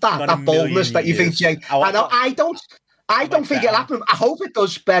love that boldness that you think Jay. I don't think it'll happen. I hope it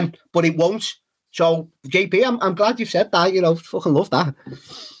does, Ben, but it won't. So JP, I'm glad you've said that. Fucking love that.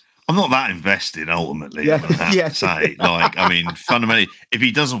 I'm not that invested ultimately. Yeah. I have to say, fundamentally, if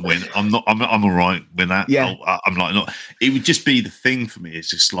he doesn't win, I'm all right with that. Yeah. I'm like, not. It would just be the thing for me.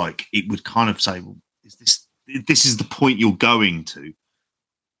 It's just like it would kind of say, well, this is the point you're going to.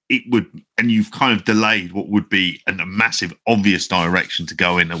 It would, and you've kind of delayed what would be a massive, obvious direction to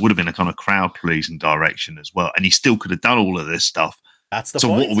go in. It would have been a kind of crowd pleasing direction as well, and he still could have done all of this stuff. That's the point. So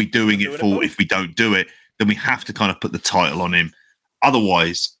what are we doing it for? If we don't do it, then we have to kind of put the title on him.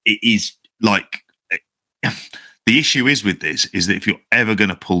 Otherwise, it is like the issue is with this is that if you're ever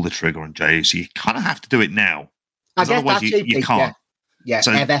going to pull the trigger on Jey, so you kind of have to do it now. Otherwise, you can't. Yeah,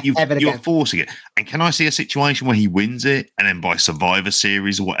 so you're forcing it. And can I see a situation where he wins it, and then by Survivor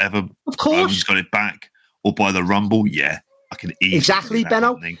Series or whatever, of course, he's got it back, or by the Rumble? Yeah, I can easily exactly,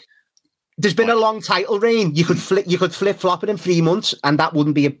 Benno. There's been a long title reign. You could flip flop it in 3 months, and that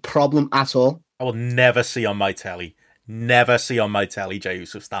wouldn't be a problem at all. I will never see on my telly Jey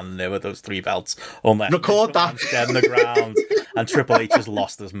Uso standing there with those 3 belts. Unless record that dead on the ground and Triple H has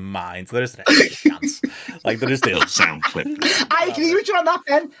lost his mind. There isn't any chance. Like, there is still sound clip. I agree with you on that,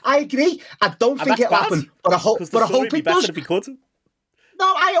 Ben. I agree. I don't think it'll happen, but I hope it does. If he could. No,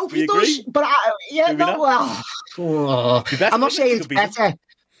 I hope he does. But I'm not saying it's better.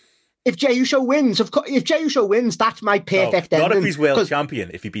 If Jey Uso wins, that's my perfect ending. Not if he's world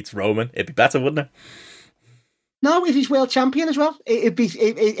champion. If he beats Roman, it'd be better, wouldn't it? No, if he's world champion as well,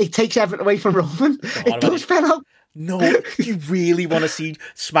 it takes everything away from Roman. It does, Benno. No, you really want to see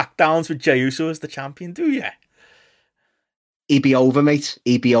Smackdowns with Jey Uso as the champion, do you? He'd be over, mate.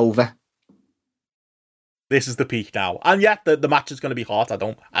 He'd be over. This is the peak now, and yet the match is going to be hot. I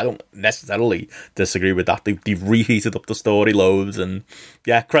don't necessarily disagree with that. They've reheated up the story loads, and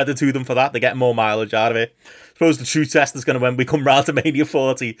yeah, credit to them for that. They're getting more mileage out of it. I suppose the true test is going to when we come round to Mania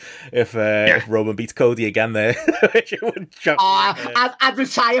 40 if Roman beats Cody again there. I'd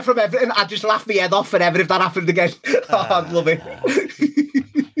retire from everything. I'd just laugh my head off forever if that happened again. I'd love it.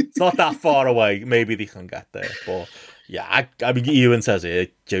 It's not that far away. Maybe they can get there, but yeah, I mean, Ewan says here,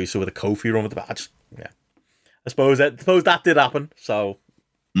 Jey Uso with a Kofi run with the badge. Yeah. I suppose that did happen. So,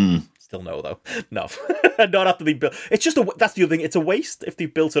 still no though. No, not after they built. It's just that's the other thing. It's a waste if they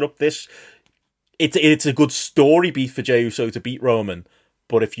built it up. It's a good story beat for Jey Uso to beat Roman,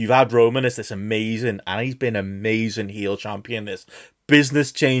 But if you've had Roman as this amazing, and he's been amazing heel champion, this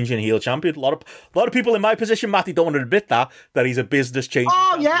business-changing heel champion. A lot of people in my position, Matty, don't want to admit that he's a business-changing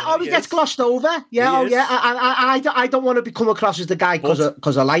champion. He gets glossed over. Yeah, I don't want to come across as the guy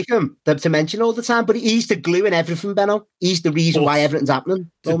because I like him to mention all the time, but he's the glue in everything, Benno. He's the reason why everything's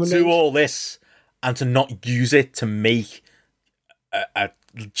happening. To do all this and to not use it to make a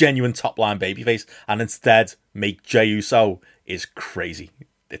genuine top-line babyface and instead make Jey Uso is crazy.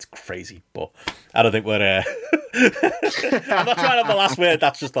 It's crazy, but I don't think we're... I'm not trying to have the last word.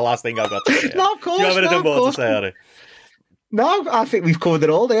 That's just the last thing I've got to say. No, of course. Do you have anything more to say, Harry? No, I think we've covered it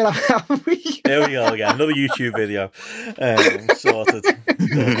all there, haven't we? There we go again. Another YouTube video. Sorted.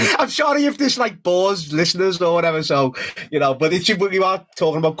 I'm sorry if this bores listeners or whatever, so, but we are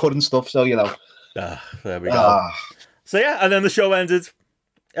talking about current stuff, so, there we go. So, yeah, and then the show ended.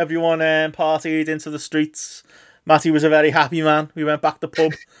 Everyone partied into the streets. Matty was a very happy man. We went back to the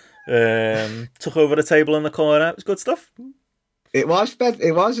pub, took over the table in the corner. It was good stuff. It was, Ben.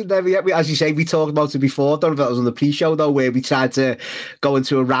 It was. And then as you say, we talked about it before. I don't know if it was on the pre-show, though, where we tried to go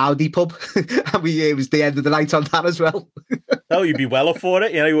into a rowdy pub. And it was the end of the night on that as well. Oh, you'd be well up for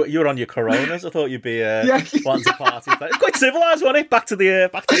it. You were on your Coronas. I thought you'd be wanting to party. It's quite civilised, wasn't it? Back to the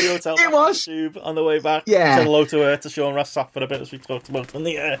hotel. It was. On the way back. Yeah. Said hello to Sean Ross Sapp for a bit, as we talked about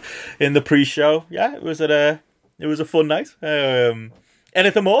in the pre-show. Yeah, it was a fun night.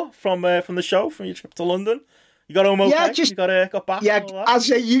 Anything more from the show, from your trip to London? You got home okay? Yeah, got back. Yeah, I'll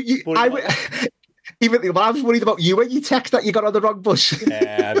say I was worried about you when you text that you got on the wrong bus.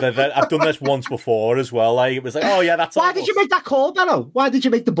 Yeah, I've done this once before as well. It was oh yeah, that's. Why did you make that call, Benno? Why did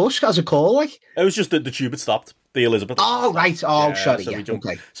you make the bus as a call? It was just that the tube had stopped. The Elizabeth. Oh right. Oh yeah, sorry. So, yeah.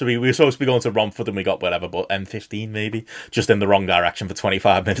 Okay. So we were supposed to be going to Romford and we got whatever, but M15 maybe, just in the wrong direction for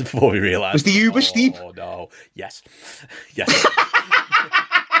 25 minutes before we realised. Was the Uber steep? Oh no. Yes.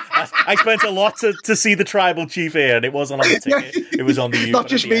 I spent a lot to see the tribal chief here, and it wasn't on the ticket. It was on the Uber. Not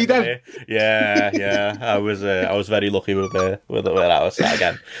just me then. Yeah. I was very lucky with where I was at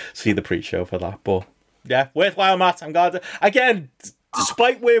again. See the pre-show for that, but yeah, worthwhile, Matt. I'm glad. Again,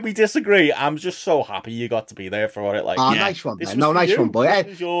 despite where we disagree, I'm just so happy you got to be there for it. Nice one. Nice one, boy.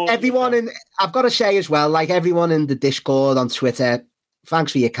 Everyone I've got to say as well, everyone in the Discord on Twitter,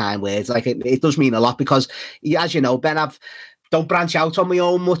 thanks for your kind words. It does mean a lot because, as you know, Ben, don't branch out on my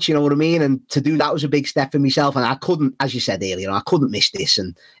own much, you know what I mean? And to do that was a big step for myself. And I couldn't, as you said earlier, I couldn't miss this.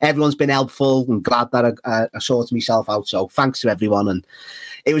 And everyone's been helpful and glad that I sorted myself out. So thanks to everyone. And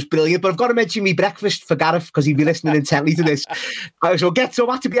it was brilliant. But I've got to mention me breakfast for Gareth because he'd be listening intently to this. So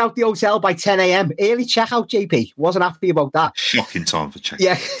I had to be out the hotel by 10 a.m. Early checkout, JP. Wasn't happy about that. Shocking time for checkout.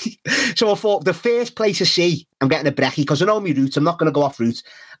 Yeah. So I thought the first place to see, I'm getting a brekkie because I know my route. I'm not going to go off route.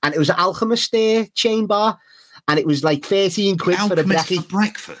 And it was an Alchemist chain bar. And it was 13 quid for the brekkie. For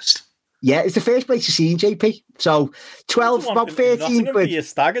breakfast? Yeah, it's the first place to see in JP. So 12, about 13 quid. For your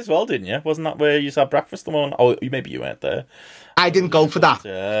stag as well, didn't you? Wasn't that where you had breakfast the morning? Oh, maybe you weren't there. I didn't go for that.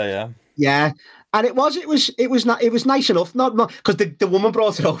 Yeah. And it was nice enough, not because the woman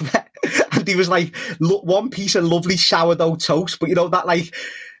brought it over, and there was one piece of lovely sourdough toast, but that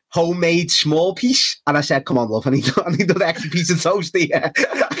homemade small piece, and I said, "Come on, love, I need another extra piece of toast here.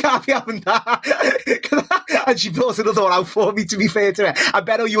 I can't be having that." And she brought another one out for me. To be fair to her, I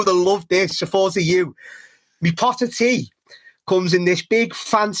bet you would have loved this. So for to you, my pot of tea comes in this big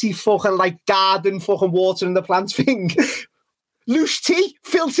fancy fucking garden fucking water in the plants thing. Loose tea,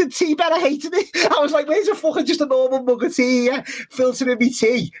 filtered tea, Ben, I hated it. I was like, where's just a normal mug of tea? Yeah, filtering me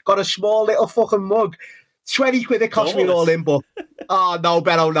tea. Got a small little fucking mug. 20 quid it cost me all in, but oh no,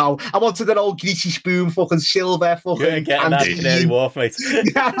 Ben, oh no. I wanted an old greasy spoon, fucking silver, fucking. You ain't getting that in Canary Wharf, mate.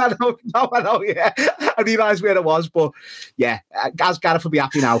 Yeah, I know, yeah. I realised where it was, but yeah, as Gareth will be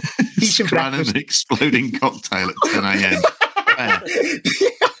happy now. Decent breakfast. An exploding cocktail at 10 a.m.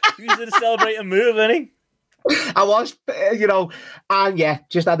 He was to celebrate a move, isn't he? I was, and yeah,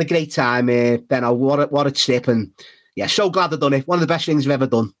 just had a great time, Ben. What a trip, and yeah, so glad I've done it. One of the best things I've ever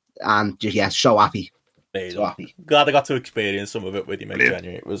done, and just so happy. So happy. Glad I got to experience some of it with you, mate.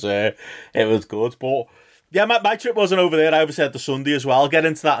 Genuinely. It was good, but yeah, my trip wasn't over there. I obviously had the Sunday as well. I'll get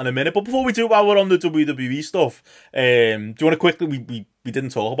into that in a minute. But before we do, while we're on the WWE stuff, do you want to quickly? We didn't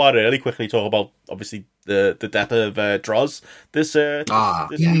talk about it early. Quickly talk about obviously the death of Droz this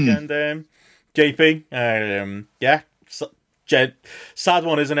weekend. JP, sad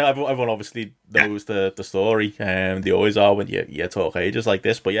one, isn't it? Everyone obviously knows the story, and they always are when you talk ages like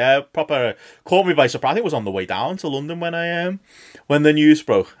this. But yeah, proper caught me by surprise. I think it was on the way down to London when the news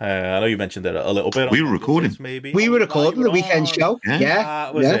broke. I know you mentioned it a little bit. We were recording. Maybe we were recording the weekend show.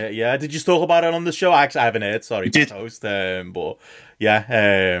 Yeah, was it? Yeah, did you talk about it on the show? I haven't heard. Sorry, did. Host. But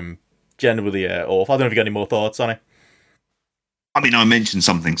Generally awful. I don't know if you got any more thoughts on it. I mean, I mentioned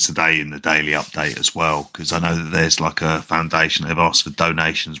some things today in the daily update as well, because I know that there's like a foundation. They've asked for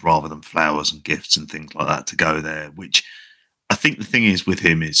donations rather than flowers and gifts and things like that to go there, which I think the thing is with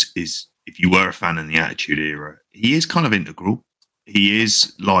him is if you were a fan in the Attitude Era, he is kind of integral. He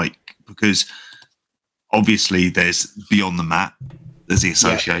is like, because obviously there's Beyond the Mat, there's the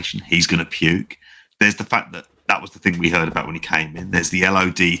association, he's going to puke. There's the fact that was the thing we heard about when he came in. There's the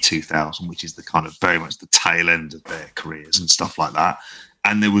LOD 2000, which is the kind of very much the tail end of their careers and stuff like that.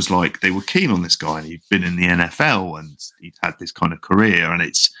 And there was like, they were keen on this guy, and he'd been in the NFL and he'd had this kind of career, and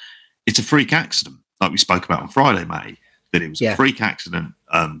it's a freak accident, like we spoke about on Friday, Matty, that it was a freak accident,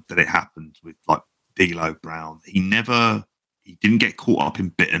 that it happened with like D'Lo Brown. He didn't get caught up in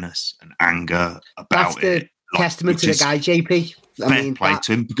bitterness and anger about it. That's the testament to the guy, JP. Fair play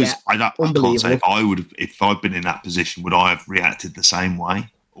to him, because I can't say if I'd been in that position, would I have reacted the same way,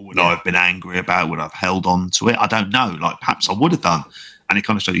 or would I have been angry about it? Would I have held on to it? I don't know. Like, perhaps I would have done. And it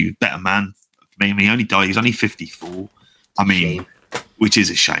kind of showed you a better man. I mean, he only died. He's only 54. I mean, which is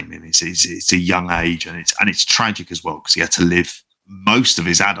a shame. It's a young age, and it's tragic as well, because he had to live most of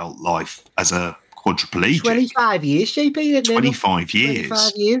his adult life as a quadriplegic. 25 years, JP. 25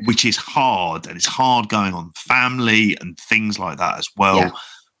 years, which is hard, and it's hard going on family and things like that as well. Yeah.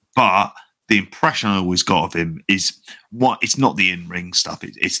 But the impression I always got of him is it's not the in-ring stuff,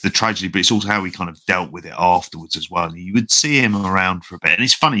 it's the tragedy, but it's also how he kind of dealt with it afterwards as well. And you would see him around for a bit, and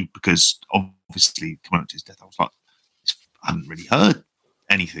it's funny because obviously coming up to his death, I was like, I hadn't really heard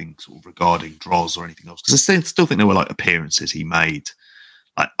anything sort of regarding Droz or anything else, because I still think there were like appearances he made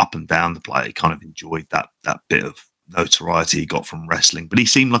like up and down the play. He kind of enjoyed that bit of notoriety he got from wrestling, but he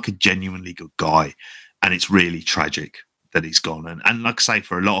seemed like a genuinely good guy, and it's really tragic that he's gone. And like I say,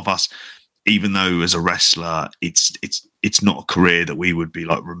 for a lot of us, even though as a wrestler it's not a career that we would be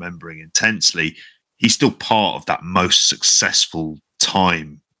like remembering intensely, he's still part of that most successful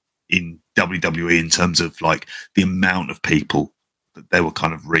time in WWE in terms of like the amount of people that they were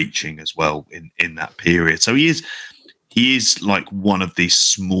kind of reaching as well in that period. So he is like one of these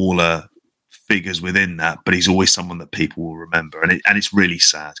smaller figures within that, but he's always someone that people will remember. And it's really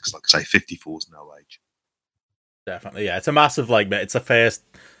sad, because like I say, 54 is no age. Definitely, yeah. It's a massive, like, it's a first,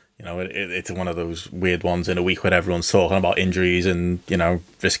 it's one of those weird ones in a week where everyone's talking about injuries and,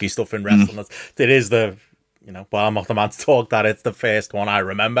 risky stuff in wrestling. It is the, well, I'm not the man to talk that. It's the first one I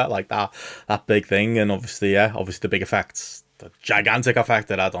remember, like that big thing. And obviously the big effects, the gigantic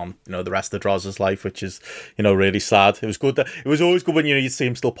effect it had on the rest of Droz's life, which is really sad. It was good that it was always good when you'd see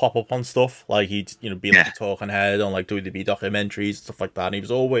him still pop up on stuff, like he'd be like a talking head on like WWE documentaries, stuff like that, and he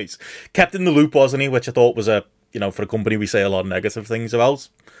was always kept in the loop, wasn't he, which I thought was a for a company we say a lot of negative things about.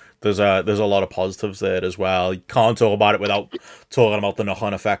 There's a lot of positives there as well. You can't talk about it without talking about the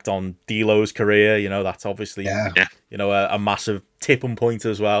knock-on effect on D'Lo's career. That's obviously a massive tipping point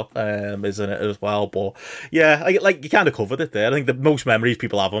as well, isn't it as well? But yeah, like you kind of covered it there. I think the most memories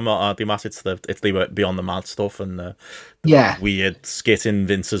people have of him are the mass. It's the Beyond the Mat stuff and the weird skit in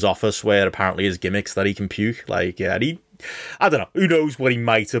Vince's office where apparently his gimmicks that he can puke. Like I don't know. Who knows what he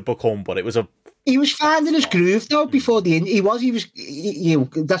might have become, but it was He was finding his groove though before the end. He was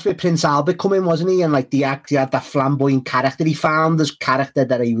that's where Prince Albert come in, wasn't he? And like he had that flamboyant character. He found this character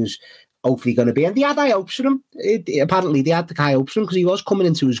that he was hopefully going to be, and they had high hopes for him. Apparently they had the high hopes for him because he was coming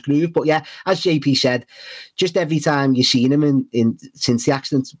into his groove. But yeah, as JP said, just every time you've seen him in since the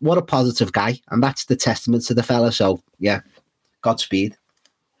accident, what a positive guy, and that's the testament to the fella. So yeah, Godspeed.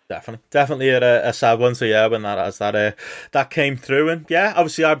 Definitely a sad one. So yeah, when that came through, and yeah,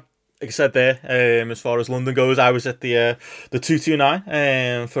 obviously like I said there, as far as London goes, I was at the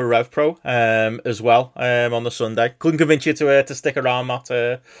 229 for Rev Pro as well on the Sunday. Couldn't convince you to stick around, Matt,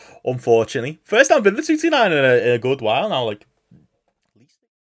 unfortunately. First time I've been to the 229 in a good while now, like at least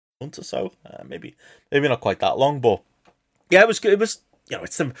a month or so. Maybe not quite that long, but yeah, it was good. It was,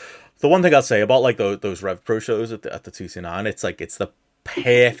 it's the one thing I'd say about like those Rev Pro shows at the 229. It's like it's the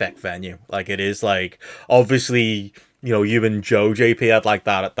perfect venue. Like it is like obviously. You and Joe, JP, had like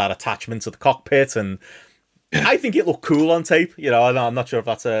that attachment to the cockpit, and I think it looked cool on tape. I'm not sure if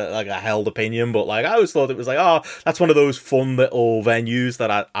that's a held opinion, but like I always thought it was like, oh, that's one of those fun little venues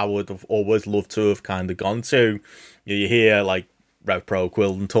that I would have always loved to have kind of gone to. You hear like Rev Pro,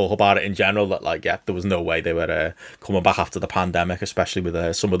 Quilden talk about it in general, that like, yeah, there was no way they were coming back after the pandemic, especially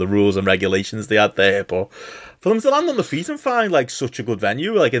with some of the rules and regulations they had there. But for them to land on the feet and find like such a good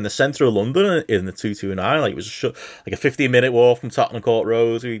venue, like in the centre of London in the 229, like it was like a 15-minute walk from Tottenham Court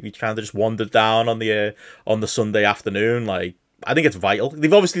Road. We kind of just wandered down on the Sunday afternoon. Like I think it's vital.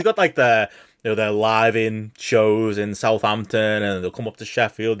 They've obviously got like the they're live in shows in Southampton, and they'll come up to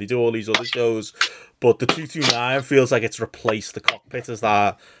Sheffield. They do all these other shows, but the 229 feels like it's replaced the Cockpit as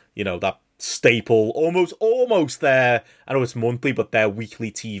that, that staple, almost their, I know it's monthly, but their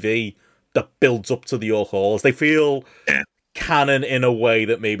weekly TV that builds up to the York Halls. They feel canon in a way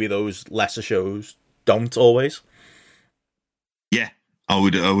that maybe those lesser shows don't always. Yeah, I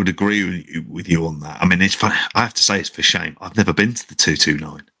would agree with you on that. I mean, it's fun. I have to say, it's for shame I've never been to the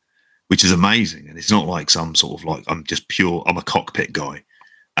 229, which is amazing, and it's not like some sort of like I'm a Cockpit guy,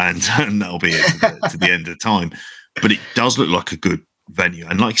 and that'll be it to the end of time. But it does look like a good venue,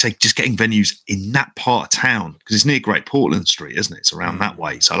 and like you say, just getting venues in that part of town, because it's near Great Portland Street, isn't it? It's around that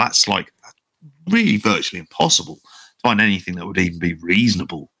way, so that's like really virtually impossible to find anything that would even be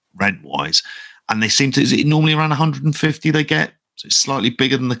reasonable rent wise. And they seem to, is it normally around 150 they get? So it's slightly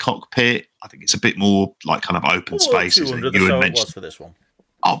bigger than the Cockpit. I think it's a bit more like kind of open spaces. 200 you had mentioned was for this one.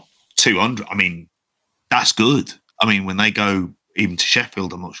 200. I mean, that's good. I mean, when they go even to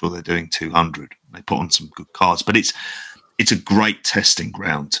Sheffield, I'm not sure they're doing 200. They put on some good cards, but it's a great testing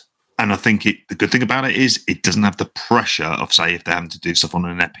ground. And I think the good thing about it is it doesn't have the pressure of, say, if they're having to do stuff on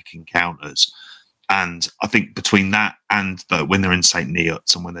an Epic Encounters. And I think between that and when they're in St.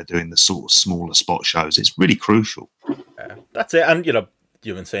 Neots and when they're doing the sort of smaller spot shows, it's really crucial. Yeah, that's it. And,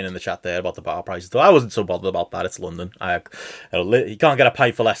 you've been saying in the chat there about the bar prices, though. I wasn't so bothered about that. It's London. You can't get a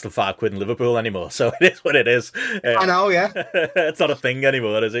pint for less than £5 in Liverpool anymore, so it is what it is. I know, yeah. It's not a thing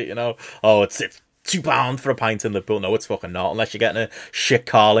anymore, is it? It's £2 for a pint in Liverpool. No, it's fucking not. Unless you're getting a shit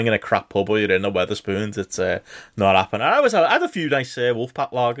Carling in a crap pub or you're in a Wetherspoons, it's not happening. I had a few nice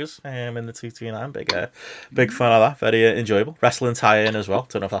Wolfpack lagers in the 229. Big fan of that. Very enjoyable. Wrestling tie-in as well.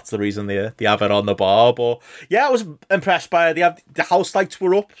 Don't know if that's the reason they have it on the bar, but yeah, I was impressed by it. The house lights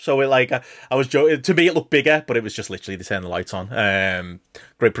were up, so I was joking. To me, it looked bigger, but it was just literally they turned the lights on.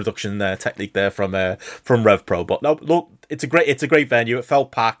 Great production technique there from Rev Pro. But no, look, it's a great venue. It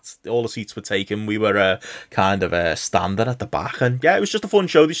felt packed. All the seats were taken. We were kind of standing at the back, and yeah, it was just a fun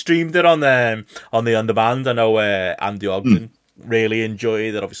show. They streamed it on the on-demand. I know Andy Ogden really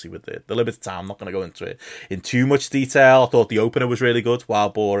enjoyed it. Obviously, with the limited time, I'm not going to go into it in too much detail. I thought the opener was really good.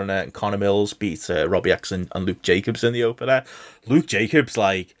 Wild Boar and Connor Mills beat Robbie X and Luke Jacobs in the opener. Luke Jacobs,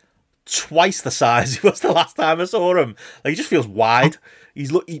 like, twice the size he was the last time I saw him. Like, he just feels wide.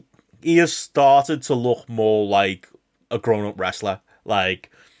 He has started to look more like a grown-up wrestler.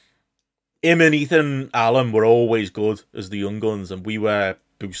 Like, him and Ethan Allen were always good as the young guns, and we were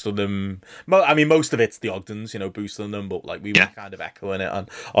boosting them. I mean, most of it's the Ogdens, boosting them, but like we were kind of echoing it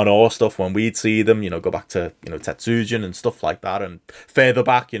on our stuff when we'd see them, go back to, Tetsujin and stuff like that, and further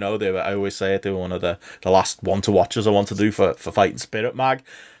back, I always say it, they were one of the last one to watchers I want to do for Fighting Spirit Mag,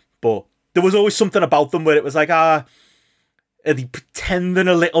 but there was always something about them where it was like, are they pretending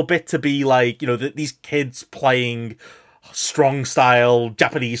a little bit to be like, these kids playing strong style,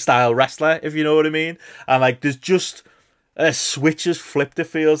 Japanese style wrestler, if you know what I mean? And like, there's just a switch has flipped, it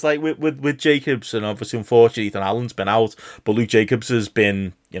feels like, with Jacobs. And obviously, unfortunately, Ethan Allen's been out, but Luke Jacobs has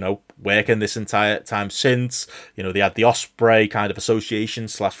been, working this entire time since. They had the Osprey kind of association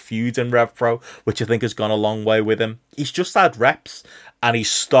 / feud in Rev Pro, which I think has gone a long way with him. He's just had reps, and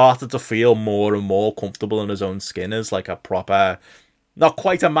he's started to feel more and more comfortable in his own skin as like a proper, not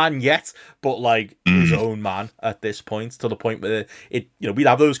quite a man yet, but like his own man at this point, to the point where we'd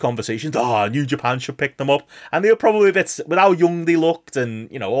have those conversations. New Japan should pick them up, and they were probably a bit, with how young they looked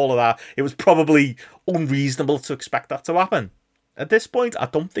and all of that, it was probably unreasonable to expect that to happen. At this point, I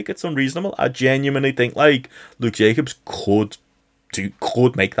don't think it's unreasonable. I genuinely think like Luke Jacobs could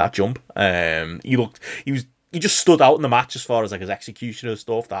make that jump. He just stood out in the match as far as like his execution and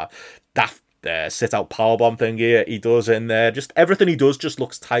stuff. That sit out powerbomb thing he does in there, just everything he does just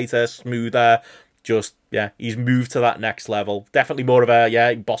looks tighter, smoother. Just he's moved to that next level. Definitely more of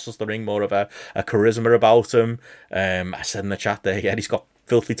he bosses the ring, more of a charisma about him. I said in the chat there, he's got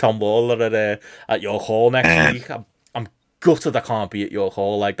filthy Tom Lawler at York Hall next week. I'm gutted I can't be at York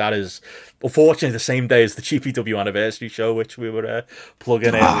Hall. Like, that is unfortunately the same day as the GPW anniversary show, which we were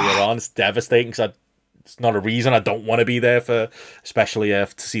plugging earlier on. It's devastating because it's not a reason I don't want to be there for, especially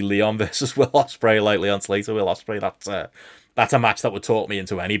to see Leon versus Will Ospreay, like Leon Slater, Will Ospreay. That's a match that would talk me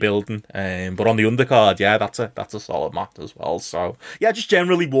into any building. But on the undercard, that's a solid match as well. So yeah, just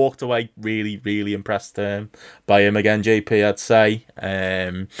generally walked away really, really impressed by him again, JP. I'd say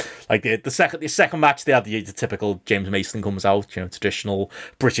like the second match, they had the typical James Mason comes out, traditional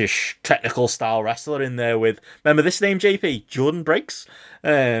British technical style wrestler in there with, remember this name, JP? Jordan Breaks.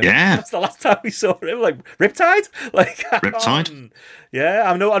 That's the last time we saw him. Like Riptide, Riptide.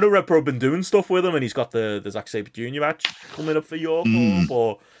 I know Red Pro been doing stuff with him, and he's got the Zack Sabre Jr. match coming up for York,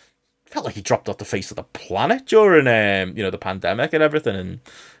 but felt like he dropped off the face of the planet during the pandemic and everything. And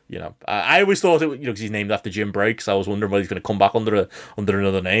I always thought it, because he's named after Jim Breaks. I was wondering whether he's going to come back under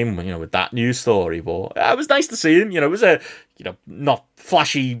another name, with that news story. But it was nice to see him. It was a not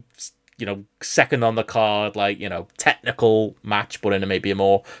flashy, second on the card, technical match, but in maybe a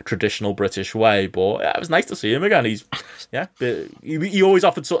more traditional British way. But it was nice to see him again. He always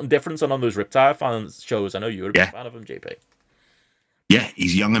offered something different on those Riptide fans shows. I know you were a big fan of him, JP. Yeah,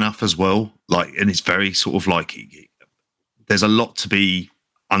 he's young enough as well. And it's very sort of there's a lot to be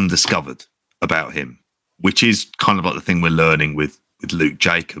undiscovered about him, which is kind of like the thing we're learning with Luke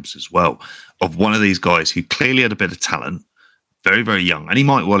Jacobs as well, of one of these guys who clearly had a bit of talent, very, very young. And he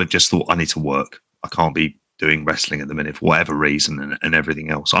might well have just thought, I need to work. I can't be doing wrestling at the minute for whatever reason and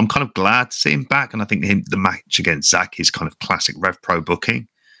everything else. So I'm kind of glad to see him back. And I think the match against Zach is kind of classic Rev Pro booking.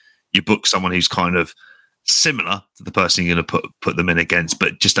 You book someone who's kind of similar to the person you're going to put them in against,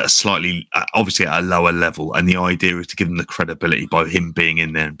 but just at a slightly, obviously at a lower level. And the idea is to give them the credibility by him being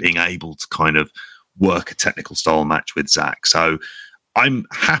in there and being able to kind of work a technical style match with Zach. So I'm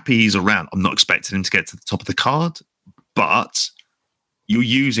happy he's around. I'm not expecting him to get to the top of the card, but you're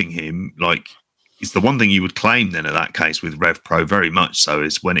using him it's the one thing you would claim then in that case with Rev Pro very much so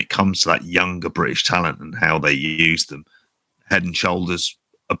is when it comes to that younger British talent and how they use them, head and shoulders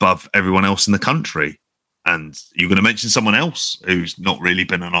above everyone else in the country. And you're going to mention someone else who's not really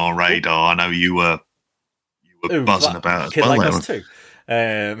been on our radar. I know you were buzzing about as kid well. Like us too.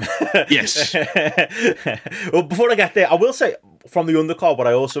 Yes. Well, before I get there, I will say from the undercard, what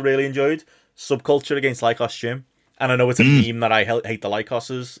I also really enjoyed, Subculture against Lycos Jim. And I know it's a meme that I hate the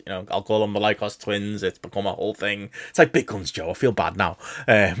Lycoses. I'll call them the Lycos twins. It's become a whole thing. It's like Big Guns Joe. I feel bad now.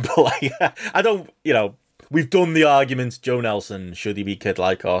 But I don't, we've done the arguments, Joe Nelson, should he be Kid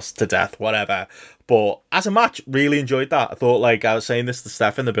Lycos to death, whatever. But as a match, really enjoyed that. I thought, I was saying this to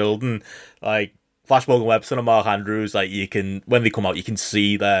Steph in the building, Flash Morgan Webster and Mark Andrews, when they come out, you can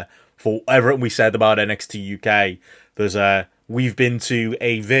see there, for everything we said about NXT UK, we've been to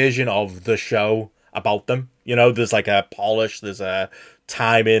a version of the show about them. There's a polish, there's a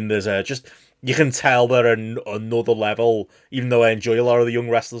timing, there's you can tell they're another level, even though I enjoy a lot of the young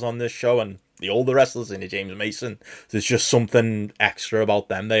wrestlers on this show and the older wrestlers in James Mason. There's just something extra about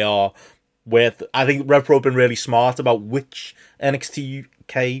them. They are I think Rev Pro have been really smart about which NXT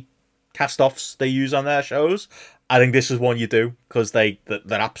UK cast-offs they use on their shows. I think this is one you do because they're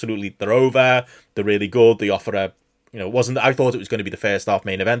over, they're really good, they offer a I thought it was going to be the first half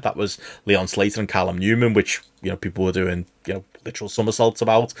main event. That was Leon Slater and Callum Newman, which, people were doing, literal somersaults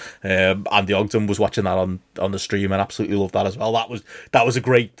about. Andy Ogden was watching that on the stream and absolutely loved that as well. That was a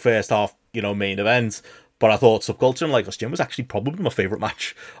great first half, main event. But I thought Subculture and Lycos Jim was actually probably my favourite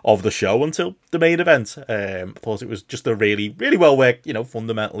match of the show until the main event. I thought it was just a really, really well worked,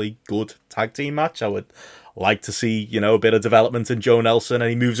 fundamentally good tag team match. I would like to see, a bit of development in Joe Nelson, and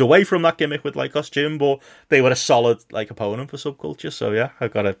he moves away from that gimmick with Lycos Jim, but they were a solid opponent for Subculture. So yeah,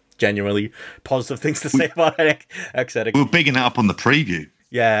 I've got a genuinely positive things to say about it. We were bigging that up on the preview.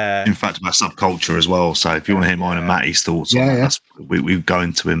 Yeah. In fact, about Subculture as well. So if you want to hear mine and Matty's thoughts on that, we go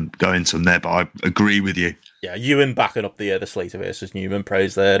into him there. But I agree with you. Yeah, Ewan backing up the Slater versus Newman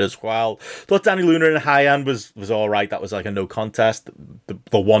praise there as well. Thought Danny Luna and High-End was all right. That was a no contest.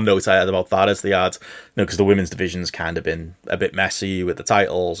 The one note I had about that is they had, because the women's division's kind of been a bit messy with the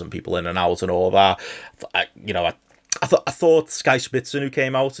titles and people in and out and all that. I thought Sky Spitzen, who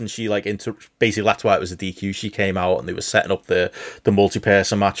came out, and she basically that's why it was a DQ. She came out and they were setting up the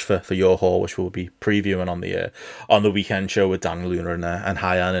multi-person match for your hall, which we'll be previewing on the weekend show with Dan Luna and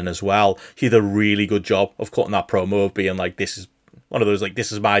High-End in as well. She did a really good job of cutting that promo of being this is one of those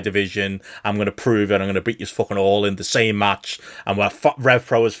this is my division. I'm going to prove it. I'm going to beat you fucking all in the same match. And Rev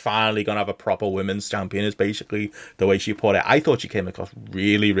Pro is finally going to have a proper women's champion. Is basically the way she put it. I thought she came across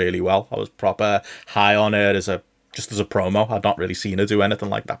really, really well. I was proper high on her as a promo. I'd not really seen her do anything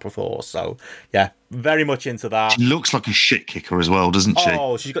like that before. So yeah, very much into that. She looks like a shit kicker as well, doesn't she?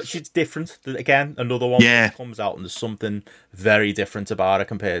 Oh, she's different. Again, another one that comes out and there's something very different about her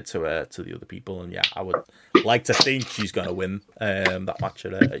compared to the other people. And yeah, I would like to think she's going to win that match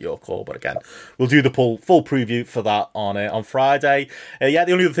at your call. But again, we'll do the full preview for that on Friday. The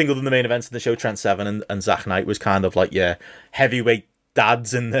only other thing other than the main events in the show, Trent Seven and Zach Knight, was kind of heavyweight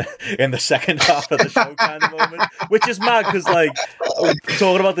dads in the second half of the show kind of moment, which is mad because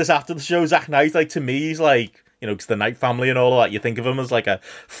talking about this after the show, Zach Knight, to me, he's it's the Knight family and all of that. You think of him as a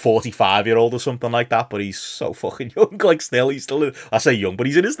 45-year-old or something like that, but he's so fucking young. He's still I say young, but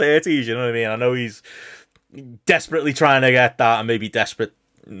he's in his 30s. You know what I mean? I know he's desperately trying to get that, and maybe desperate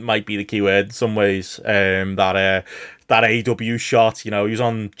might be the key word in some ways. That that AW shot. You know, he was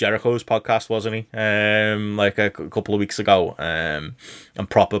on Jericho's podcast, wasn't he? Like a couple of weeks ago, and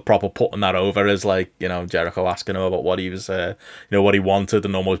proper putting that over as like, you know, Jericho asking him about what he was, you know, what he wanted,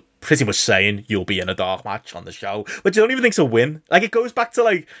 and almost pretty much saying you'll be in a dark match on the show, but you don't even think's a win. Like, it goes back to,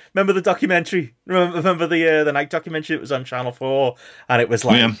 like, remember the documentary? Remember the night documentary that was on Channel 4, and it was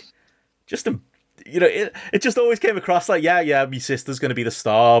like just a. You know, it just always came across like, yeah, my sister's going to be the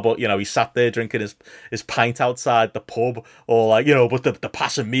star, but, you know, he sat there drinking his pint outside the pub, or like, you know, but they're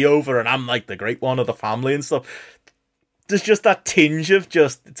passing me over and I'm like the great one of the family and stuff. There's just that tinge of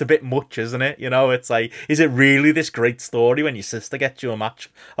just, it's a bit much, isn't it? You know, it's like, is it really this great story when your sister gets you a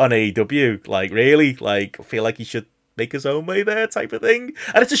match on AEW? Like, really? Like, I feel like he should make his own way there, type of thing.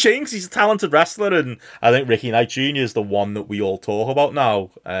 And it's a shame because he's a talented wrestler, and I think Ricky Knight Jr. is the one that we all talk about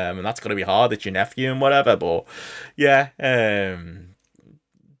now, and that's going to be hard. It's your nephew and whatever, but yeah,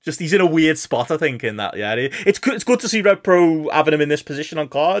 just he's in a weird spot, I think, in that. Yeah, it's good to see Rev Pro having him in this position on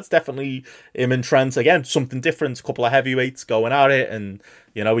cards. Definitely him and Trent, again, something different, a couple of heavyweights going at it, and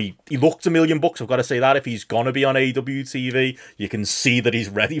you know, he looked $1 million. I've got to say that. If he's gonna be on AEW TV, you can see that he's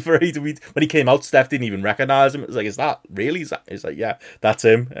ready for AEW. When he came out, Steph didn't even recognize him. It was like, is that really? He's like, yeah, that's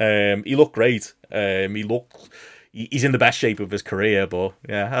him. He looked great. He's in the best shape of his career, but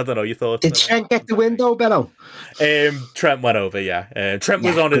yeah, I don't know. Your thoughts? Did Trent get the win though, Benno? Trent went over. Yeah, Trent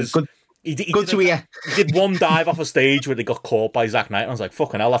was on his. Good. He did one dive off a stage where they got caught by Zack Knight, and I was like,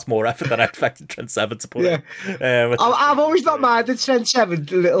 fucking hell, that's more effort than I expected Trent Seven to put in. I've always not minded Trent Seven,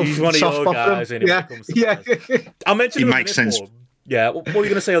 little he's one of soft your guys, yeah. I mentioned it makes sense. Yeah, what were you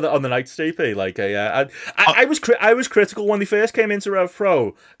going to say on the Knights, JP? Like, I was critical when they first came into Rev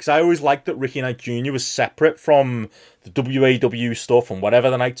Pro, because I always liked that Ricky Knight Jr. was separate from the WAW stuff and whatever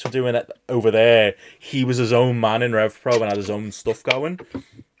the Knights were doing over there. He was his own man in Rev Pro and had his own stuff going.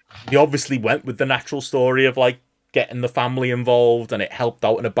 He obviously went with the natural story of like getting the family involved, and it helped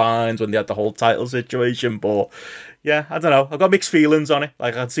out in a bind when they had the whole title situation. But yeah, I don't know. I've got mixed feelings on it.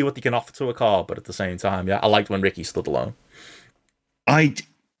 Like, I'd see what they can offer to a card, but at the same time, yeah, I liked when Ricky stood alone.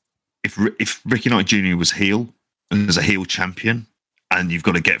 If Ricky Knight Jr. was heel and as a heel champion, and you've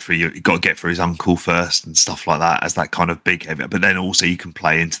got to get through his uncle first and stuff like that as that kind of big heavy, but then also you can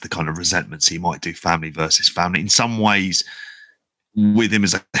play into the kind of resentments. So you might do family versus family. In some ways, with him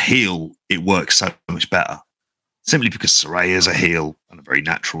as a heel, it works so much better. Simply because Saraya's a heel and a very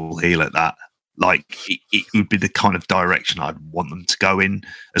natural heel at that. Like, it would be the kind of direction I'd want them to go in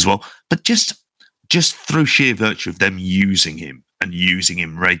as well. But just through sheer virtue of them using him and using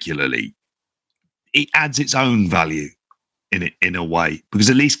him regularly, it adds its own value in a way. Because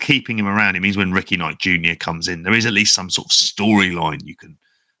at least keeping him around, it means when Ricky Knight Jr. comes in, there is at least some sort of storyline you can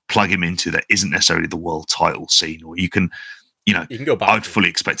plug him into that isn't necessarily the world title scene, or you can go back. I'd fully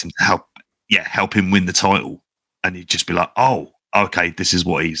expect him to help him win the title, and he'd just be like, oh, okay, this is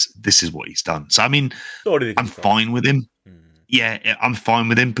what he's done. So I mean, I'm fine with him. Yeah, I'm fine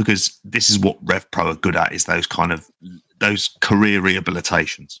with him, because this is what Rev Pro are good at, is those career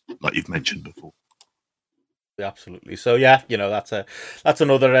rehabilitations, like you've mentioned before. Absolutely. So yeah, that's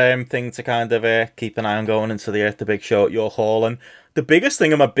another thing to kind of keep an eye on going into the big show at York Hall. And the biggest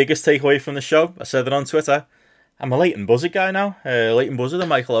thing and my biggest takeaway from the show, I said it on Twitter, I'm a Leighton Buzzard guy now. Leighton Buzzard and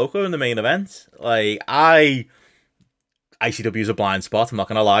Michael Oko in the main event. Like, ICW is a blind spot, I'm not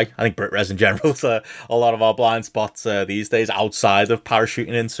going to lie. I think Brit Res in general is a lot of our blind spots these days, outside of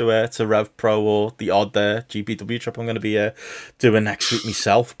parachuting into to Rev Pro or the odd GPW trip I'm going to be doing next week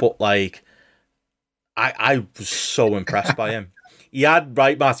myself. But like, I was so impressed by him. He had,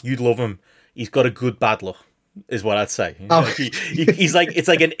 right, Matt, you'd love him. He's got a good bad look, is what I'd say. Oh. He's like, it's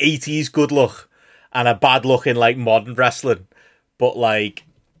like an 80s good look and a bad look in like modern wrestling. But like,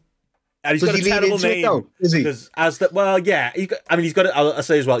 and he's got a terrible name. Because as that, well, yeah. He's got. I'll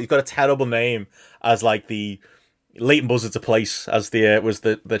say as well. He's got a terrible name as like the Leighton Buzzard's a place, as the was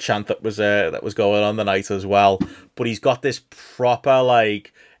the chant that was going on the night as well. But he's got this proper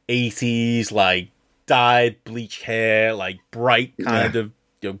like 80s like dyed bleach hair, like bright kind of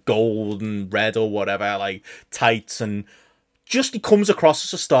gold and red or whatever, like tights, and just he comes across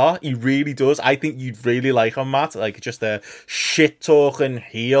as a star. He really does. I think you'd really like him, Matt. Like, just a shit talking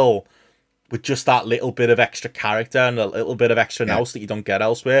heel with just that little bit of extra character and a little bit of extra nous that you don't get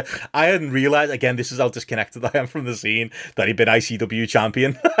elsewhere. I hadn't realised, again, this is how disconnected I am from the scene, that he'd been ICW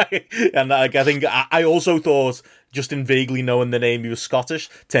champion. And like, I think I also thought, just in vaguely knowing the name, he was Scottish.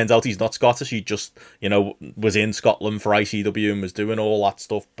 Turns out he's not Scottish. He just, was in Scotland for ICW and was doing all that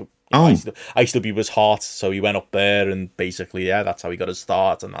stuff. But ICW was hot, so he went up there, and basically, that's how he got his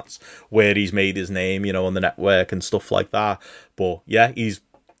start, and that's where he's made his name, on the network and stuff like that. But yeah, he's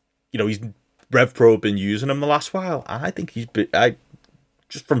Rev Pro have been using him the last while. I think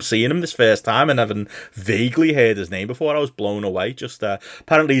just from seeing him this first time and having vaguely heard his name before, I was blown away. Just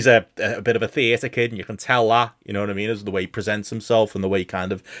apparently he's a bit of a theatre kid, and you can tell that, you know what I mean, as the way he presents himself and the way he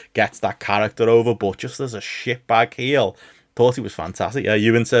kind of gets that character over. But just as a shitbag heel, thought he was fantastic. Yeah,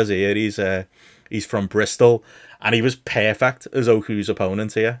 Ewan says here he's from Bristol, and he was perfect as Oku's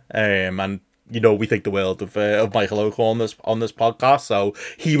opponent here. And we think the world of Michael Oku on this podcast, so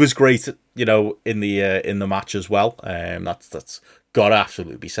he was great, in the match as well. That's gotta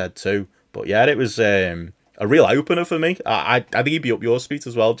absolutely be said too. But yeah, it was a real opener for me. I think he'd be up your street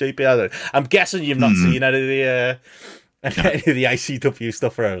as well, JP. I'm guessing you've not seen any of the ICW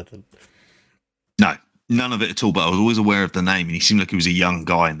stuff or anything. No, none of it at all. But I was always aware of the name, and he seemed like he was a young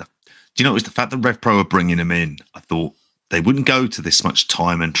guy. Do you know, it was the fact that Rev Pro were bringing him in. I thought they wouldn't go to this much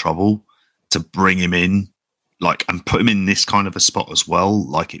time and trouble to bring him in, and put him in this kind of a spot as well.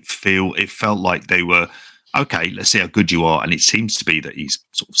 It felt like they were, okay, let's see how good you are. And it seems to be that he's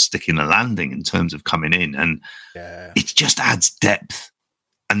sort of sticking the landing in terms of coming in. And it just adds depth.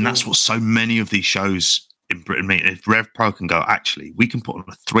 And that's what so many of these shows in Britain mean. If Rev Pro can go, actually, we can put on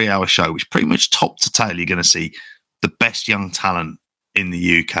a 3-hour show, which pretty much top to tail, you're going to see the best young talent in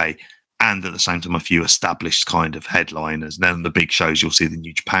the UK. And at the same time, a few established kind of headliners. And then the big shows, you'll see the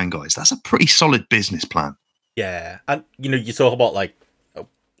New Japan guys. That's a pretty solid business plan. Yeah. And, you talk about,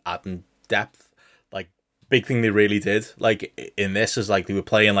 adding depth. Big thing they really did, in this, is they were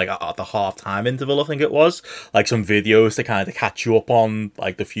playing, at the half-time interval, I think it was. Some videos to kind of catch you up on,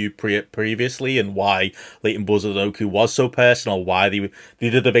 the feud previously, and why Leighton Buzzard and Oku was so personal, why they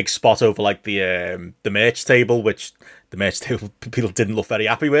did a big spot over, the merch table, which the merch table people didn't look very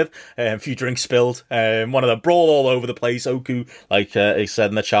happy with. A few drinks spilled. One of them brawl all over the place. Oku, he said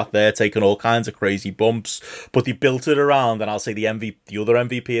in the chat there, taking all kinds of crazy bumps. But they built it around, and I'll say the other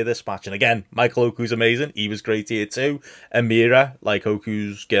MVP of this match. And again, Michael Oku's amazing. He was great here too. Amira,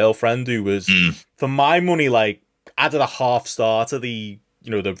 Oku's girlfriend, who was, for my money, added a half star to the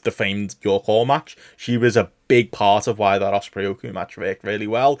famed York Hall match. She was a big part of why that Ospreay Oku match worked really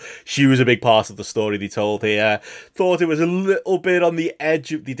well. She was a big part of the story they told here. Thought it was a little bit on the edge.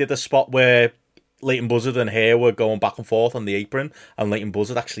 They did a spot where Leighton Buzzard and her were going back and forth on the apron, and Leighton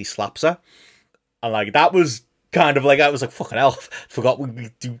Buzzard actually slaps her. And that was kind of I was fucking hell, forgot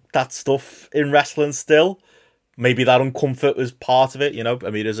we do that stuff in wrestling still. Maybe that uncomfort was part of it,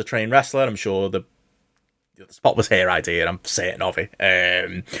 Amira's a trained wrestler. I'm sure the spot was her idea, and I'm certain of it.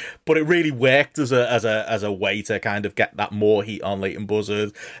 But it really worked as a way to kind of get that more heat on Leighton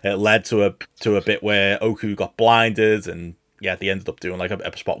Buzzard. It led to a bit where Oku got blinded, and they ended up doing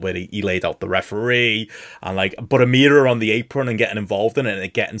a spot where he laid out the referee, and but Amira on the apron and getting involved in it and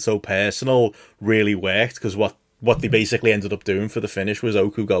it getting so personal really worked, because what they basically ended up doing for the finish was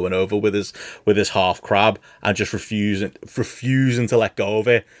Oku going over with his half crab and just refusing to let go of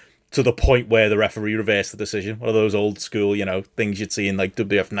it, to the point where the referee reversed the decision. One of those old school, things you'd see in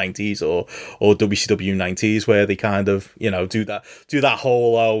WWF 90s or WCW 90s, where they kind of, do that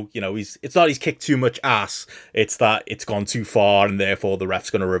whole, it's not he's kicked too much ass, it's that it's gone too far and therefore the ref's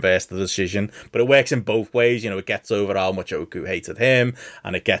going to reverse the decision. But it works in both ways. It gets over how much Oku hated him,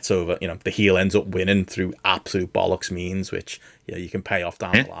 and it gets over, the heel ends up winning through absolute bollocks means, which you can pay off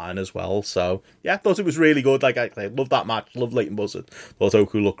down the line as well. So I thought it was really good. I love that match, love Leighton Buzzard. Thought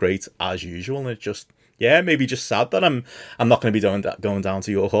Oku looked great as usual, and it just maybe just sad that I'm not going to be going down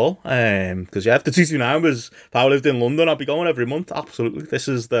to York Hall, because if the 229 was, if I lived in London, I'd be going every month. Absolutely. This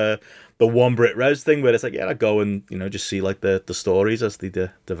is the one Brit Res thing where it's I go and just see the stories as they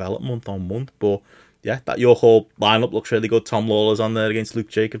develop month on month. But that York Hall lineup looks really good. Tom Lawler's on there against Luke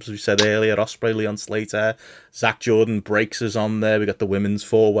Jacobs, as we said earlier. Ospreay, Leon Slater, Zach Jordan Breaks is on there. We got the women's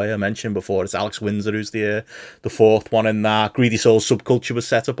 4-way I mentioned before. It's Alex Windsor who's the fourth one in that. Greedy Soul Subculture was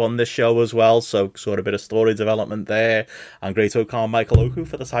set up on this show as well, so sort of a bit of story development there. And Great O'Khan Michael Oku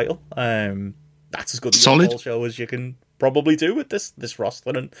for the title. That's as good a York Hall show as you can probably do with this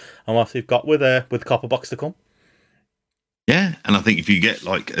roster and what they've got with Copperbox to come. Yeah, and I think if you get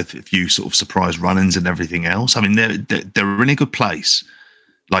a few sort of surprise run-ins and everything else, I mean, they're in a good place.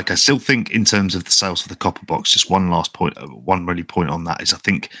 I still think in terms of the sales for the Copper Box, just one point on that is I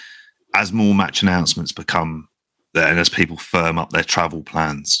think as more match announcements become there and as people firm up their travel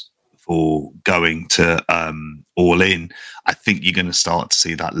plans for going to All In, I think you're going to start to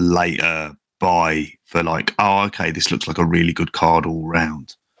see that later buy for okay, this looks like a really good card all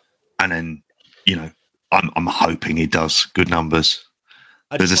round. And then, I'm hoping he does good numbers.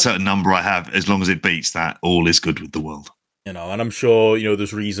 There's a certain number I have. As long as it beats that, all is good with the world. And I'm sure,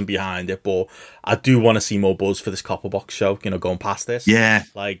 there's reason behind it, but I do want to see more buzz for this Copper Box show, going past this. Yeah.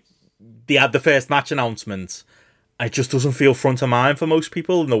 they had the first match announcement. It just doesn't feel front of mind for most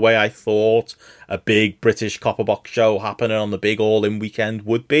people in the way I thought a big British Copper Box show happening on the big all-in weekend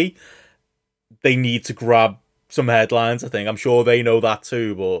would be. They need to grab some headlines, I think. I'm sure they know that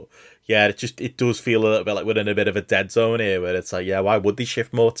too, but yeah, it does feel a little bit like we're in a bit of a dead zone here, where it's like, yeah, why would they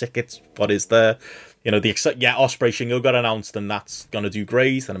shift more tickets? What is there? Ospreay Shingo got announced, and that's going to do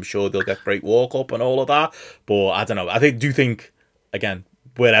great, and I'm sure they'll get great walk-up and all of that, but I don't know. I do think, again,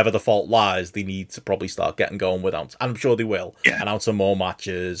 wherever the fault lies, they need to probably start getting going without. I'm sure they will. Yeah. Announce some more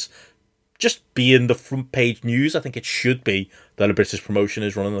matches. Just be in the front page news. I think it should be that a British promotion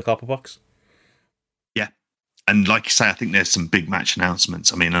is running the Copper Box. Yeah. And like you say, I think there's some big match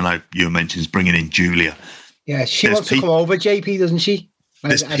announcements. I mean, I know you mentioned bringing in Julia. Yeah, she wants to come over, JP, doesn't she?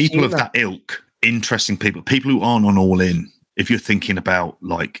 There's people of that ilk, interesting people who aren't on All In. If you're thinking about,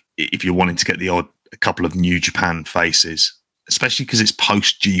 like, if you're wanting to get a couple of New Japan faces, especially because it's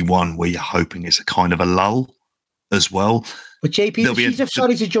post G1 where you're hoping it's a kind of a lull as well. But JP,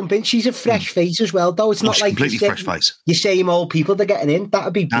 sorry to jump in, she's a fresh face as well, though. It's not like completely fresh face. Your same old people they're getting in. That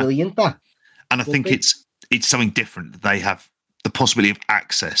would be brilliant, that. And I think it's something different that they have. The possibility of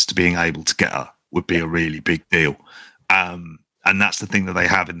access to being able to get her would be a really big deal. And that's the thing that they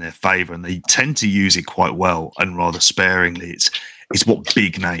have in their favour, and they tend to use it quite well and rather sparingly. It's what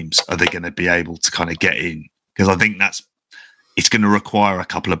big names are they going to be able to kind of get in? Because I think it's going to require a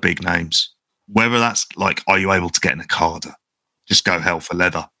couple of big names. Whether that's like, are you able to get in a Okada? Just go hell for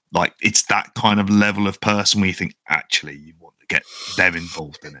leather. Like, it's that kind of level of person where you think, actually, you want to get them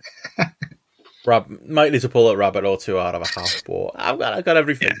involved in it. Might need to pull a rabbit or two out of a hat, but I've got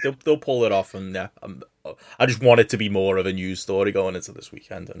everything. Yeah. They'll pull it off, and yeah, I just want it to be more of a news story going into this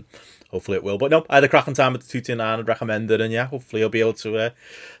weekend, and hopefully it will. But no, I had a cracking time at the 229. I'd recommend it, and yeah, hopefully I'll be able to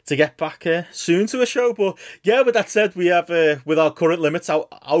get back soon to a show. But yeah, with that said, we have with our current limits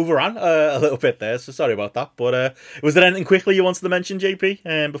overran a little bit there, so sorry about that. But was there anything quickly you wanted to mention,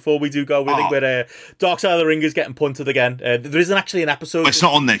 JP? Before we do go, I think we're Dark Side of the Ring is getting punted again. There isn't actually an episode. It's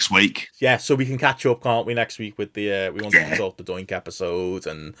not on next week. Yeah, so we can catch up, can't we, next week with the we want to talk the Doink episode,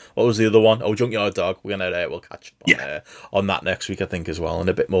 and what was the other one? Oh, Junkyard Dog. We'll catch up on that next week, I think, as well, and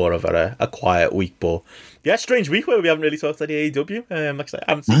a bit more of a quiet week. But yeah, strange week where we haven't really talked about the AEW. Like I said,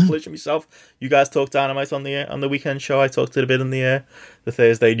 I haven't seen Collision myself. You guys talked Dynamite on the weekend show. I talked it a bit in the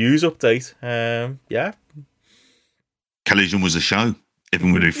Thursday news update. Yeah, Collision was a show. If I'm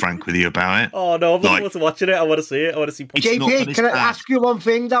going to be frank with you about it. Oh no, I'm looking forward to watching it. I want to see it. I want to see. JP, can I ask you one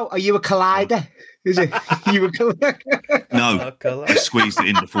thing though? Are you a collider? Is it? You a collider? No, I squeezed it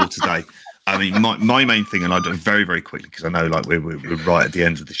in before today. I mean, my main thing, and I'll do it very, very quickly because I know, like, we're right at the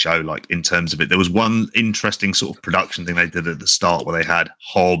end of the show. Like, in terms of it, there was one interesting sort of production thing they did at the start where they had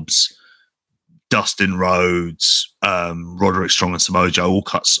Hobbs, Dustin Rhodes, Roderick Strong, and Samoa Joe all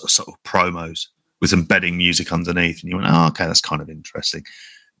cut sort of promos with embedding music underneath, and you went, "Oh, okay, that's kind of interesting."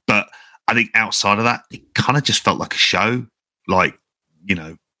 But I think outside of that, it kind of just felt like a show. Like, you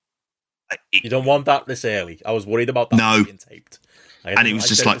don't want that this early. I was worried about that being taped. And it was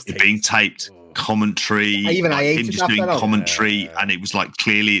just like it being taped, commentary, even like him just doing commentary, and it was like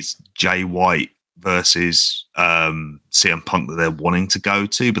clearly it's Jay White versus CM Punk that they're wanting to go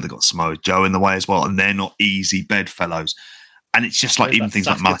to, but they've got Samoa Joe in the way as well, and they're not easy bedfellows. And it's just like even things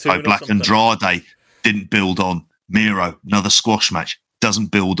like Malachi Black and Andrade didn't build on. Miro, another squash match, doesn't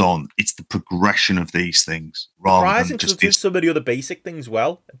build on. It's the progression of these things rather than just do some of the other basic things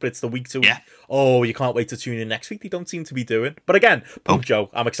well, but it's the week to week. Yeah. Oh, you can't wait to tune in next week. They don't seem to be doing. But again, Punk Joe,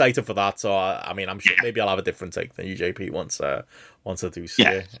 I'm excited for that. So I mean, I'm sure maybe I'll have a different take than you, JP, once I do see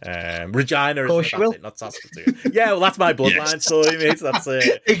it. Regina is not Saskatoon. Yeah, well, that's my bloodline story, mate. That's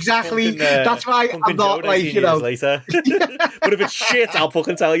exactly. That's why I'm not like, later. But if it's shit, I'll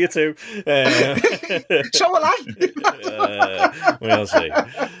fucking tell you too. So will I. We'll see.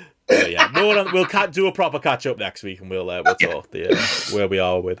 Yeah, we'll do a proper catch up next week, and we'll talk where we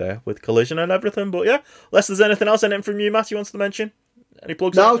are with Collision and everything. But yeah, unless there's anything else from you, Matt, you want to mention? Any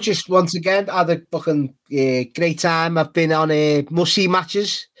plugs? No, just once again, I had a fucking great time. I've been on must-see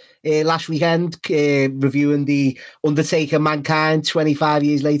matches last weekend, reviewing the Undertaker Mankind 25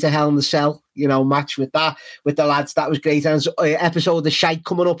 years later Hell in the Cell, match with the lads. That was great. And episode of The Shite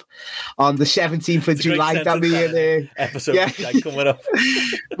coming up on the 17th of July. Episode of The Shite coming up.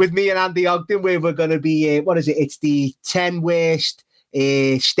 With me and Andy Ogden, where we're going to be, what is it? It's the 10 worst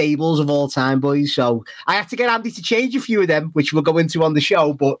stables of all time, boys. So I have to get Andy to change a few of them, which we'll go into on the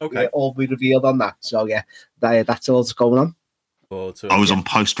show, but all be revealed on that. So yeah, that's all that's going on. I was on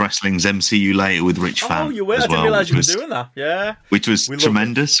Post Wrestling's MCU later with Rich Fan. Oh, you were? I didn't realise you were doing that. Yeah, which was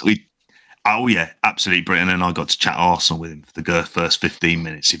tremendous. Oh yeah, absolutely brilliant. And I got to chat Arsenal with him for the first 15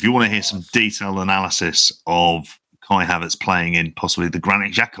 minutes. If you want to hear some detailed analysis of Kai Havertz playing in possibly the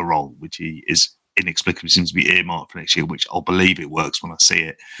Granit Xhaka role, which he is inexplicably seems to be earmarked for next year, which I'll believe it works when I see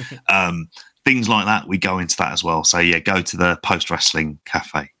it. Things like that, we go into that as well. So yeah, go to the Post Wrestling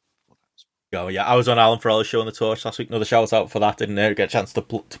Cafe. Oh yeah, I was on Alan Farrell's show on the Torch last week. Another shout out for that. Didn't get a chance to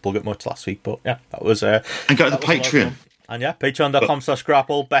plug it much last week, but yeah, that was. And go to the Patreon. And yeah,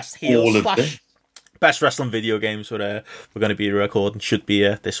 patreon.com/grapple, best heels / best wrestling video games we're going to be recording. Should be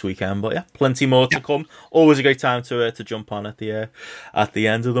this weekend, but yeah, plenty more to come. Always a great time to jump on at the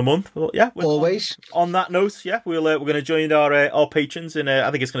end of the month. But yeah, always. On that note, yeah, we're going to join our patrons in.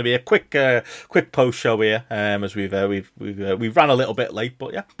 I think it's going to be a quick post show here, as we've ran a little bit late,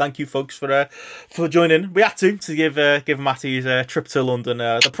 but yeah, thank you folks for joining. We had to give Matty's trip to London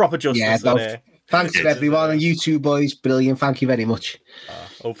the proper justice. Yeah, thanks to everyone, and you two boys, brilliant. Thank you very much.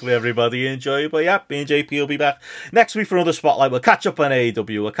 Hopefully everybody enjoyed. But yeah, me and JP will be back next week for another Spotlight. We'll catch up on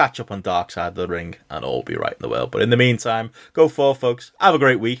AEW, we'll catch up on Dark Side of the Ring, and all be right in the world. But in the meantime, go forth, folks. Have a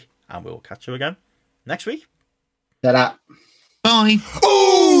great week, and we'll catch you again next week. Ta-da. Bye.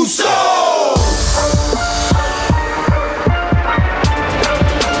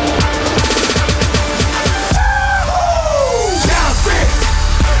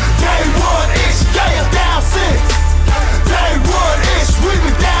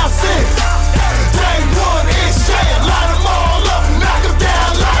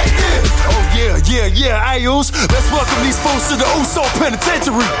 Yeah, Ayos, let's welcome these folks to the Uso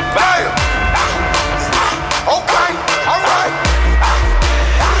Penitentiary. Bam! Okay, all right.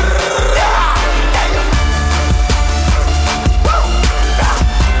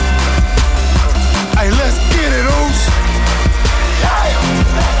 Hey, let's get it, Us.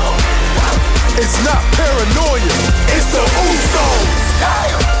 It's not paranoia.